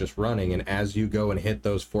 basically, that's just running, and as you go and hit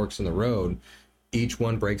those forks in the road, each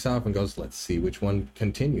one breaks off and goes, let's see which one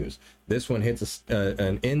continues. This one hits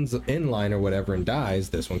an inline or whatever and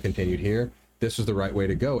dies. This one continued here. This is the right way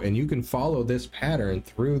to go. And you can follow this pattern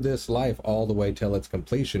through this life all the way till its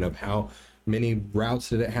completion of how many routes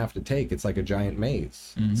did it have to take. It's like a giant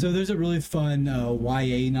maze. Mm-hmm. So there's a really fun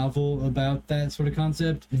YA novel about that sort of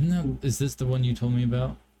concept. Is this the one you told me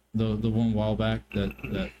about? The one a while back,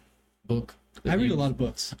 that book? I read a lot of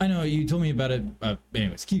books. I know, you told me about it.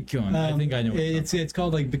 Anyways, keep going. I think I know what it's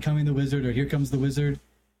called like Becoming the Wizard or Here Comes the Wizard.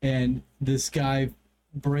 And this guy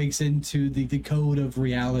breaks into the code of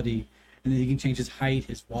reality and then he can change his height,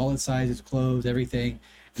 his wallet size, his clothes, everything,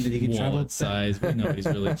 and then he can travel. Wallet size, we know he's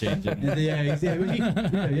really changing. And then,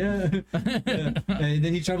 yeah. And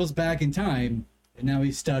then he travels back in time, and now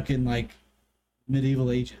he's stuck in like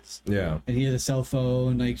medieval ages. Yeah. And he has a cell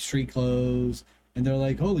phone, like street clothes, and they're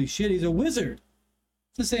like, "Holy shit, he's a wizard!"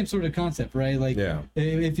 It's the same sort of concept, right? Like, Yeah.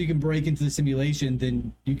 if you can break into the simulation,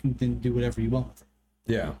 then you can then do whatever you want with it.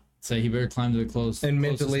 Yeah. So he better climb to the closest. And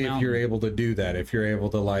closest mentally, if mountain. you're able to do that, if you're able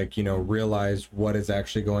to, like, you know, realize what is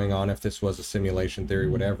actually going on, if this was a simulation theory,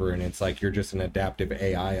 whatever, and it's like you're just an adaptive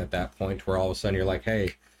AI at that point where all of a sudden you're like,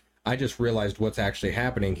 hey, I just realized what's actually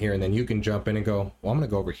happening here, and then you can jump in and go, well, I'm going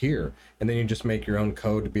to go over here, and then you just make your own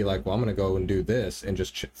code to be like, well, I'm going to go and do this and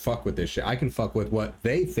just fuck with this shit. I can fuck with what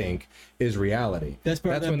they think is reality. That's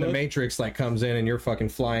when the Matrix like comes in and you're fucking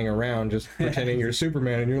flying around just pretending you're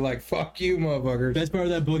Superman, and you're like, fuck you, motherfuckers. Best part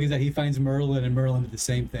of that book is that he finds Merlin, and Merlin did the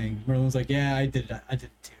same thing. Merlin's like, "Yeah, I did it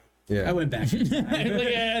too. Yeah. I went back.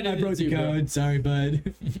 I broke the code. Sorry,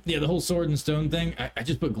 bud." Yeah, the whole sword and stone thing. I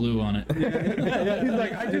just put glue on it. He's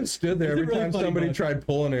like, I just stood there every It's a really time funny somebody book. tried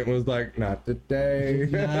pulling it and was like, not today.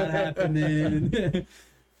 Not happening.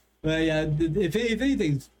 But yeah, if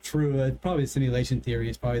anything's true, probably simulation theory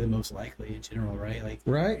is probably the most likely in general, right? Like,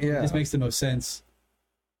 Right? Yeah. this makes the most sense.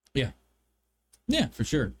 Yeah, for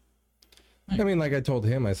sure. I mean, like I told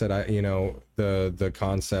him, I said, the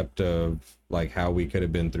concept of like how we could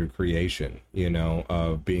have been through creation, you know,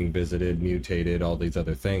 of being visited, mutated, all these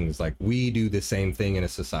other things. Like, we do the same thing in a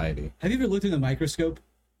society. Have you ever looked in the microscope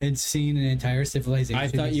and seen an entire civilization? I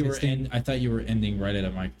thought you existing? were ending right at a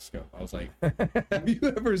microscope. I was like, Have you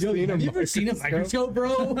ever seen Have you ever seen a microscope,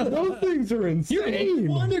 bro? Those things are insane.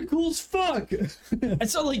 they're cool as fuck. I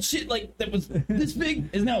saw like shit like that was this big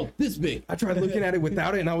is now this big. I tried looking at it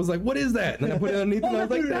without it, and I was like, what is that? And then I put it underneath, and I was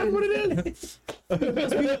like, that's what it is.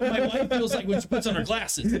 My wife feels like when she puts on her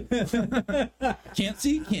glasses. Can't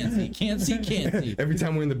see. Every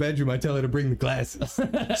time we're in the bedroom, I tell her to bring the glasses.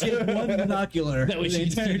 She has one binocular. That way the she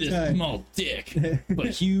can see entire this time. small dick, but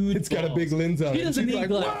huge. It's got a balls. big lens on She it. doesn't She's need like,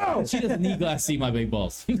 glass. wow. She doesn't need glass to see my big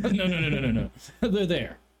balls. No. They're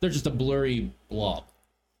there. They're just a blurry blob.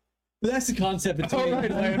 But that's the concept. It's All right,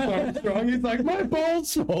 Lance Armstrong. He's like, my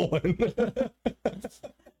ball's swollen.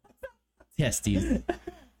 Testes.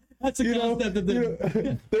 That's the concept of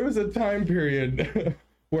the. There was a time period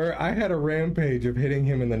where I had a rampage of hitting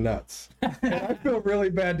him in the nuts. And I feel really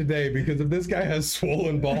bad today because if this guy has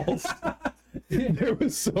swollen balls, there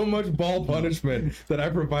was so much ball punishment that I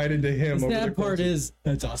provided to him. The over the sad course part of- is,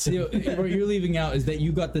 That's awesome. what you're leaving out is that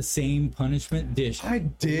you got the same punishment dish. I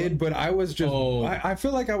did, but I was just, Oh. I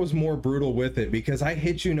feel like I was more brutal with it because I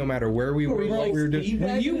hit you no matter where we were, what we were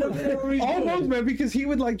doing. Almost, man, because he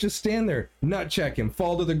would like just stand there, nut check him,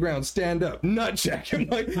 fall to the ground, stand up, nut check him.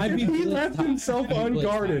 Like, I'd be he blitzed left time. himself I'd be blitzed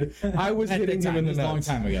unguarded. I was At hitting the him time, in the it was a long nuts.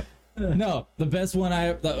 time ago. No, the best one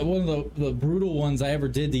one of the brutal ones I ever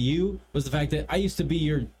did to you was the fact that I used to be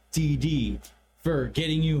your DD for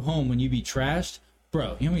getting you home when you be trashed.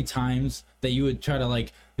 Bro, you know how many times that you would try to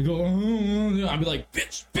like go, I'd be like,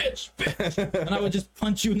 bitch, and I would just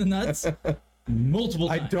punch you in the nuts multiple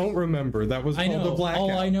I times. don't remember. That was I called the know. blackout.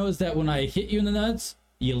 All I know is that when I hit you in the nuts,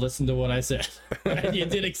 you listened to what I said. You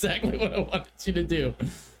did exactly what I wanted you to do.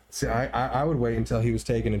 See, I would wait until he was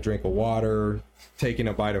taking a drink of water, taking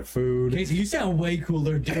a bite of food. Casey, you sound way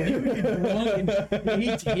cooler, dude. You would get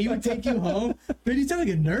drunk and he would take you home. But you sound like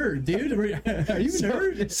a nerd, dude. Are you a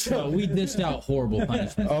nerd? So we dished out horrible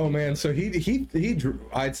punishment. Oh man, so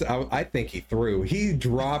I think he threw. He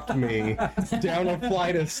dropped me down a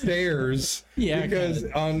flight of stairs. Yeah, because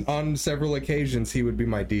on several occasions he would be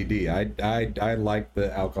my DD. I liked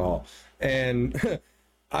the alcohol, and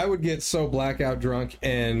I would get so blackout drunk,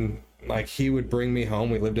 and like he would bring me home.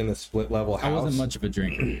 We lived in a split level house. I wasn't much of a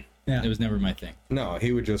drinker. Yeah. It was never my thing. No,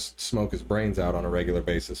 he would just smoke his brains out on a regular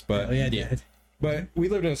basis. But Oh, yeah, Yeah. dude. But we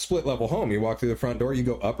lived in a split level home. You walk through the front door, you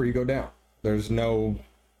go up or you go down. There's no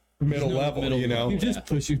middle no level, middle you know? You just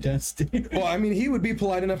push you downstairs. Well, I mean, he would be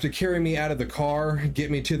polite enough to carry me out of the car, get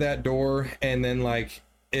me to that door, and then, like,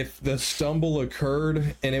 if the stumble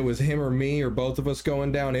occurred and it was him or me or both of us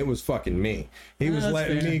going down, it was fucking me. He was That's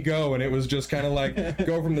letting fair. me go, and it was just kind of like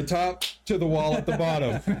go from the top to the wall at the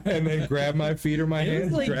bottom, and then grab my feet or my It hands,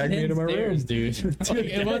 was like drag me 10 into my room. stairs, dude. Like,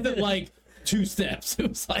 it wasn't like 2 steps. It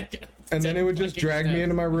was like And then it would just drag me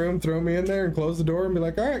into my room, throw me in there, and close the door, and be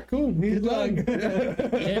like, "All right, cool, he's done.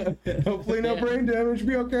 Yeah. Hopefully, no Yeah. brain damage.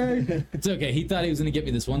 Be okay." It's okay. He thought he was gonna get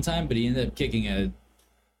me this one time, but he ended up kicking a.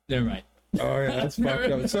 Never mind. Oh yeah, that's fucked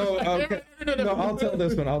up. So okay, no, I'll tell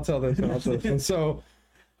this one. So,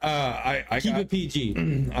 I Keep got it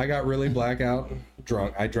PG. I got really blackout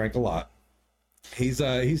drunk. I drank a lot, He's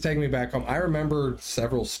taking me back home. I remember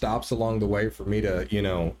several stops along the way for me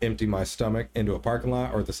to, empty my stomach into a parking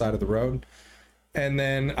lot or at the side of the road. And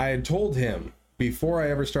then I had told him before I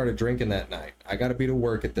ever started drinking that night, I got to be to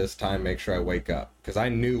work at this time, make sure I wake up, because I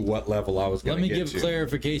knew what level I was going to get to. Let me give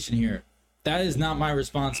clarification here. That is not my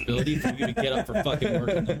responsibility for you to get up for fucking work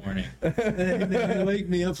in the morning. They wake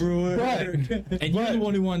me up for work. Right. And you're the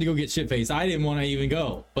one who wanted to go get shit-faced. I didn't want to even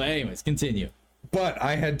go. But anyways, continue. But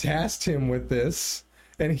I had tasked him with this,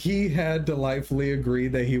 and he had delightfully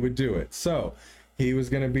agreed that he would do it. So he was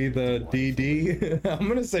going to be the DD. I'm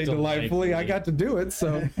going to say delightfully. I got to do it.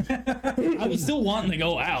 So I was still wanting to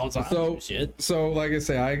go out. So like I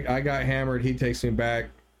say, I got hammered. He takes me back,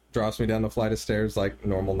 drops me down the flight of stairs like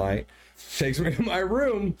normal night, takes me to my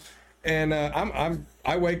room, and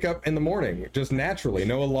I wake up in the morning just naturally,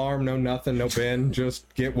 no alarm, no nothing, no bin,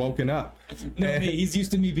 just get woken up. No, hey, he's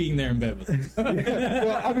used to me being there in bed with him. Yeah,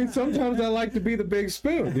 well, I mean, sometimes I like to be the big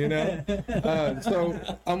spoon, So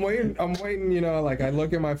I'm waiting, like I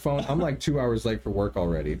look at my phone. I'm like 2 hours late for work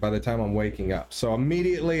already by the time I'm waking up. So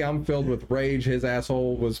immediately I'm filled with rage. His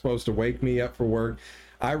asshole was supposed to wake me up for work.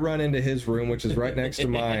 I run into his room, which is right next to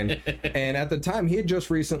mine. And at the time, he had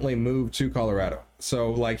just recently moved to Colorado.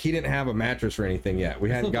 So, like, he didn't have a mattress or anything yet.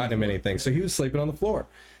 We hadn't gotten him anything. So he was sleeping on the floor.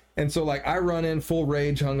 And so, like, I run in full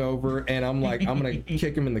rage, hungover, and I'm like, I'm going to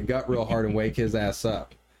kick him in the gut real hard and wake his ass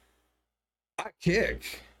up. I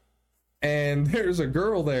kick. And there's a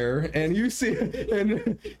girl there, and you see,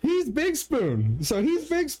 and he's Big Spoon. So he's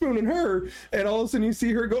Big Spooning her, and all of a sudden you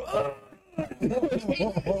see her go, "Ugh."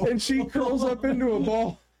 And she curls up into a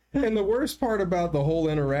ball. And the worst part about the whole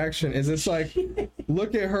interaction is it's like,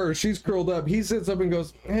 look at her, she's curled up. He sits up and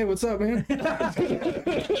goes, "Hey, what's up, man?"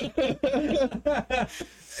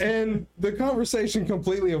 And the conversation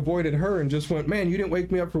completely avoided her and just went, "Man, you didn't wake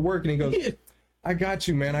me up for work." And he goes, "I got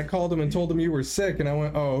you, man. I called him and told him you were sick." And I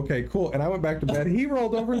went, "Oh, okay, cool." And I went back to bed. He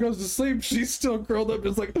rolled over and goes to sleep. She's still curled up,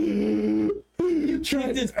 just like, you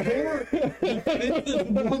tried this door.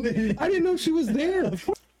 I didn't know she was there.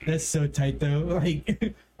 That's so tight, though.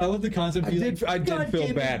 Like, I love the concept. I did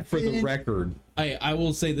feel bad for the record. I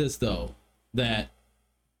will say this, though, that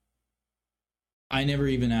I never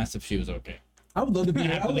even asked if she was okay. I would love to be.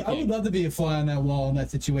 I would love to be a fly on that wall in that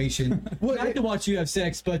situation. Not to watch you have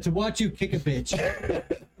sex, but to watch you kick a bitch.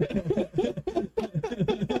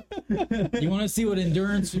 You want to see what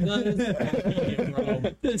endurance does?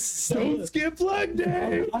 Don't skip leg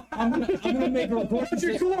day. I'm gonna make a recording.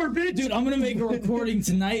 Your core, bitch. Dude, I'm gonna make a recording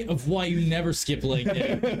tonight of why you never skip leg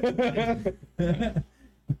day.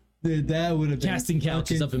 Dude, that would have been casting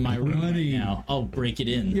couches up in my room right now. I'll break it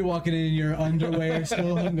in. You're walking in your underwear,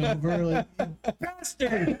 still hungover, like,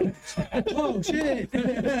 bastard! Oh shit!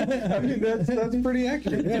 I mean, that's pretty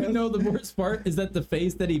accurate. Yeah. No, the worst part is that the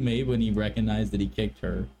face that he made when he recognized that he kicked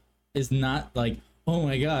her is not like, "Oh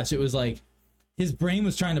my gosh!" It was like his brain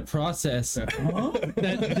was trying to process that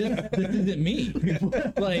this isn't me.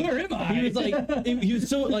 Like, where am I? He was like, he was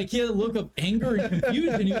so like, he had a look of anger and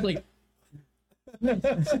confusion. He was like. Like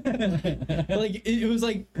it was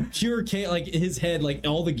like pure chaos. Like his head, like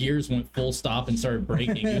all the gears went full stop and started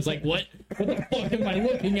breaking. He was like, what the fuck am I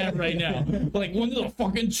looking at right now? Like, when did the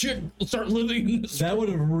fucking shit start living in this? That would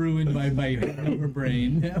have ruined my brain.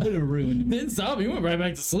 That would have ruined me. Didn't stop. He went right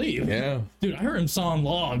back to sleep. Yeah, dude, I heard him sawing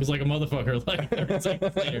logs like a motherfucker. Like 30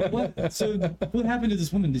 seconds later. What? So what happened to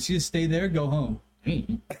this woman? Did she just stay there, go home? I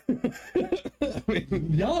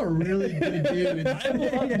mean, y'all are really good dudes.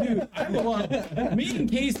 Me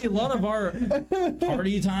and Casey, a lot of our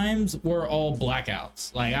party times were all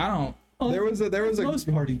blackouts. Like, I don't. There was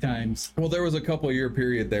most party times. Well, there was a couple year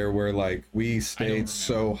period there where like we stayed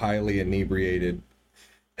so highly inebriated.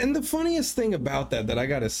 And the funniest thing about that I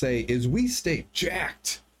gotta say is we stayed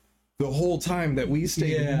jacked the whole time that we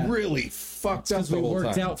stayed really fucked up the whole time. We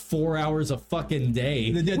worked out 4 hours a fucking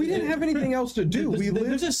day. We didn't have anything else to do.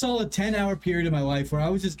 There's a solid 10-hour period in my life where I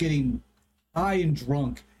was just getting high and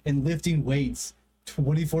drunk and lifting weights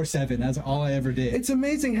 24/7. That's all I ever did. It's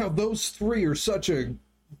amazing how those three are such a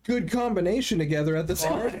good combination together at the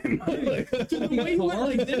time. The way you went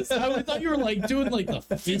like this, I thought you were like doing like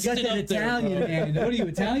the fist up there. Italian, man. What are you,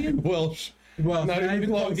 Italian? Welsh. Well, not even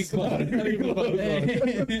close.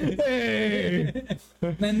 Hey.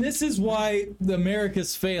 And this is why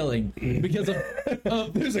America's failing, because of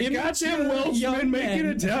there's a goddamn Welshman making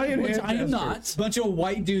Italian, which I am not. Bunch of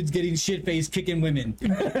white dudes getting shit faced kicking women.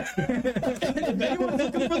 If anyone's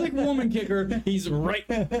looking for the woman kicker, he's right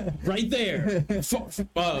there.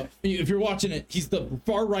 If you're watching it, he's the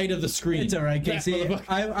far right of the screen. It's all right, Casey.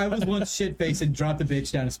 I was once shit faced and dropped a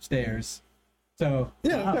bitch down some stairs. So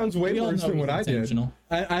Yeah, that sounds way We all worse know than it what was I did. intentional.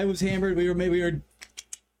 I was hammered. We were,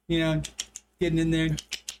 you know, getting in there,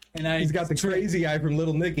 and He's got the crazy eye from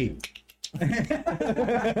Little Nicky. and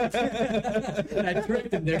I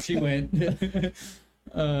tripped, and there she went.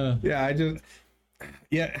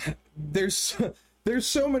 Yeah, there's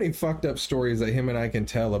so many fucked up stories that him and I can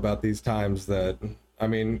tell about these times that, I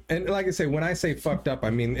mean, and like I say, when I say fucked up, I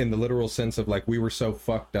mean in the literal sense of like we were so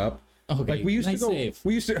fucked up. Okay, Like we used nice to go. save.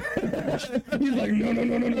 We used to. He's like,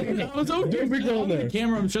 no. I was over Don't be going there. the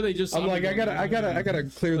camera. I'm sure they just. I'm saw like, me I gotta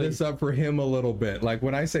clear this up for him a little bit. Like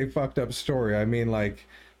when I say fucked up story, I mean like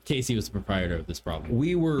Casey was the proprietor of this problem.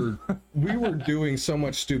 we were doing so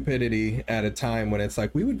much stupidity at a time when it's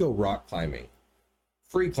like we would go rock climbing,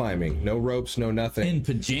 free climbing, no ropes, no nothing. In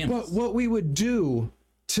pajamas. But what we would do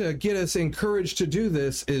to get us encouraged to do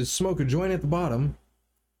this is smoke a joint at the bottom,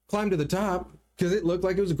 climb to the top, because it looked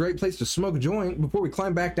like it was a great place to smoke a joint before we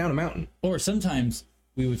climb back down a mountain. Or sometimes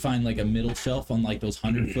we would find like a middle shelf on like those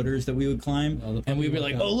 100-footers that we would climb, and we'd be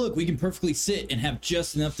like, "Oh, look, we can perfectly sit and have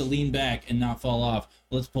just enough to lean back and not fall off.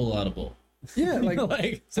 Let's pull out a bowl." Yeah, like,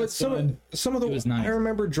 Like, but some of the It was nice. I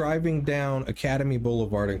remember driving down Academy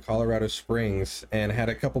Boulevard in Colorado Springs and had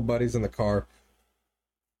a couple buddies in the car,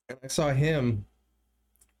 and I saw him.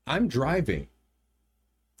 I'm driving.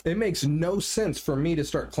 It makes no sense for me to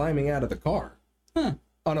start climbing out of the car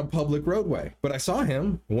on a public roadway, but I saw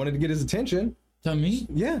him, wanted to get his attention. To me,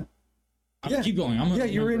 Yeah, yeah. keep going. Yeah,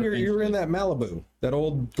 you were in that Malibu, that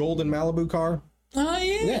old golden Malibu car. Oh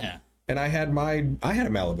yeah. And I had a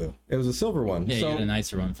Malibu. It was a silver one. Yeah, so, you had a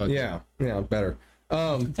nicer one. Fuck yeah, better.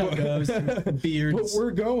 That's how it goes. Beards. But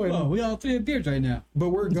we're going. Oh, we all three have beards right now. But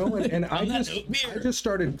we're going, and I not just no beer. I just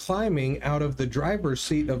started climbing out of the driver's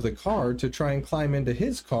seat of the car to try and climb into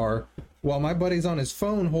his car while my buddy's on his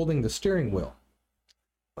phone holding the steering wheel.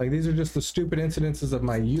 Like, these are just the stupid incidences of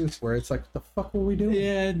my youth where it's like, what the fuck were we doing?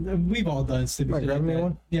 Yeah, we've all done stupid Am I shit grabbing like that.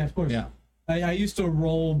 anyone? Yeah, of course. Yeah. I used to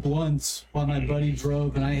roll blunts while my buddy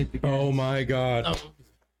drove, and I hit the gas. Oh my god.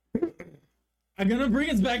 I'm gonna bring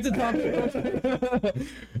us back to topic.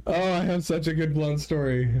 Oh, I have such a good blunt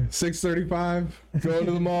story. 6:35, going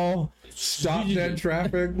to the mall, stop dead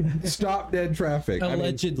traffic. Stop dead traffic. I mean,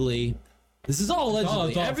 Allegedly, this is all allegedly.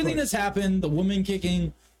 it's all Everything that's happened, the woman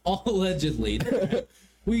kicking, all allegedly.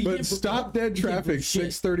 but stop dead traffic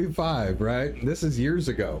 6:35, right? This is years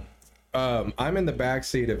ago. I'm in the back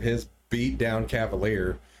seat of his beat down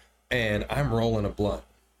Cavalier, and I'm rolling a blunt.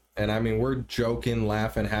 And I mean, we're joking,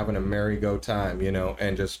 laughing, having a merry-go time, you know,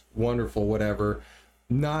 and just wonderful, whatever.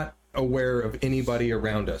 Not aware of anybody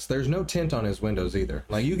around us. There's no tint on his windows either.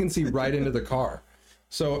 Like, you can see right into the car.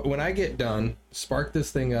 So when I get done, spark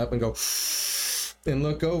this thing up and go and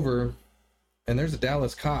look over, and there's a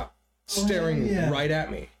Dallas cop staring right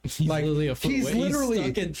at me. Like, literally a foot he's away. He's literally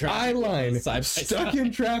stuck in traffic, eye line, side by stuck side.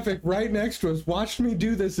 in traffic right next to us, watched me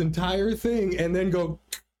do this entire thing and then go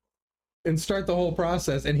and start the whole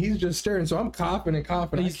process, and he's just staring. So I'm coughing and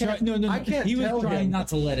coughing. He's trying. No. I can't He was tell trying him. not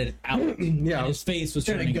to let it out. Yeah. And his face was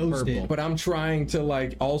Trying to turning ghost purple. it. But I'm trying to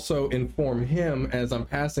like also inform him as I'm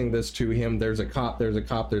passing this to him. There's a cop. There's a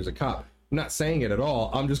cop. There's a cop. I'm not saying it at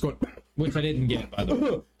all. I'm just going. Which I didn't get, by the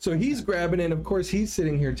way. So he's grabbing it. Of course, he's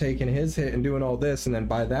sitting here taking his hit and doing all this. And then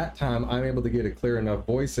by that time, I'm able to get a clear enough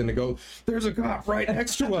voice and to go, "There's a cop right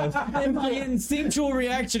next to us." And my instinctual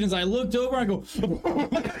reaction is I looked over and I go,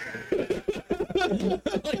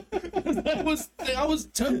 I was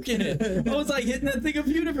toking it. I was like hitting that thing a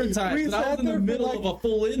few different times. We And I sat was in the there for middle like- of a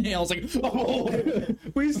full inhale. I was like, oh.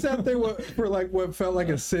 We sat there for like what felt like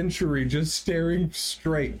a century, just staring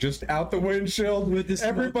straight, just out the windshield. With the smoke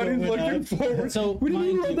Everybody's going looking up. forward. So, We didn't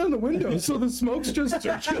even mind roll you- down the window, so the smoke's just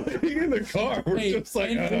circulating in the car. We're Hey, just like,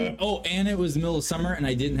 and it was the middle of summer and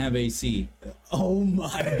I didn't have AC. Oh my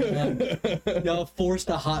god. Y'all forced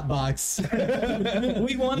a hot box.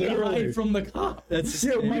 We wanted to Literally. hide from the cop. That's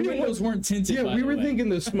Yeah, My we windows weren't tinted. Yeah, by we the were way. thinking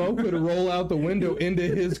the smoke would roll out the window into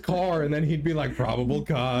his car, and then he'd be like, probable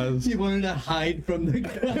cause. you wanted to hide from the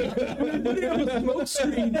smoke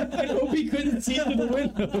screen. I hope he couldn't see through the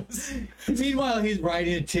windows. Meanwhile, he's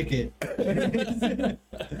writing a ticket.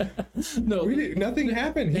 No. Nothing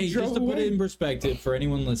happened. He Hey, drove just to put away. it in perspective for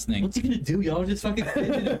anyone listening, What's he gonna do? Y'all just fucking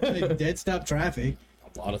dead stop traffic.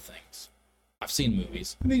 a lot of things. I've seen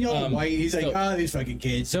movies. I mean, y'all white. He's like, so- these fucking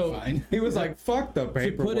kids. so- Fine. He was like, fuck the To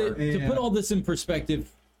paperwork. put all this in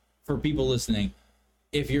perspective for people listening,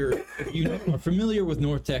 if you are familiar with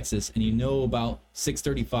North Texas and you know about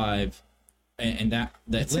 635 and that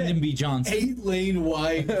Lyndon B. Johnson. 8-lane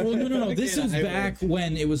wide. Well, no. This was back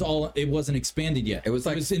when it wasn't expanded yet. It was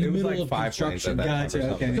in the middle of 5 lanes at that time or Gotcha,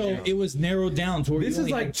 something. okay. So Yeah. it was narrowed down to where This you is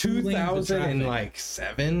only like had 2 lanes of traffic.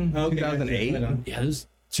 2007, Okay, 2008. right on. Yeah, it was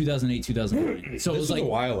 2008, 2009. So it was was a like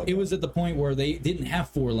while ago. it was at the point where they didn't have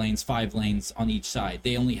 4 lanes, 5 lanes on each side.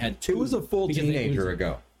 They only had 2. It was a full because it teenager was-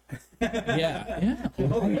 ago. Yeah.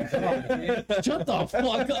 Oh my God. Shut the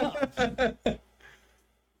fuck up.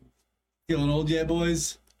 Feeling old yet,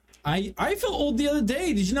 boys? I felt old the other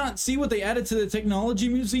day. Did you not see what they added to the technology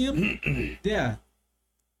museum? Yeah.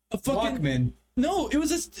 A fucking Walkman. No, it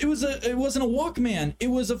wasn't a Walkman. It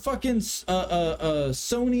was a fucking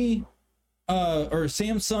Sony or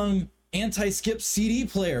Samsung anti-skip CD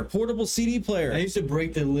player, portable CD player. I used to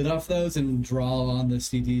break the lid off those and draw on the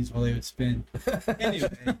CDs while they would spin. Anyway.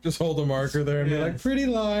 Just hold a marker there and be Yeah. like, pretty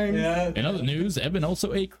line. Yeah. In other news, Evan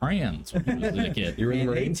also ate crayons when he was a kid. You were in And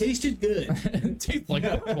the they rain? tasted good. Tastes like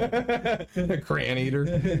purple. A crayon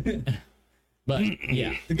eater. But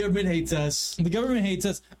yeah, The government hates us. the government hates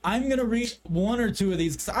us. I'm gonna read 1 or 2 of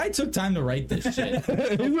these because I took time to write this shit.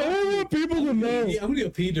 I want people to know. Yeah, I'm gonna go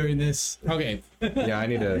pee during this. Okay. Yeah, I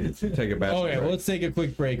need to take a bath. Okay. Well, let's take a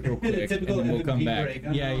quick break, real quick, and typical then we'll Evan come P. back. break.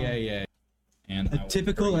 Yeah. And I A will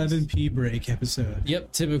typical freeze. Evan P. break episode.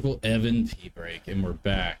 Yep, typical Evan P break, and we're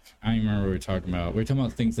back. I don't even remember what we were talking about. We were talking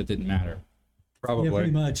about things that didn't matter. Yeah, pretty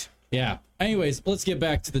Probably. much. Yeah. Anyways, let's get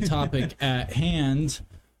back to the topic at hand.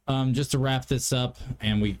 Just to wrap this up,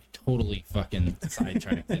 and we totally fucking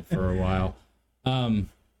sidetracked it for a while.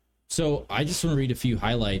 So I just want to read a few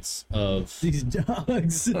highlights of These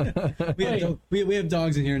dogs. we have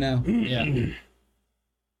dogs in here now. yeah.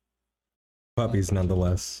 Puppies,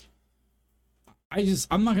 nonetheless.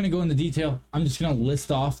 I'm not going to go into detail. I'm just going to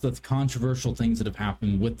list off the controversial things that have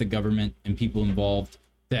happened with the government and people involved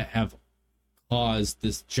that have caused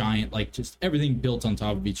this giant, like, just everything built on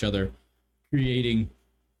top of each other, creating,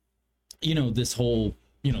 this whole,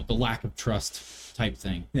 the lack of trust type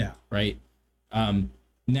thing, Yeah. right?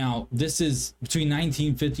 Now, this is between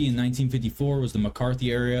 1950 and 1954 was the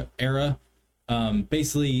McCarthy era.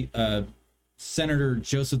 Basically, Senator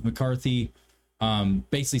Joseph McCarthy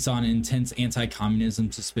basically saw an intense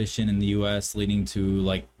anti-communism suspicion in the U.S., leading to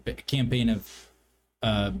like a campaign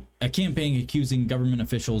accusing government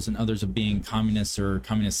officials and others of being communists or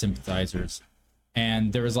communist sympathizers.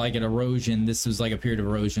 And there was like an erosion. This was like a period of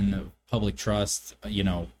erosion of public trust,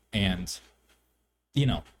 and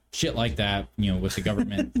shit like that, with the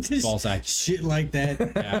government Just false act. Shit like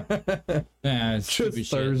that. Yeah, it's stupid Just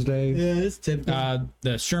shit. Thursday. Yeah, it's typical.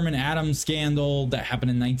 The Sherman Adams scandal that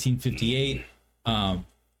happened in 1958,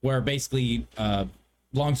 where basically,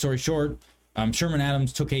 long story short, Sherman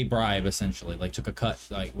Adams took a bribe, essentially, like took a cut,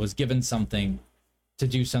 like was given something to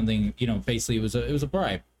do something. Basically, it was a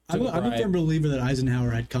bribe. I'm Took a a bribe. firm believer that Eisenhower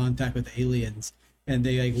had contact with aliens, and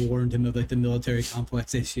they like warned him of like the military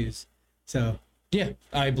complex issues. So Yeah,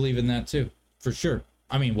 I believe in that too, for sure.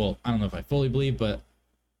 I mean, well, I don't know if I fully believe, but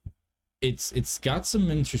it's got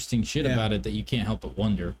some interesting shit Yeah. about it that you can't help but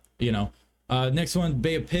wonder. Next one,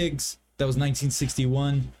 Bay of Pigs. That was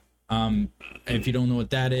 1961. If you don't know what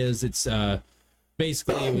that is, it's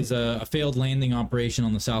basically it was a failed landing operation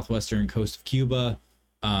on the southwestern coast of Cuba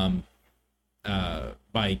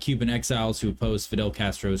by Cuban exiles who opposed Fidel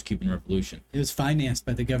Castro's Cuban Revolution. it was financed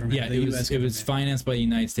by the government. Yeah, the it US was government. financed by the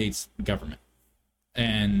United States government,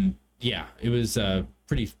 and yeah, it was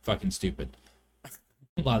pretty fucking stupid.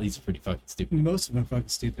 A lot of these are pretty fucking stupid. Most of them are fucking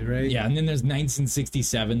stupid, right? Yeah, and then there's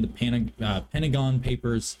 1967, the Pentagon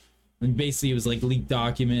Papers, and basically it was like leaked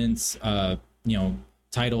documents,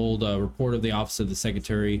 titled "Report of the Office of the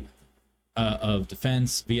Secretary of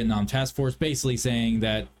Defense, Vietnam Task Force," basically saying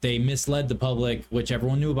that they misled the public, which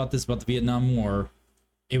everyone knew about this, about the Vietnam War.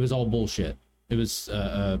 It was all bullshit. It was,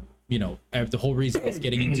 the whole reason it's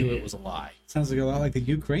getting into it was a lie. Sounds like a lot like the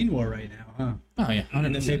Ukraine war right now, huh? Oh yeah,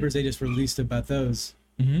 And the 100%. papers they just released about those.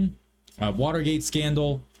 Watergate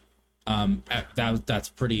scandal. That's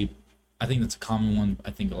pretty. I think that's a common one.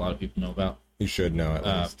 I think a lot of people know about. You should know at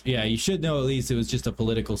least. Yeah, you should know at least it was just a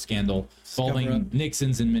political scandal involving Cover up.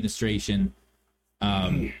 Nixon's administration.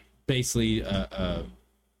 Basically,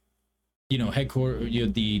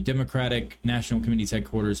 the Democratic National Committee's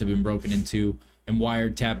headquarters have been broken into and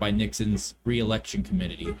wiretapped by Nixon's re-election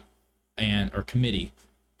committee, and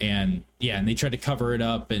they tried to cover it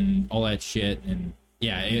up and all that shit, and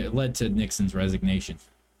yeah, it led to Nixon's resignation.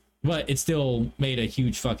 But it still made a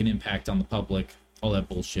huge fucking impact on the public, all that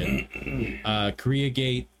bullshit.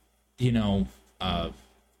 Koreagate, that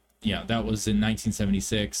was in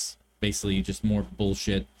 1976. Basically, just more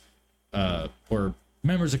bullshit. Where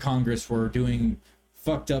members of Congress were doing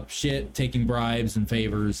fucked up shit, taking bribes and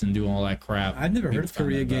favors and doing all that crap. I've never heard of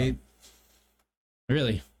People found out Koreagate. about.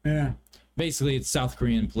 Really? Yeah. Basically, it's South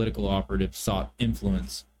Korean political operatives sought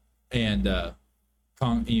influence and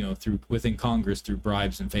within Congress through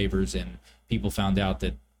bribes and favors, and people found out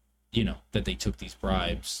that that they took these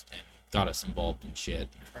bribes and got us involved in shit.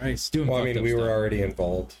 Christ. Doing Well, I fucked mean, up we were stuff. already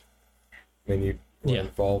involved. I mean, you were Yeah.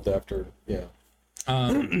 involved after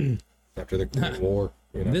after the Korean War.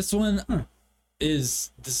 This one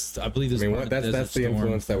is I believe this. I mean, part of the that's Desert the Storm.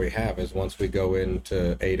 influence that we have is once we go in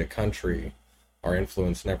to aid a country, our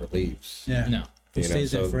influence never leaves. Yeah. No. It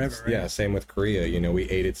stays there forever, right? Yeah, same with Korea. We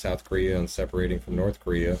aided South Korea in separating from North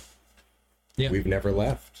Korea. Yeah. We've never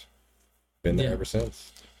left. Been there Yeah. ever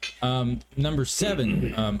since. Number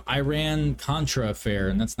 7, Iran-Contra affair,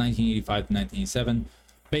 and that's 1985 to 1987.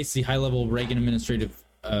 Basically, high-level Reagan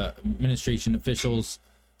administration officials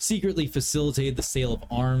secretly facilitated the sale of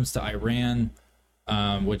arms to Iran,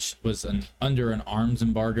 which was under an arms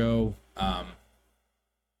embargo.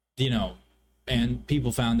 And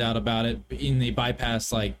people found out about it, and they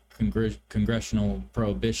bypassed like congressional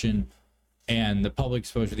prohibition, and the public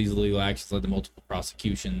exposure to these illegal actions led to multiple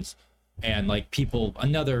prosecutions, and like people,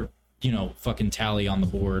 another fucking tally on the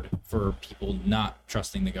board for people not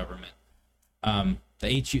trusting the government.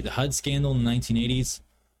 The HUD scandal in the 1980s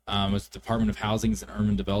was the Department of Housing's and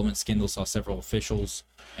Urban Development scandal, saw several officials,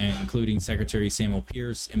 including Secretary Samuel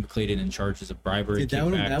Pierce, implicated in charges of bribery,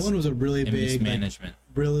 Dude, that one was a really and big mismanagement.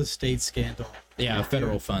 real estate scandal. Yeah,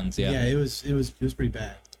 federal funds. Yeah, it was pretty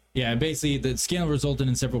bad. Yeah, basically, the scandal resulted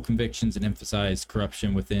in several convictions and emphasized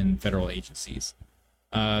corruption within federal agencies.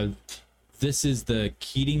 This is the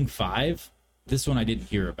Keating Five. This one I didn't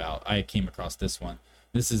hear about. I came across this one.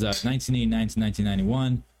 This is 1989 to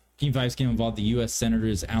 1991. Keating Five scandal involved the U.S.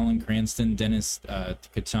 Senators Alan Cranston, Dennis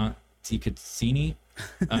Ticcancini,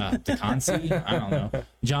 Ticanci, I don't know,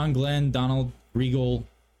 John Glenn, Donald Regal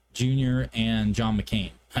Jr., and John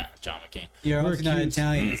McCain. John McCain. You're Were also not accused-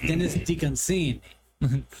 Italian. It's Dennis Dicancini.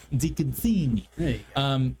 Dicancini. Hey.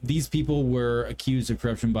 These people were accused of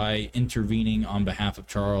corruption by intervening on behalf of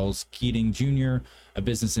Charles Keating Jr., a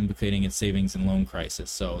business implicating its savings and loan crisis.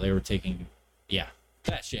 So they were taking,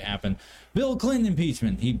 that shit happened. Bill Clinton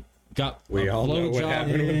impeachment. He got We all know what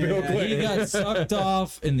happened with Bill Clinton. He got sucked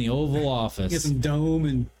off in the Oval Get Office. some dome,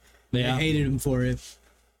 and they Yeah, hated him for it.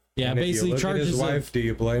 yeah. And if you Basically, look at charges his wife, do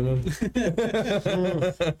you blame him?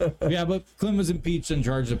 Yeah, but Clinton was impeached on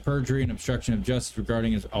charges of perjury and obstruction of justice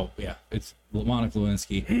regarding his. Oh, yeah, it's Monica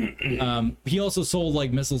Lewinsky. He also sold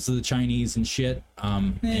like missiles to the Chinese and shit.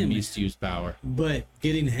 And misused power. But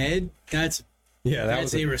getting head, that's Yeah, that that's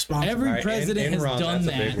was irresponsible. Every Right, president has Enron, done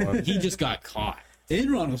that's a big one. that. He just got caught.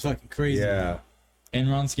 Enron was fucking crazy. yeah.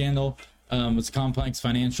 Enron scandal was a complex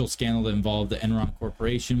financial scandal that involved the Enron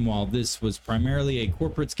Corporation. While this was primarily a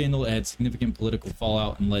corporate scandal, it had significant political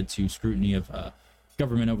fallout and led to scrutiny of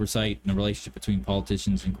government oversight and the relationship between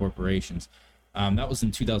politicians and corporations. That was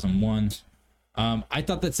in 2001. I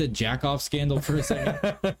thought that said Jackoff scandal for a second.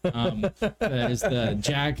 That is the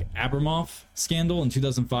Jack Abramoff scandal in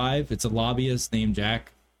 2005. It's a lobbyist named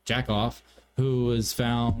Jackoff who was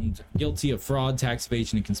found guilty of fraud, tax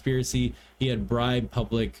evasion, and conspiracy. He had bribed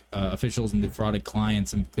public officials and defrauded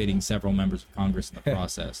clients, implicating several members of Congress in the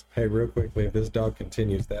process. Hey, real quickly, if this dog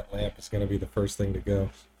continues, that lamp is going to be the first thing to go.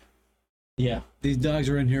 Yeah. These dogs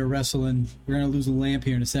are in here wrestling. We're gonna lose a lamp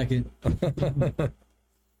here in a second.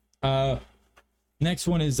 Next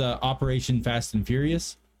one is Operation Fast and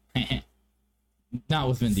Furious. Not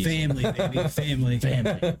with Vin Diesel. Family, baby, family.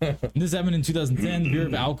 This happened in 2010. The Bureau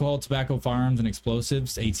of Alcohol, Tobacco, Firearms, and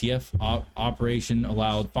Explosives, ATF, operation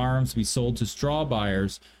allowed firearms to be sold to straw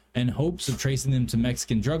buyers in hopes of tracing them to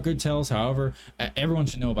Mexican drug cartels. However, everyone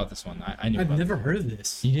should know about this one. I knew I've about never this. heard of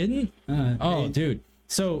this. You didn't? Oh, Hey, dude.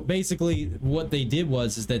 So basically, what they did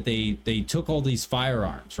is that they took all these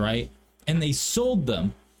firearms, right, and they sold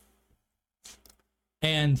them.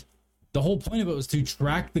 And the whole point of it was to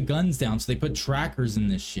track the guns down. So they put trackers in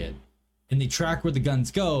this shit, and they track where the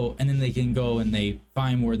guns go, and then they can go and they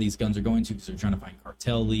find where these guns are going to because they're trying to find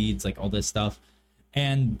cartel leads, like all this stuff.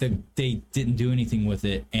 And they didn't do anything with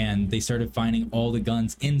it, and they started finding all the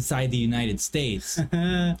guns inside the United States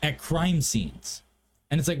at crime scenes.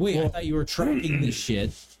 And it's like, wait, I thought you were tracking this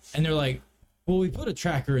shit. And they're like, well, we put a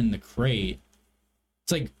tracker in the crate.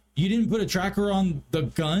 It's like, you didn't put a tracker on the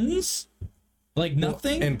guns? Like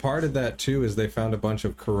nothing? And part of that too is they found a bunch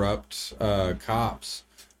of corrupt cops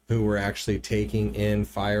who were actually taking in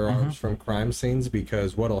firearms from crime scenes,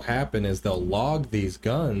 because what'll happen is they'll log these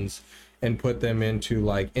guns and put them into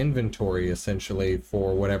like inventory essentially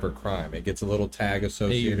for whatever crime. It gets a little tag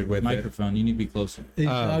associated with microphone. You need to be closer. These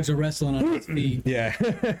dogs are wrestling on his feet.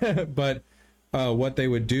 Yeah. But what they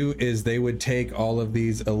would do is they would take all of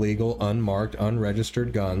these illegal, unmarked,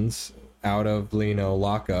 unregistered guns out of, you know,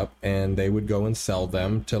 lockup, and they would go and sell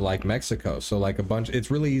them to like Mexico. So like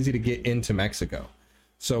it's really easy to get into Mexico.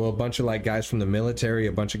 So a bunch of like guys from the military,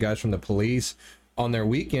 a bunch of guys from the police on their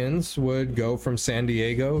weekends would go from San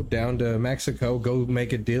Diego down to Mexico, go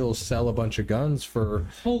make a deal, sell a bunch of guns for,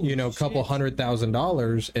 Holy you know, a couple shit.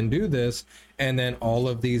 $100,000 and do this. And then all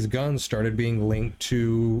of these guns started being linked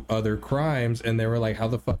to other crimes. And they were like, how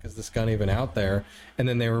the fuck is this gun even out there? And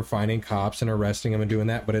then they were finding cops and arresting them and doing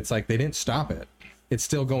that. But it's like, they didn't stop it. It's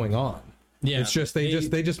still going on. Yeah, It's just, they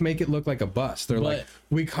just make it look like a bust. They're like,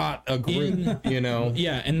 we caught a group, you know?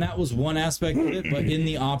 Yeah, and that was one aspect of it, but in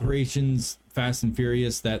the Operations Fast and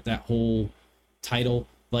Furious, that whole title,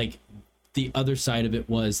 like the other side of it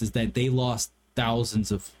is that they lost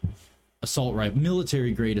thousands of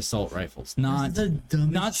military grade assault rifles, not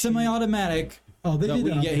semi-automatic. Oh, they that did we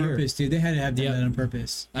that on get here. purpose, dude. They had to have done Yep. that on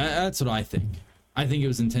purpose. That's what I think. I think it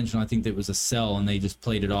was intentional. I think that it was a sell, and they just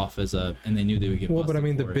played it off and they knew they would get. Well, but I busted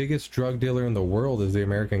mean, the for it. biggest drug dealer in the world is the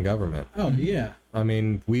American government. Oh, yeah. I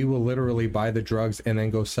mean, we will literally buy the drugs and then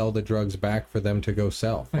go sell the drugs back for them to go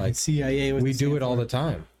sell. Fucking Like, CIA. we do it all the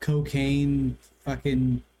time. Cocaine,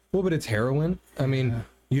 fucking. Well, but it's heroin. I mean, Yeah.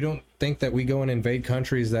 you don't think that we go and invade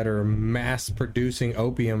countries that are mass producing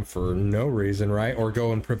opium for no reason, right? Or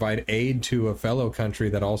go and provide aid to a fellow country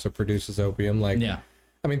that also produces opium. Like, Yeah.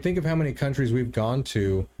 I mean, think of how many countries we've gone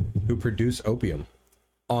to who produce opium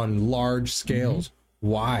on large scales.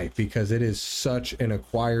 Why? Because it is such an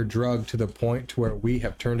acquired drug to the point to where we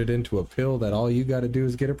have turned it into a pill that all you got to do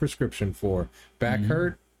is get a prescription for. Back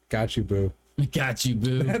hurt? Got you, boo. Got you,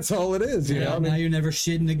 boo. That's all it is, you know? I Now mean, you're never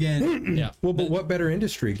shitting again. Yeah. well, but what better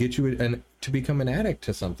industry get you to become an addict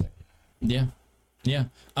to something? Yeah. Yeah.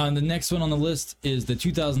 The next one on the list is the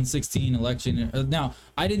 2016 election. Now,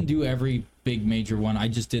 I didn't do every big major one. I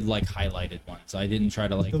just did like highlighted ones. I didn't try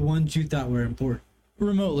to like The ones you thought were important.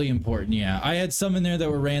 remotely important. Yeah. I had some in there that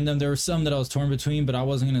were random. There were some that I was torn between, but I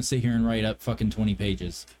wasn't going to sit here and write up fucking 20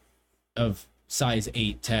 pages of size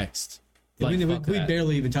 8 text. Like, we fuck that.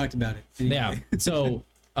 barely even talked about it. Yeah. So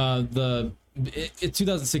the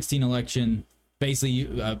 2016 election, basically,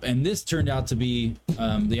 and this turned out to be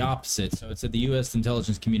the opposite. So it said the U.S.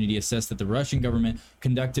 intelligence community assessed that the Russian government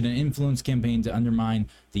conducted an influence campaign to undermine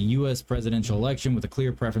the U.S. presidential election with a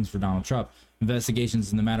clear preference for Donald Trump. Investigations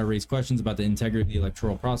in the matter raised questions about the integrity of the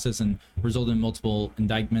electoral process and resulted in multiple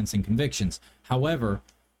indictments and convictions. However,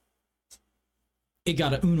 it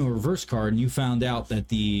got a Uno reverse card, and you found out that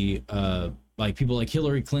the like people like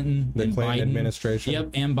Hillary Clinton, The and Clinton Biden, administration. yep,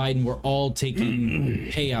 and Biden were all taking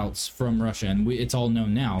payouts from Russia, and it's all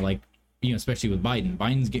known now. Like, you know, especially with Biden.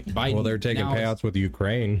 Biden. Well, they're taking now is- payouts with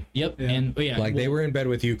Ukraine. Yep, Yeah. and yeah, Like, they well, were in bed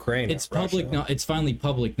with Ukraine. it's not public Russia. now. It's finally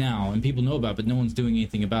public now, and people know about it, but no one's doing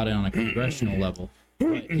anything about it on a congressional level.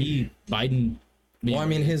 But Biden. Well, I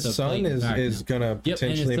mean, his son is gonna Yep,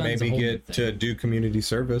 and his potentially son's a maybe whole get new to thing. do community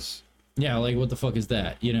service. Yeah, like what the fuck is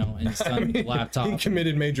that? You know, and his son, laptop, He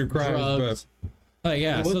committed major crimes, drugs. Oh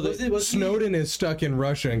yeah, so Was the, it- but was he- Snowden is stuck in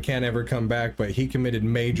Russia and can't ever come back. But he committed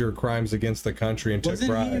major crimes against the country and took Wasn't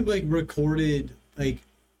he bribes. like recorded like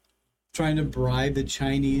trying to bribe the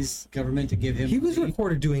Chinese government to give him? He was money?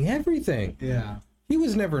 recorded doing everything. Yeah. He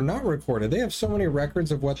was never not recorded. They have so many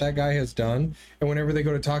records of what that guy has done, and whenever they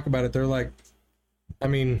go to talk about it, they're like, I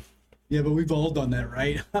mean, Yeah, but we've all done that,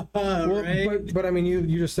 right? well, right? but I mean, you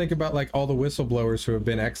just think about like all the whistleblowers who have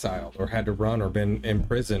been exiled or had to run or been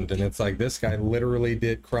imprisoned, and it's like this guy literally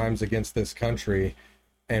did crimes against this country,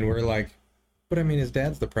 and we're like, but I mean, his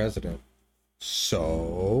dad's the president,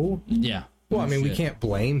 so yeah. well, I mean, we Shit. can't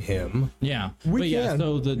blame him. Yeah, We but yeah, can.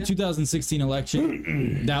 so the 2016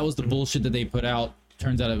 election, that was the bullshit that they put out.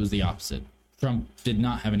 Turns out it was the opposite. Trump did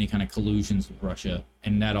not have any kind of collusions with Russia,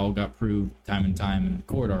 and that all got proved time and time in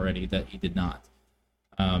court already that he did not.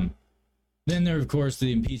 Then there, of course,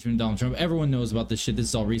 the impeachment of Donald Trump. Everyone knows about this shit. This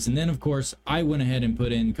is all recent. Then, of course, I went ahead and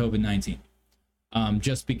put in COVID-19,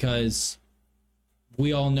 just because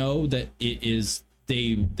we all know that it is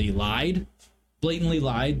they lied, blatantly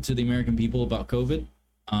lied to the American people about COVID.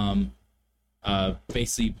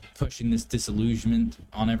 Basically pushing this disillusionment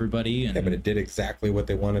on everybody. And Yeah, but it did exactly what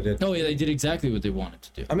they wanted it. oh yeah, they did exactly what they wanted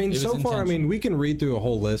to do. I mean, It was so far, I intentional. mean, we can read through a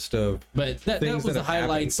whole list of but that things was that the have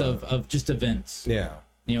highlights happened, of just events. yeah.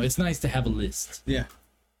 You know, it's nice to have a list. Yeah.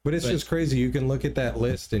 But it's But- just crazy. You can look at that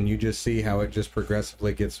list and you just see how it just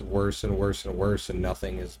progressively gets worse and worse and worse, and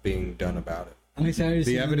nothing is being done about it. I'm excited to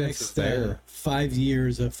see evidence the is next there. 5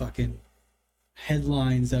 years of fucking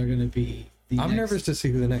headlines that are going to be. I'm nervous to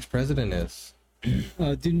see who the next president is.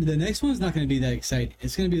 Dude, the next one's not going to be that exciting.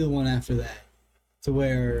 It's going to be the one after that. To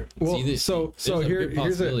where. Well, There's a good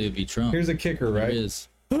possibility it'd be Trump. Here's a kicker, There right? is.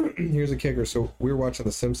 Here's a kicker. So we were watching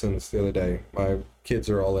The Simpsons the other day. My kids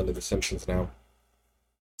are all into The Simpsons now.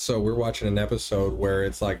 So we're watching an episode where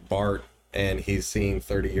it's like Bart and he's seeing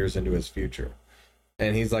 30 years into his future.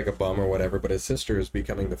 And he's like a bum or whatever, but his sister is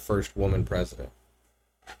becoming the first woman president.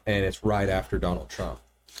 And it's right after Donald Trump.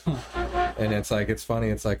 And it's like, it's funny.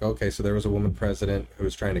 It's like, okay, so there was a woman president who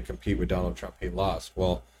was trying to compete with Donald Trump. He lost.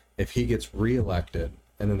 Well, if he gets reelected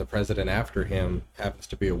and then the president after him happens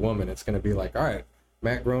to be a woman, it's going to be like, all right,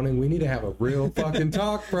 Matt Groening, we need to have a real fucking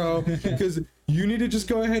talk, bro, because you need to just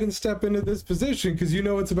go ahead and step into this position because you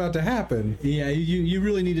know what's about to happen. Yeah, you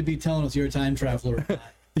really need to be telling us you're a time traveler.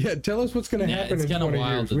 Yeah, tell us what's going to happen it's in kind of 20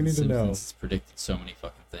 wild years. that We The need to know. Simpsons has predicted so many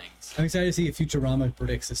fucking things. I'm excited to see if Futurama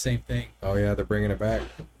predicts the same thing. Oh, yeah, they're bringing it back.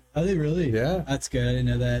 Are they really? Yeah. That's good. I didn't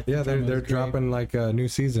know that. Yeah, Futurama was they're great. dropping like a new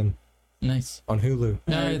season Nice. on Hulu.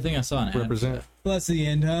 I think I saw an ad. Represent. Well, that's the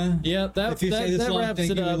end, huh? Yeah, that If you say this long, wraps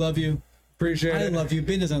thank it you. I up. love you. Appreciate I it. love you.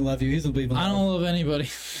 Ben doesn't love you. He doesn't believe in love. I don't love anybody.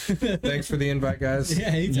 Thanks for the invite, guys. Yeah,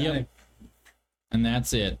 anytime. Yep. And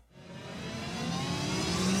that's it.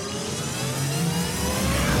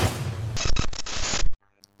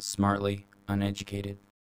 Smartly uneducated.